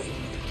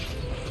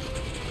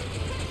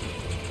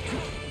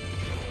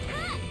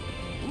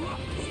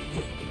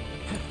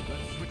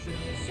 Let's switch it.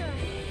 Sure.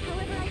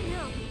 However I can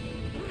help.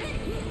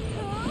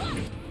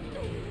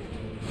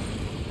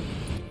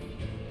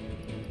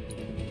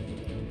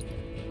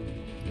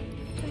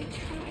 I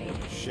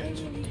tried. Shit.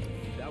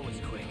 That was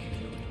quick.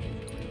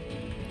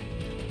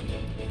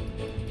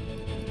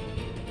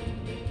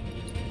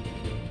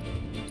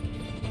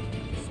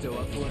 Still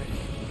up for it?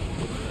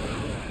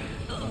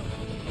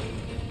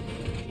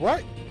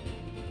 What?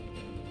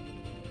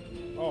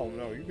 Oh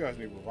no, you guys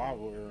need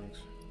revival earrings.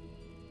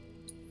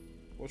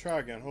 We'll try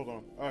again. Hold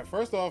on. Alright,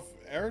 first off,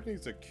 Eric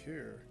needs a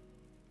cure.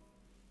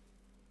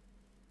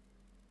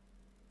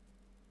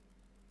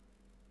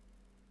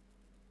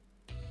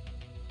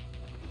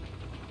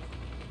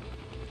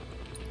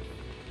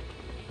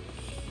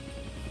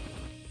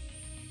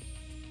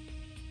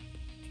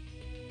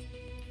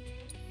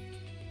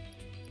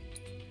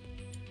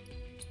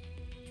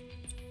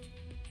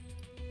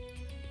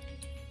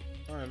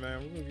 Alright,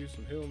 man, we're gonna use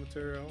some healing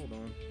material. Hold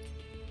on.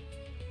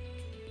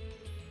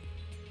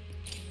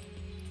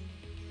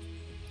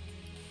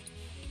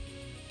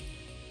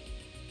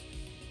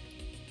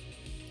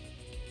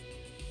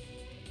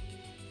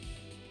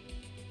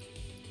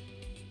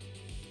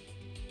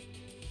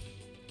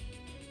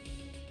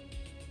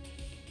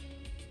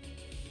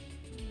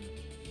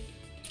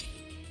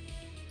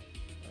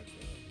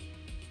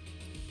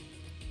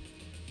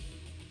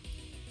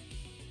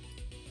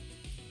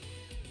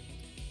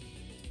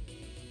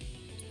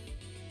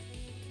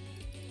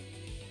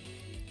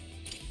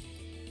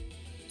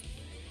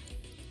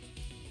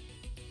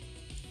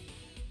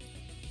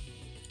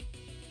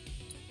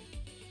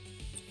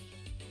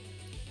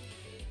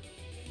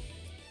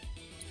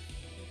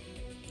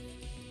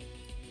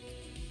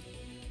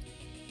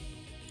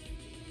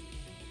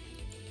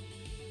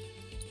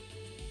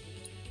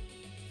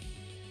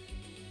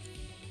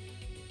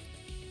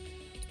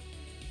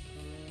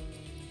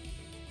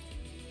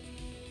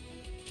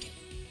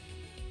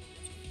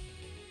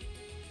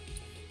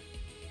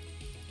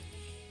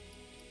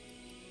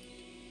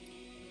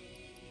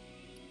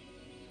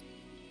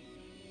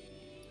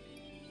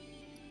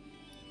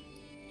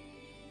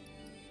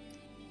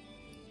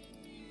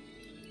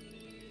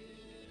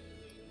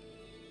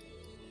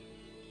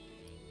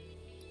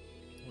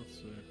 Let's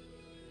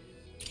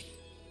see.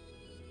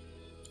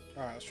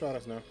 Alright, let's try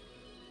this now.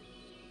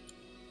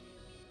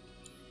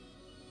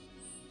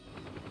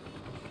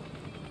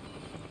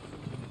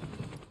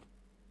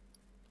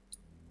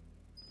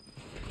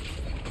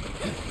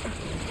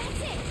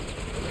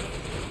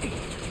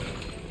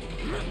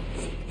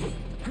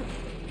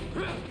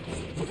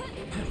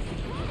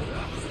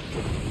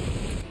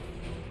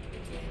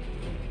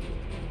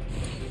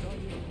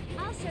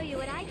 I'll show you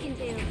what I can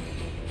do.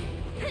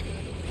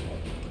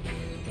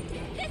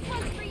 This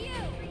one's for you!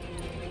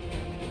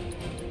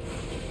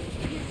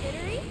 You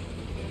jittery?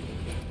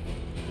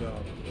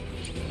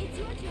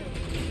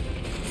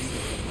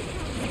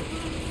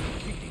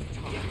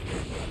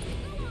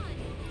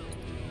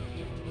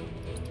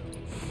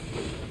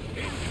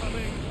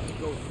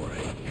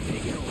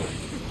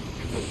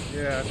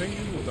 Yeah, I think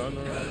he's done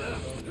already.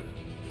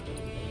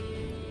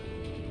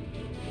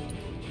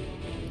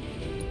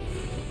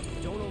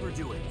 Don't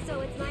overdo it.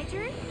 So it's my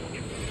turn?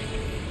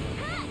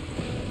 Ha!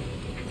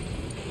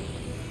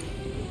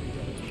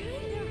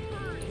 Kinda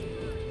hurt.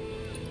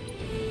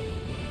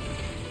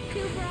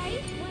 Too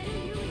bright? Why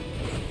don't you...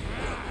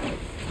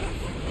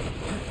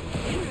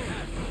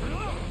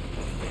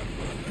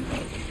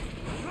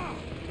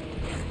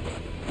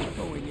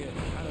 Going in.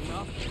 Had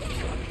enough?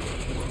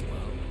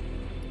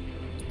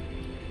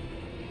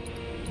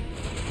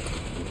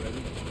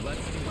 Ready?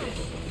 Let's do this.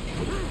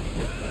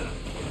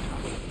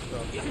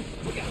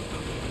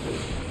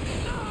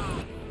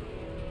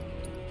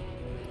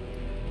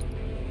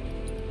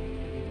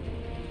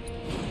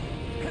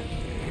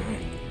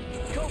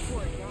 Go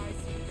for it, guys.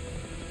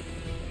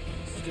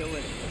 Still in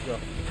it. Go.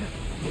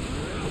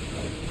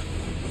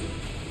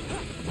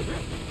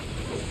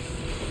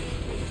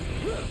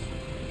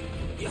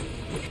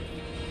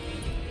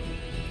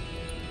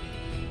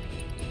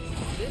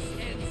 This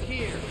ends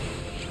here.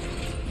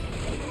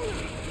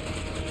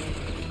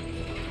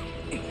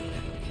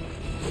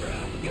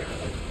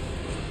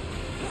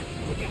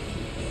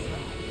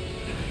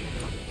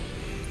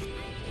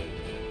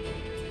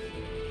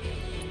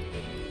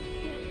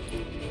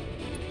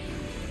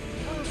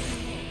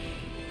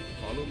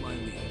 Follow my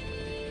lead.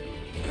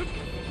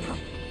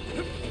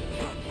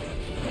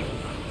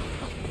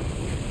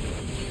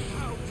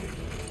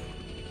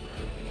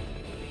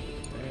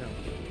 Damn.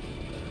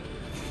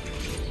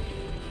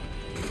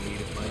 Need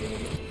it, my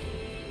aid.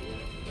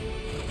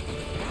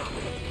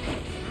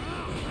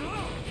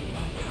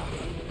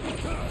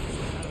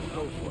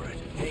 Go for it.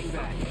 Hang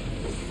back.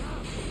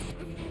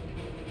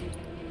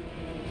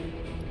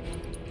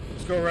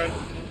 Let's go, Red.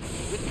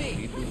 With me.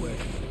 Lead the way.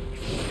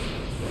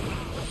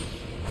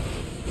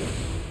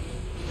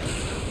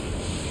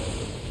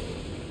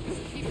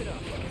 Keep it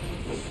up.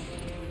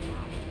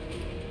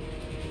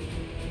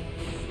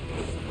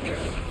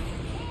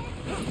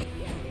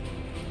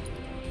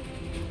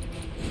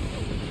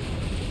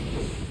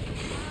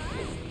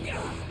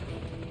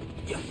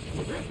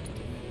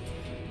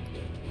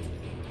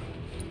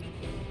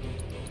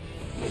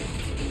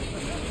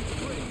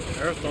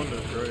 Air Thunder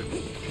is great.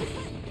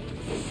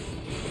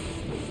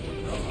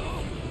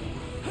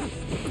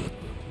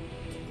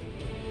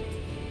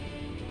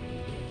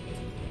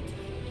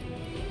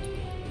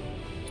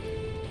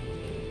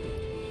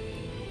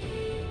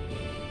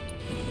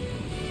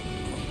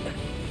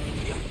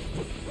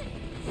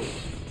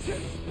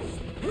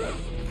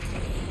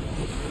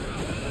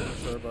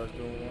 So everybody's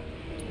doing well.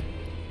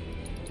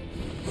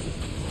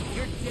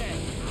 You're dead.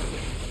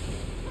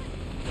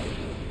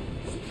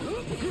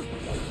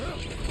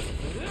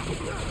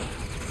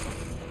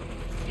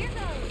 Here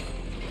goes.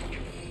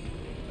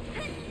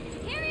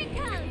 Here it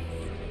comes.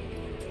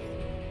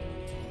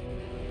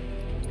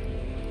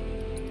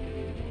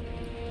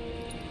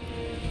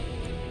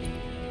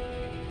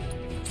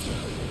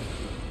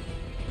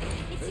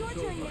 It's your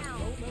turn now.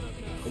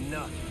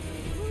 Enough.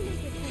 We'll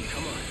make it quick.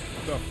 Come on.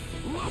 Go.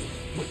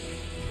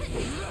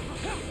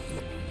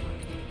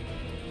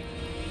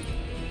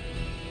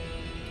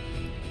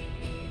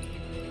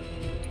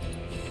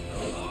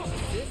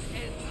 This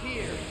ends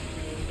here.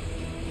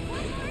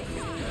 One more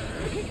shot.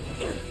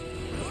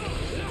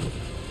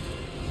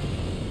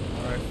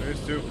 Alright,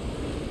 phase 2.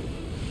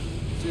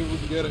 See if we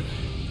can get it.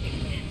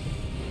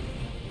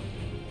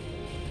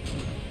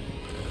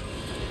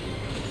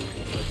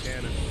 Like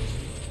cannon.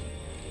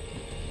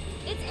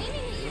 It's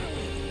aiming at you.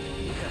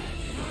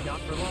 Not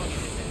for long.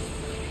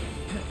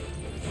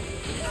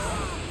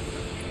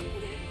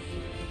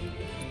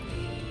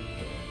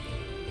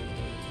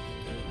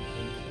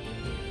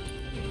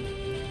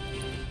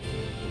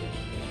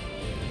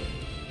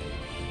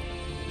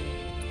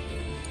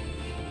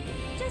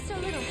 Just a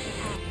little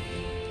shot.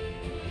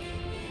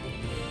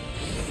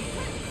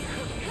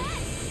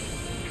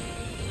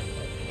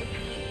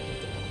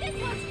 This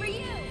one's for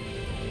you.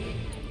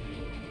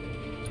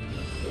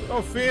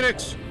 Oh,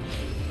 Phoenix!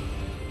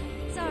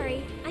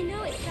 Sorry, I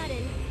know it's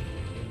sudden.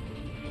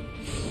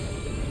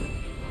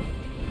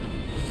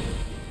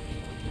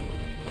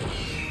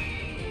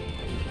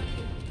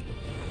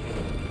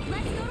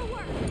 Let's go to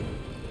work.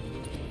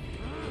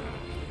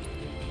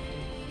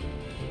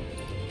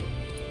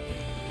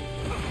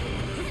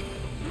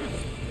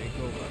 Take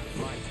over.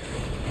 My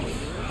turn.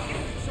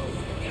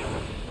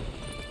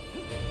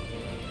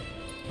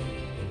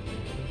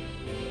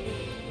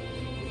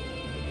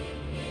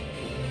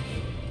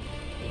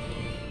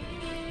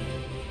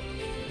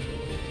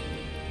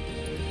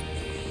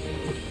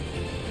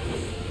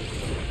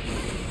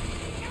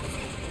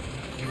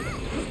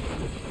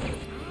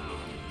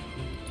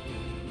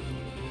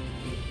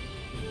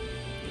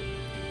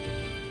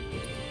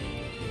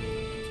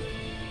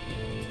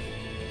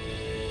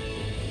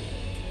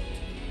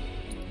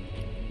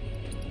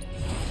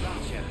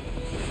 Gotcha.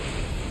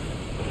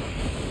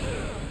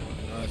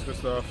 Nice, good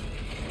stuff.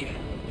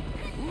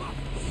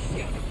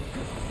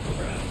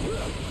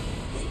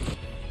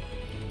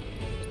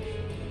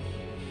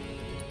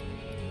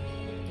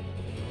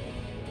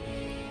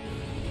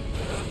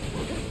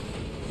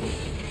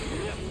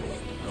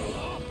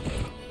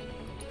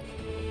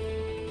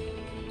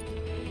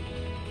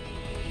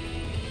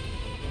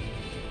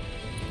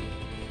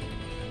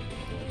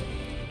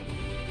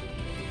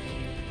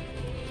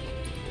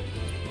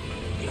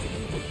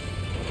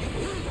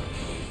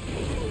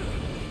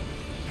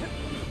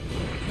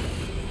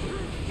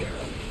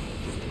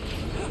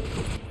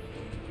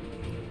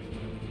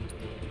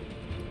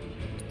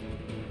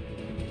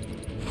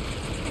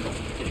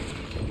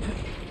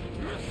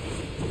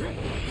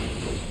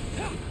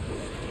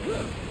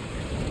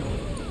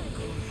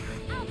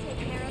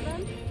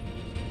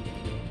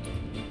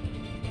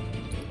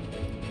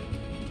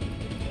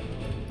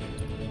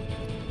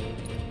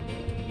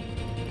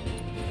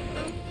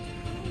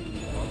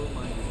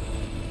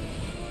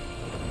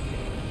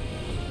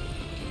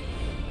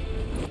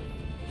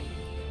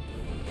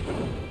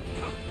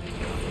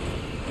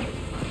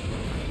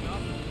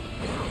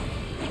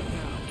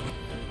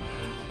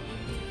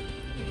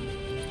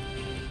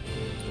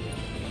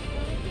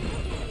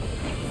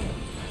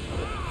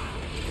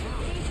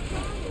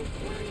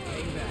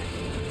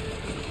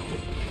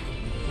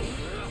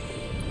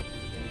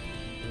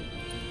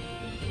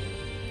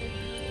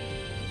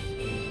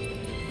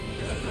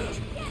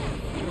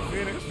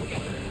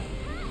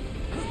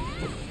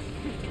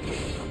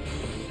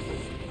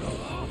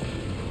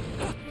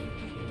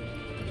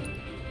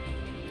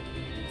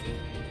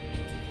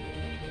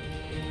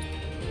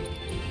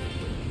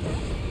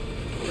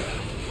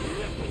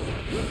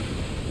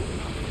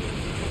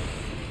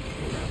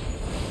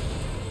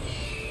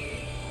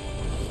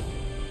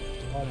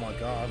 Oh my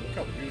god, look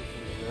how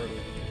beautiful it's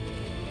worded.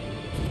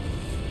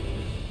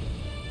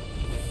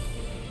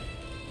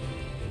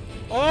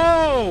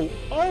 Oh!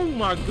 Oh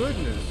my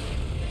goodness!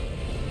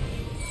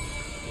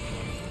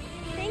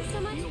 Thanks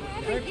so much for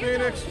Hey, everything.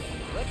 Phoenix!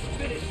 Let's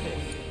finish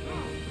this.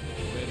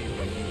 Ready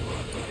when you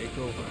are. Take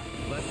over.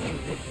 Let's do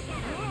this.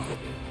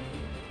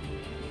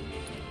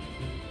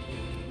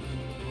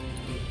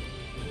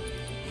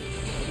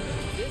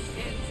 This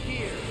ends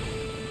here.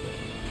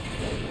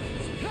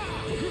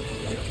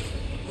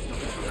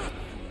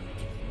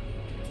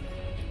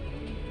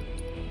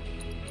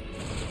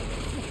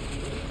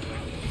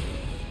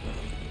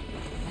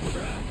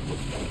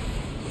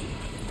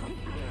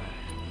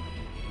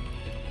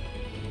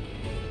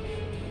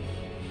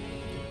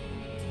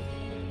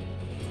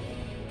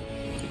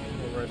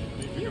 Alright, I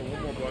need to get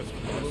one more blessing.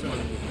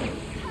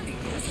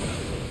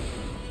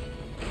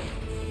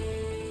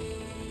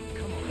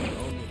 Come on,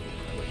 don't make it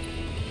quick.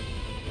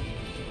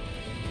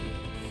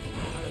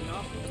 Not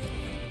enough?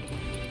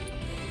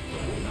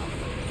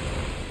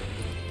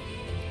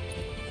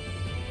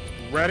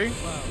 Ready?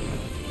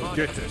 Let's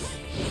get this.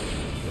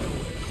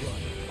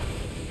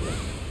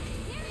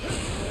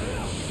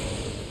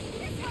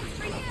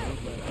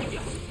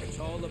 It's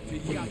all up to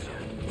you. Gotcha.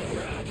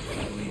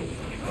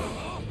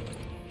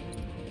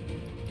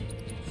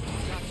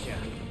 Gotcha.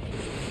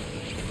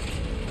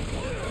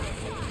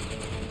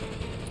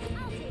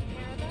 I'll take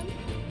care of them.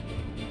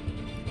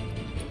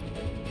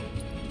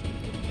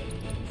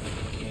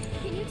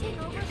 Can you take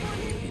over for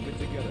me? Keep it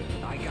together.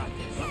 I got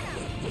this.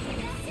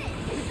 That's it.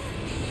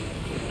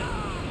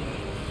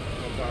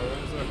 Oh, God, what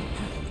is that?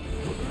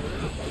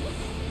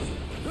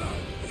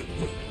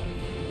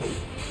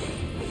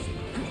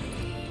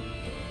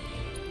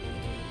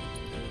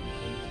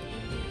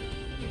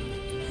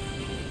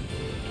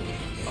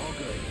 All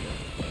good.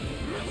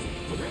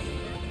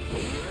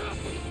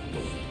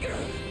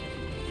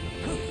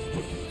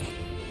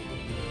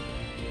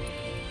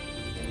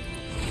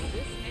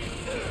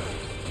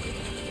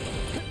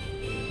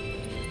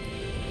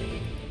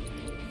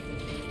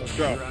 Let's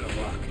go. You're out of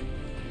luck.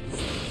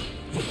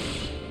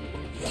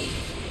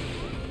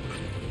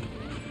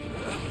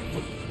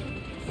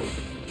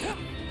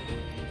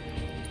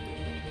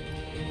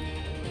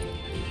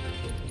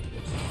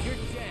 You're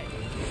dead.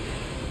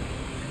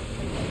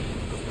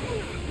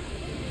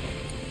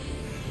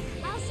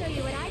 I'll show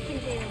you what I can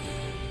do.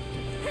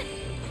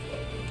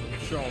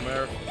 Show him,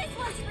 Eric. This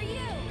one's for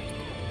you.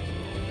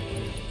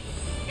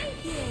 Thank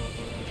you.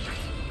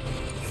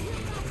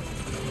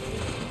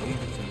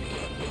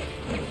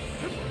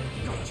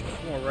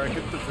 Come on, Red,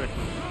 get the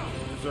victory.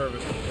 You deserve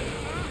it.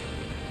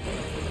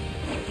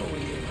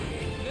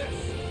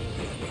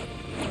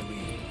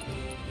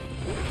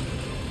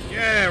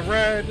 Yeah,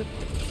 Red!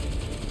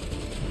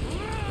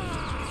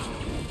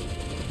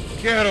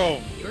 Get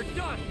him! You're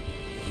done.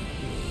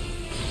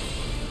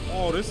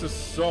 Oh, this is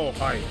so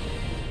hype.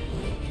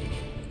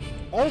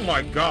 Oh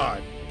my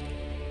god!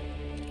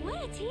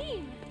 What a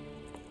team!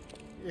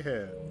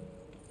 Yeah.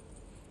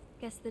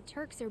 Guess the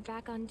Turks are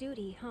back on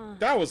duty, huh?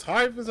 That was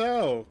hype as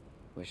hell.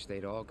 Wish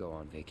they'd all go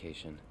on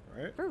vacation.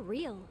 Right? For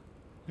real.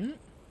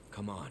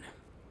 Come on.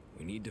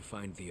 We need to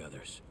find the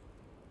others.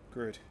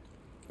 Good.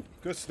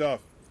 Good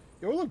stuff.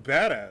 Yo, we look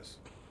badass.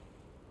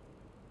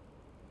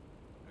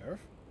 Nerf?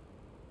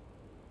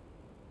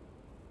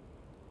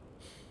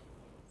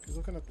 He's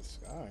looking at the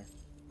sky.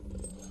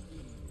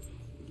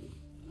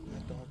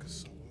 That dog is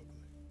so ugly.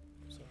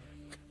 I'm sorry.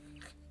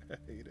 I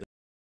hate it.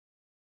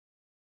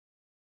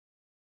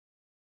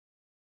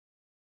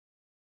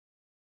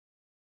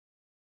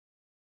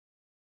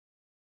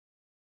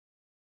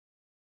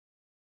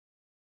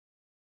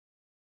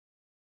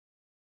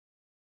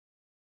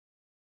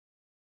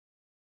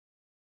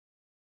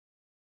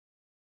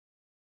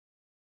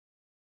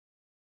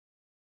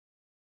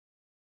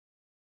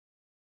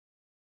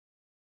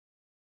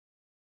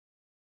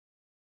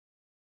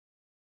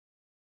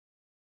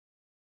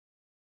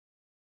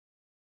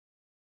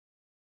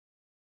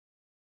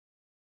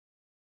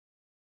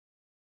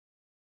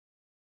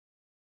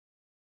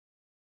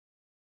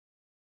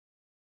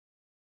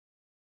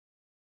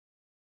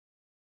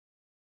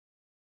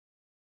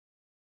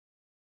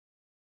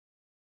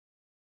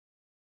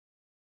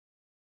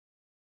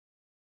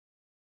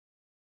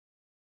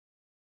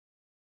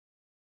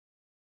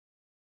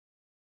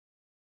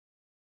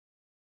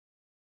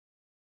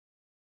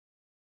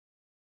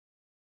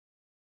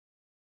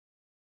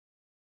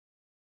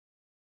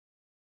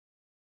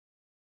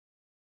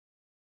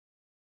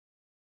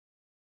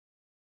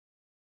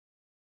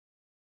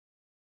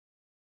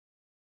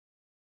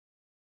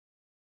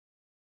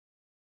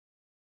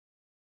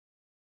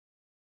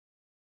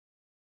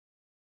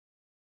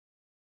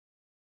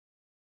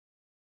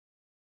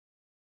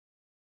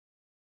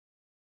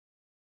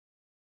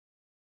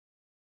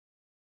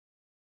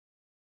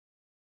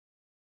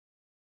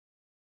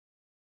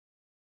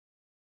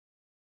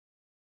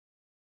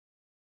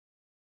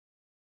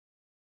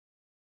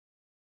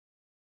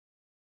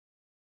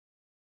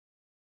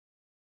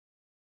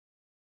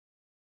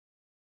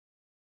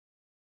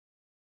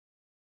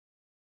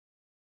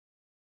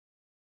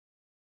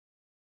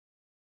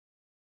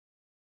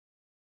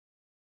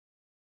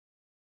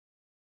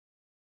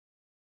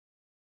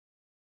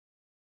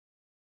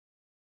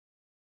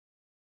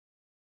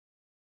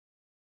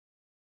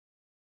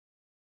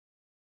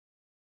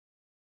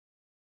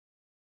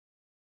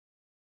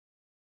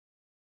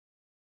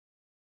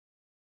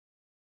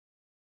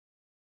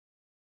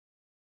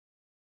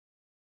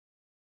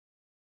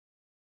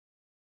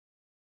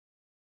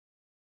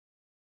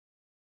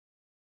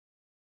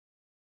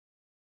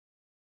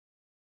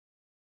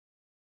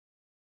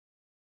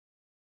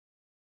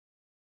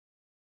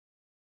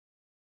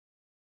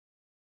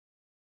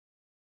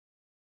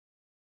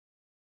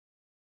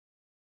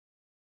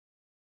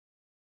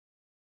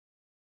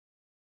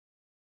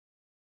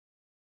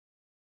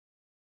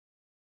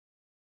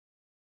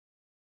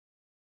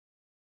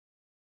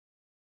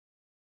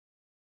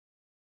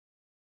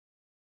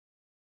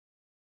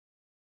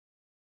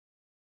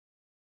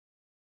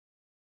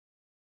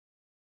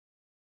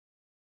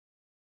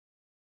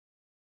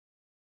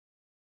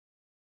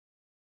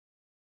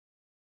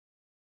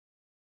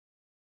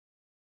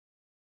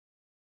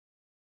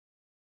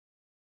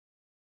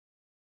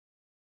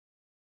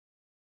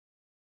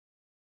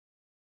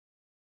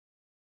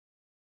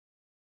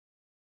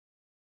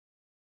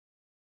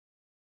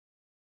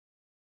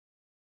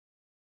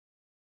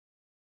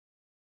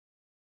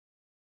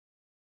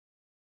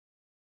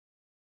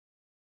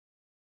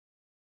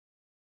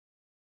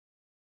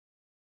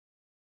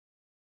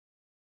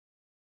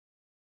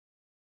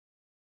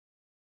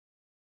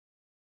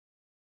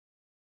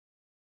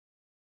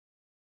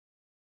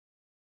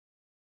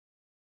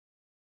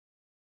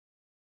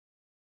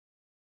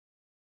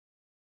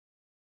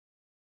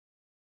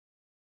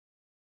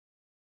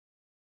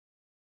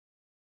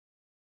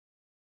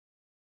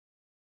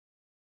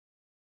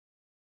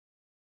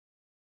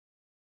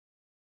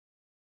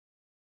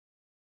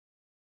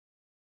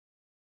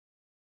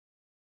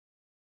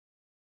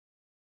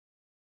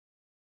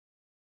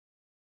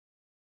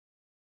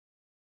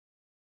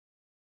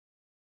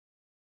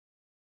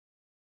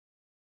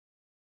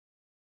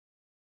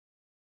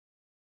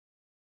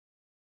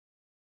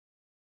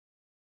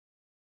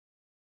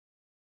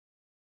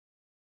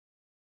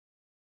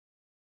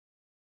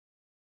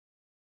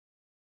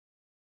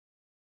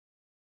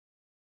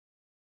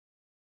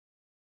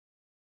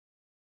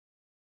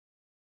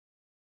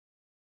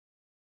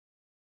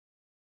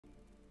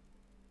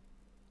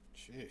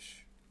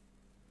 Sheesh.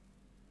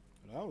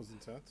 That was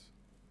intense.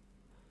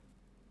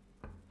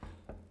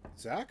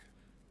 Zach?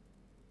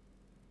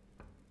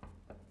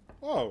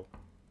 Oh.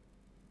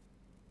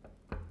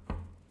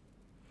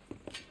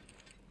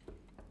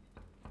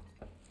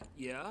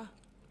 Yeah?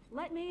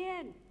 Let me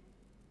in.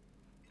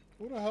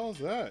 Who the hell is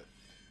that?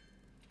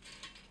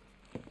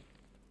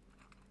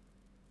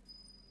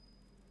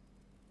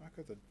 Knock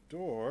at the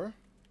door.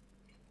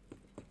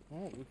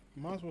 Oh, we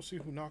might as well see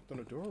who knocked on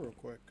the door real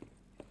quick.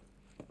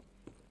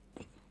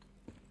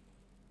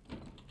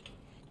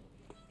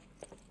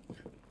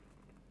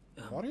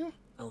 Claudia?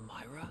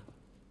 Elmira?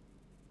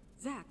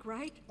 Zach,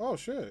 right? Oh,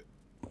 shit.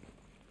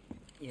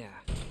 Yeah.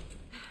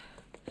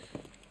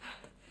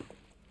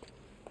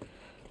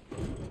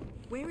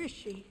 Where is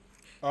she?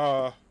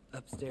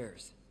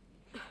 Upstairs.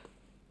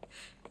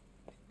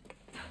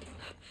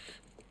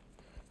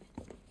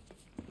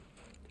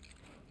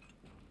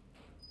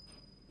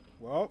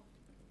 Well,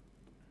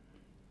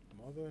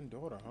 mother and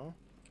daughter, huh?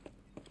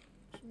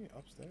 She mean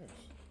upstairs.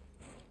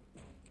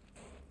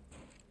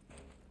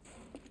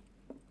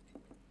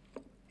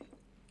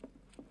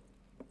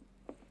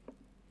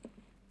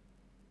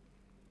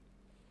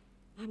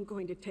 I'm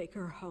going to take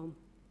her home.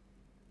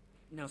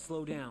 Now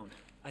slow down.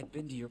 I've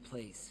been to your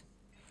place.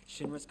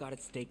 Shinra's got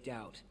it staked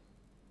out.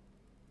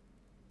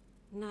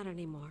 Not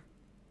anymore.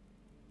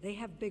 They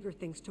have bigger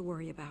things to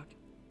worry about.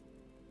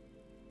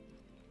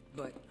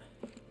 But...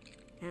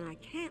 And I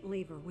can't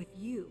leave her with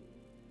you.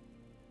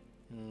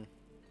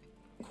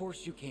 Of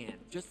course you can.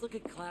 Just look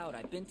at Cloud.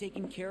 I've been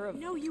taking care of...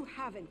 No, you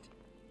haven't.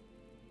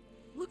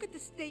 Look at the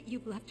state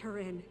you've left her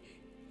in.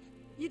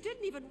 You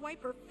didn't even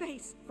wipe her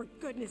face, for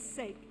goodness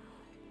sake.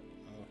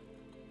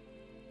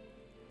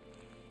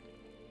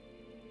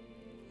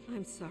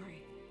 I'm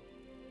sorry.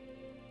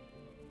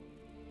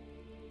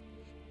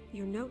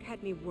 Your note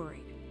had me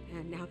worried,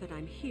 and now that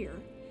I'm here,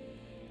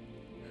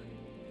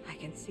 I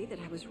can see that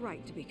I was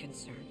right to be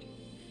concerned.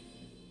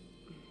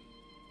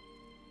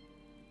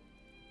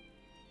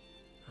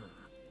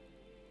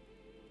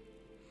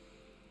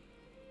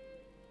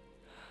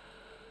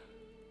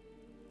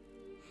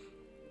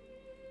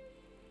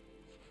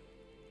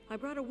 I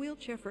brought a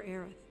wheelchair for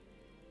Aerith.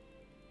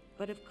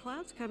 But if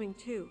Cloud's coming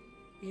too,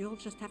 you'll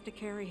just have to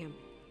carry him.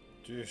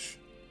 Jeez.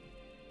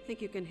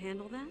 Think you can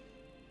handle that?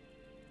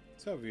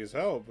 It's heavy as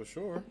hell, but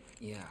sure.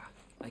 Yeah,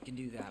 I can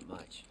do that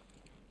much.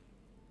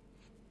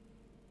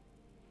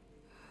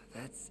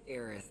 That's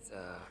Aerith,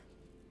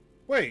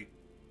 Wait.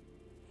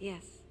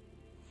 Yes,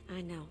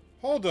 I know.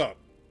 Hold up.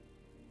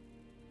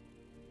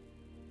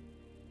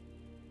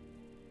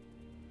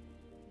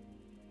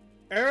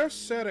 Aerith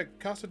said at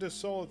Casa del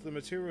Sol that the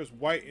material is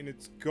white and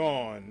it's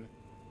gone.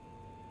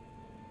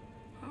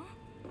 Huh?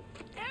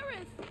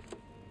 Aerith!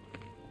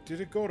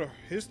 Did it go to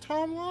his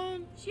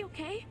timeline? She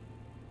okay?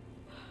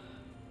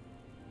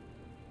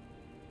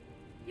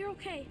 You're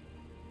okay.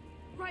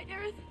 Right,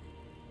 Aerith?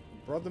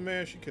 Brother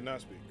man, she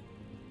cannot speak.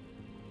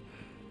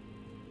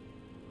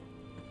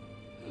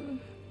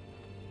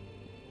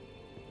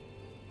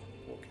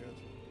 Poor kid.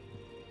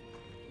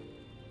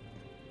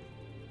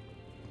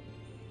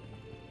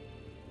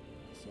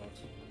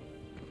 Sucks.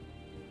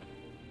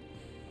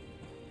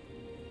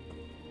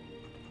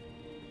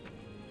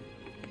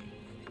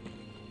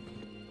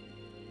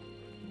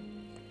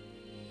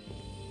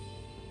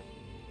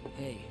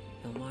 Hey,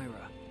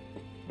 Elmira.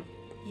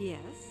 Yes?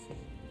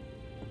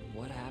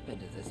 What happened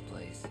to this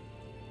place?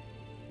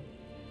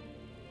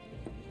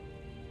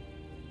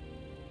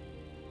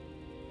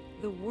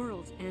 The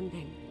world's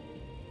ending.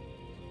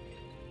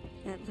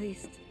 At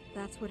least,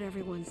 that's what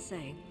everyone's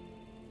saying.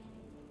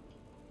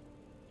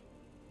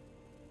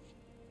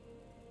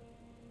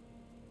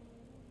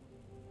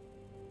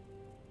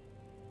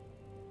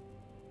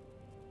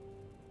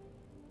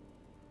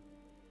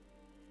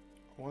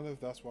 I wonder if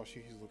that's why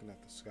she's looking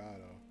at the sky,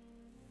 though.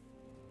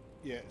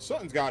 Yeah,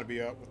 something's got to be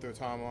up with their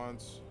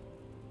timelines.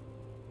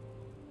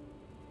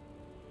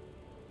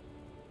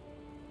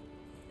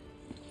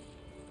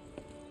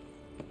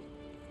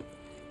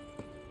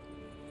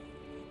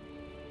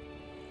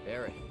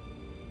 Aerith.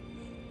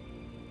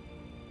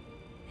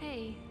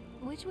 Hey,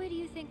 which way do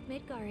you think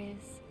Midgar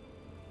is?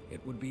 It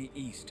would be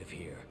east of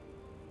here.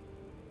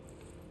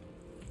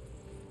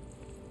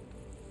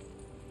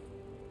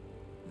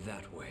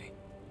 That way.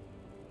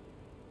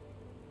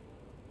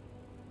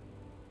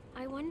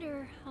 I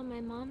wonder how my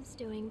mom's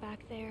doing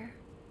back there.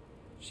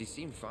 She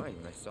seemed fine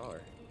when I saw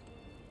her.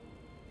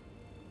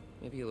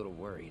 Maybe a little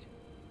worried.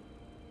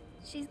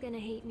 She's gonna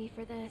hate me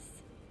for this.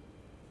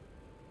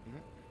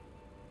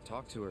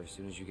 Talk to her as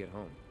soon as you get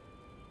home.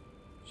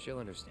 She'll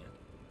understand.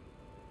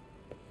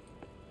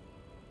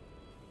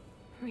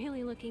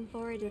 Really looking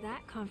forward to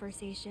that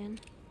conversation.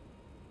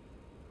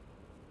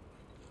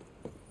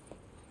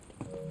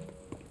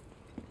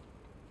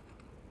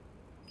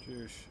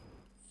 Jeez.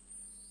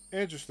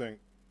 Interesting.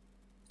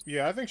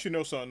 Yeah, I think she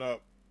knows something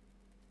up.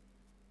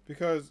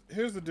 Because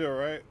here's the deal,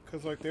 right?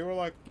 Because like they were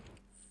like,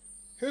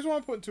 here's what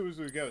I'm putting two and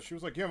two together. She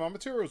was like, yeah, my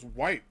material is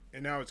white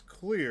and now it's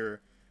clear.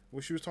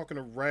 When she was talking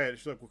to Red,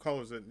 she's like, what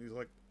color is it? And he's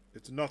like,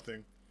 it's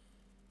nothing.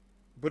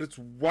 but it's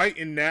white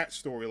in that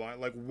storyline.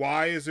 Like,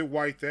 why is it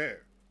white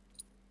there?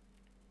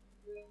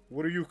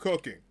 What are you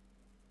cooking?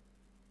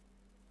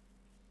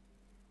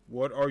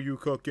 What are you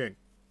cooking?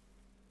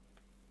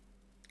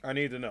 I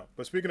need to know.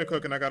 But speaking of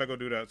cooking, I gotta go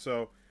do that.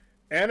 So,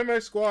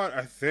 Anime Squad,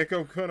 I think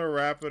I'm gonna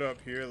wrap it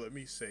up here. Let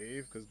me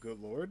save, because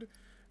good lord.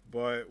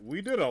 But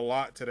we did a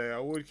lot today. I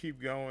would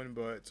keep going,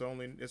 but it's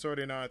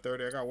already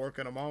 9:30. I got work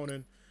in the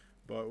morning.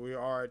 But we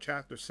are at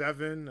chapter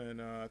 7,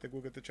 and I think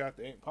we'll get to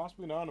chapter 8,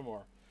 possibly 9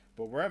 tomorrow.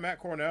 But we're at Matt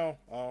Cornell,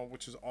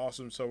 which is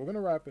awesome. So we're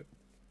gonna wrap it.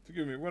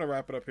 Excuse me, we're gonna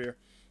wrap it up here.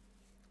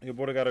 Your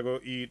boy gotta go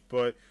eat,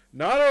 but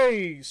not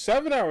a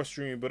 7-hour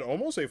stream, but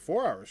almost a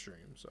 4-hour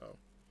stream. So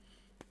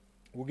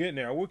we're getting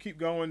there. We'll keep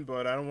going,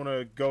 but I don't want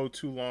to go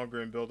too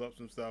longer and build up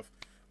some stuff.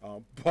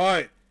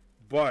 But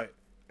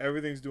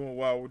everything's doing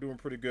well. We're doing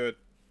pretty good.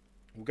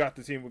 We got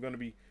the team. We're gonna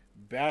be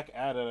back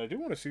at it. I do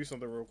want to see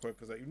something real quick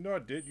because even though I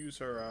did use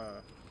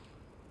her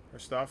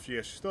stuff,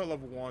 yeah, she's still at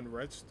level 1.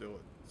 Red's still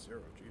at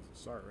 0. Jesus,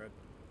 sorry, Red.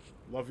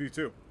 Love you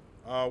too.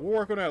 We'll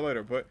work on that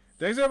later. But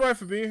thanks everybody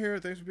for being here.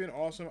 Thanks for being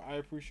awesome. I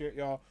appreciate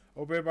y'all.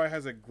 Hope everybody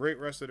has a great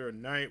rest of their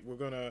night. We're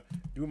gonna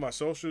do my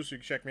socials so you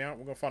can check me out.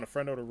 We're gonna find a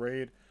friend or to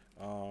raid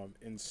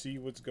and see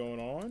what's going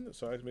on.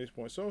 So exclamation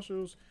point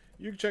socials.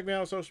 You can check me out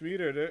on social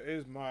media. There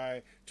is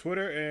my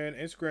Twitter and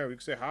Instagram. You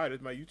can say hi.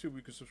 There's my YouTube.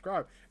 You can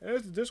subscribe. And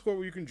there's the Discord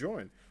where you can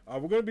join.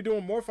 We're going to be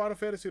doing more Final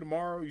Fantasy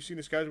tomorrow. You've seen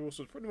the schedule.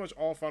 So it's pretty much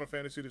all Final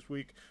Fantasy this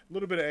week. A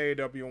little bit of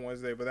AAW on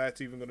Wednesday, but that's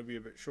even going to be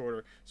a bit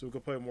shorter. So we can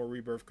play more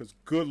Rebirth because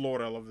good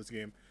lord, I love this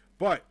game.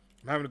 But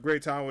I'm having a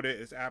great time with it.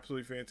 It's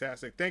absolutely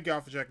fantastic. Thank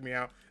y'all for checking me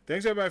out.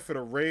 Thanks everybody for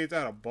the raids. I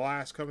had a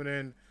blast coming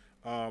in.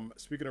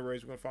 Speaking of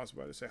raids, we're going to find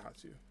somebody to say hi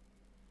to.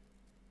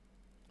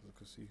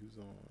 Let's see who's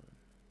on.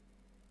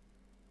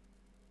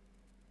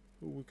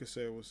 Who we could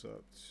say what's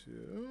up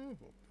to.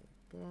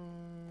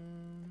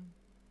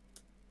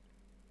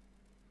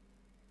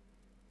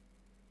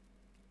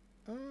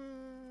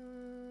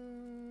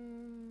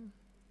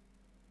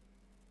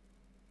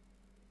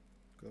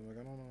 Cause like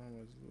I don't know how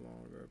much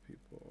longer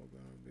people are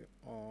gonna be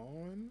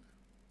on.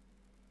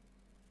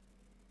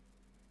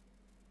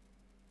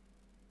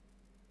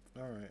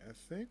 Alright, I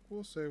think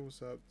we'll say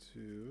what's up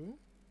to.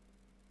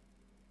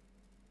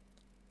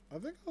 I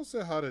think I'll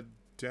say hi to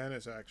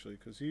Dennis actually,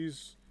 because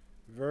he's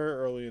very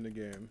early in the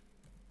game.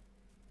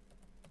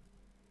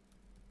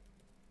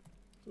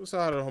 So what's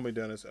up to the homie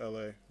Dennis,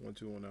 LA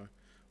 1219.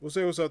 We'll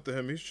say what's up to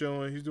him. He's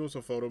chilling. He's doing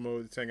some photo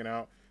mode. He's hanging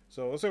out.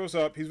 So let's say what's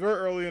up. He's very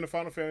early in the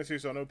Final Fantasy,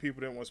 so I know people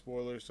didn't want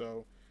spoilers.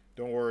 So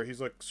don't worry. He's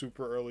like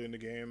super early in the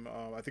game.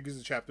 I think he's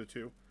in chapter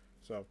 2.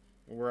 So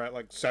we're at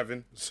like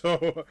 7.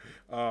 So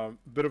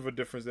bit of a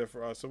difference there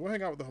for us. So we'll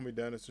hang out with the homie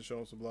Dennis to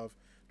show him some love.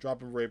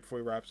 Drop him raid before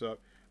he wraps up.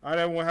 All right,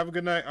 everyone. Have a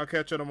good night. I'll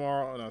catch you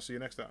tomorrow, and I'll see you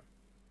next time.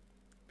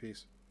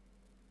 Peace.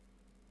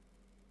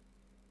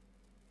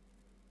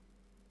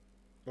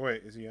 Oh,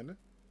 wait. Is he ending?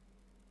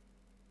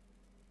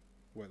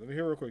 Wait, let me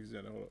hear real quick. He's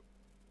ending. Hold up.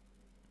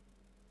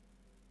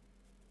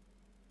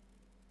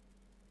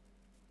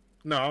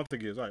 No, I don't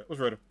think he is. All right, let's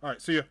rate him. All right,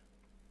 see ya.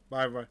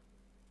 Bye, everybody.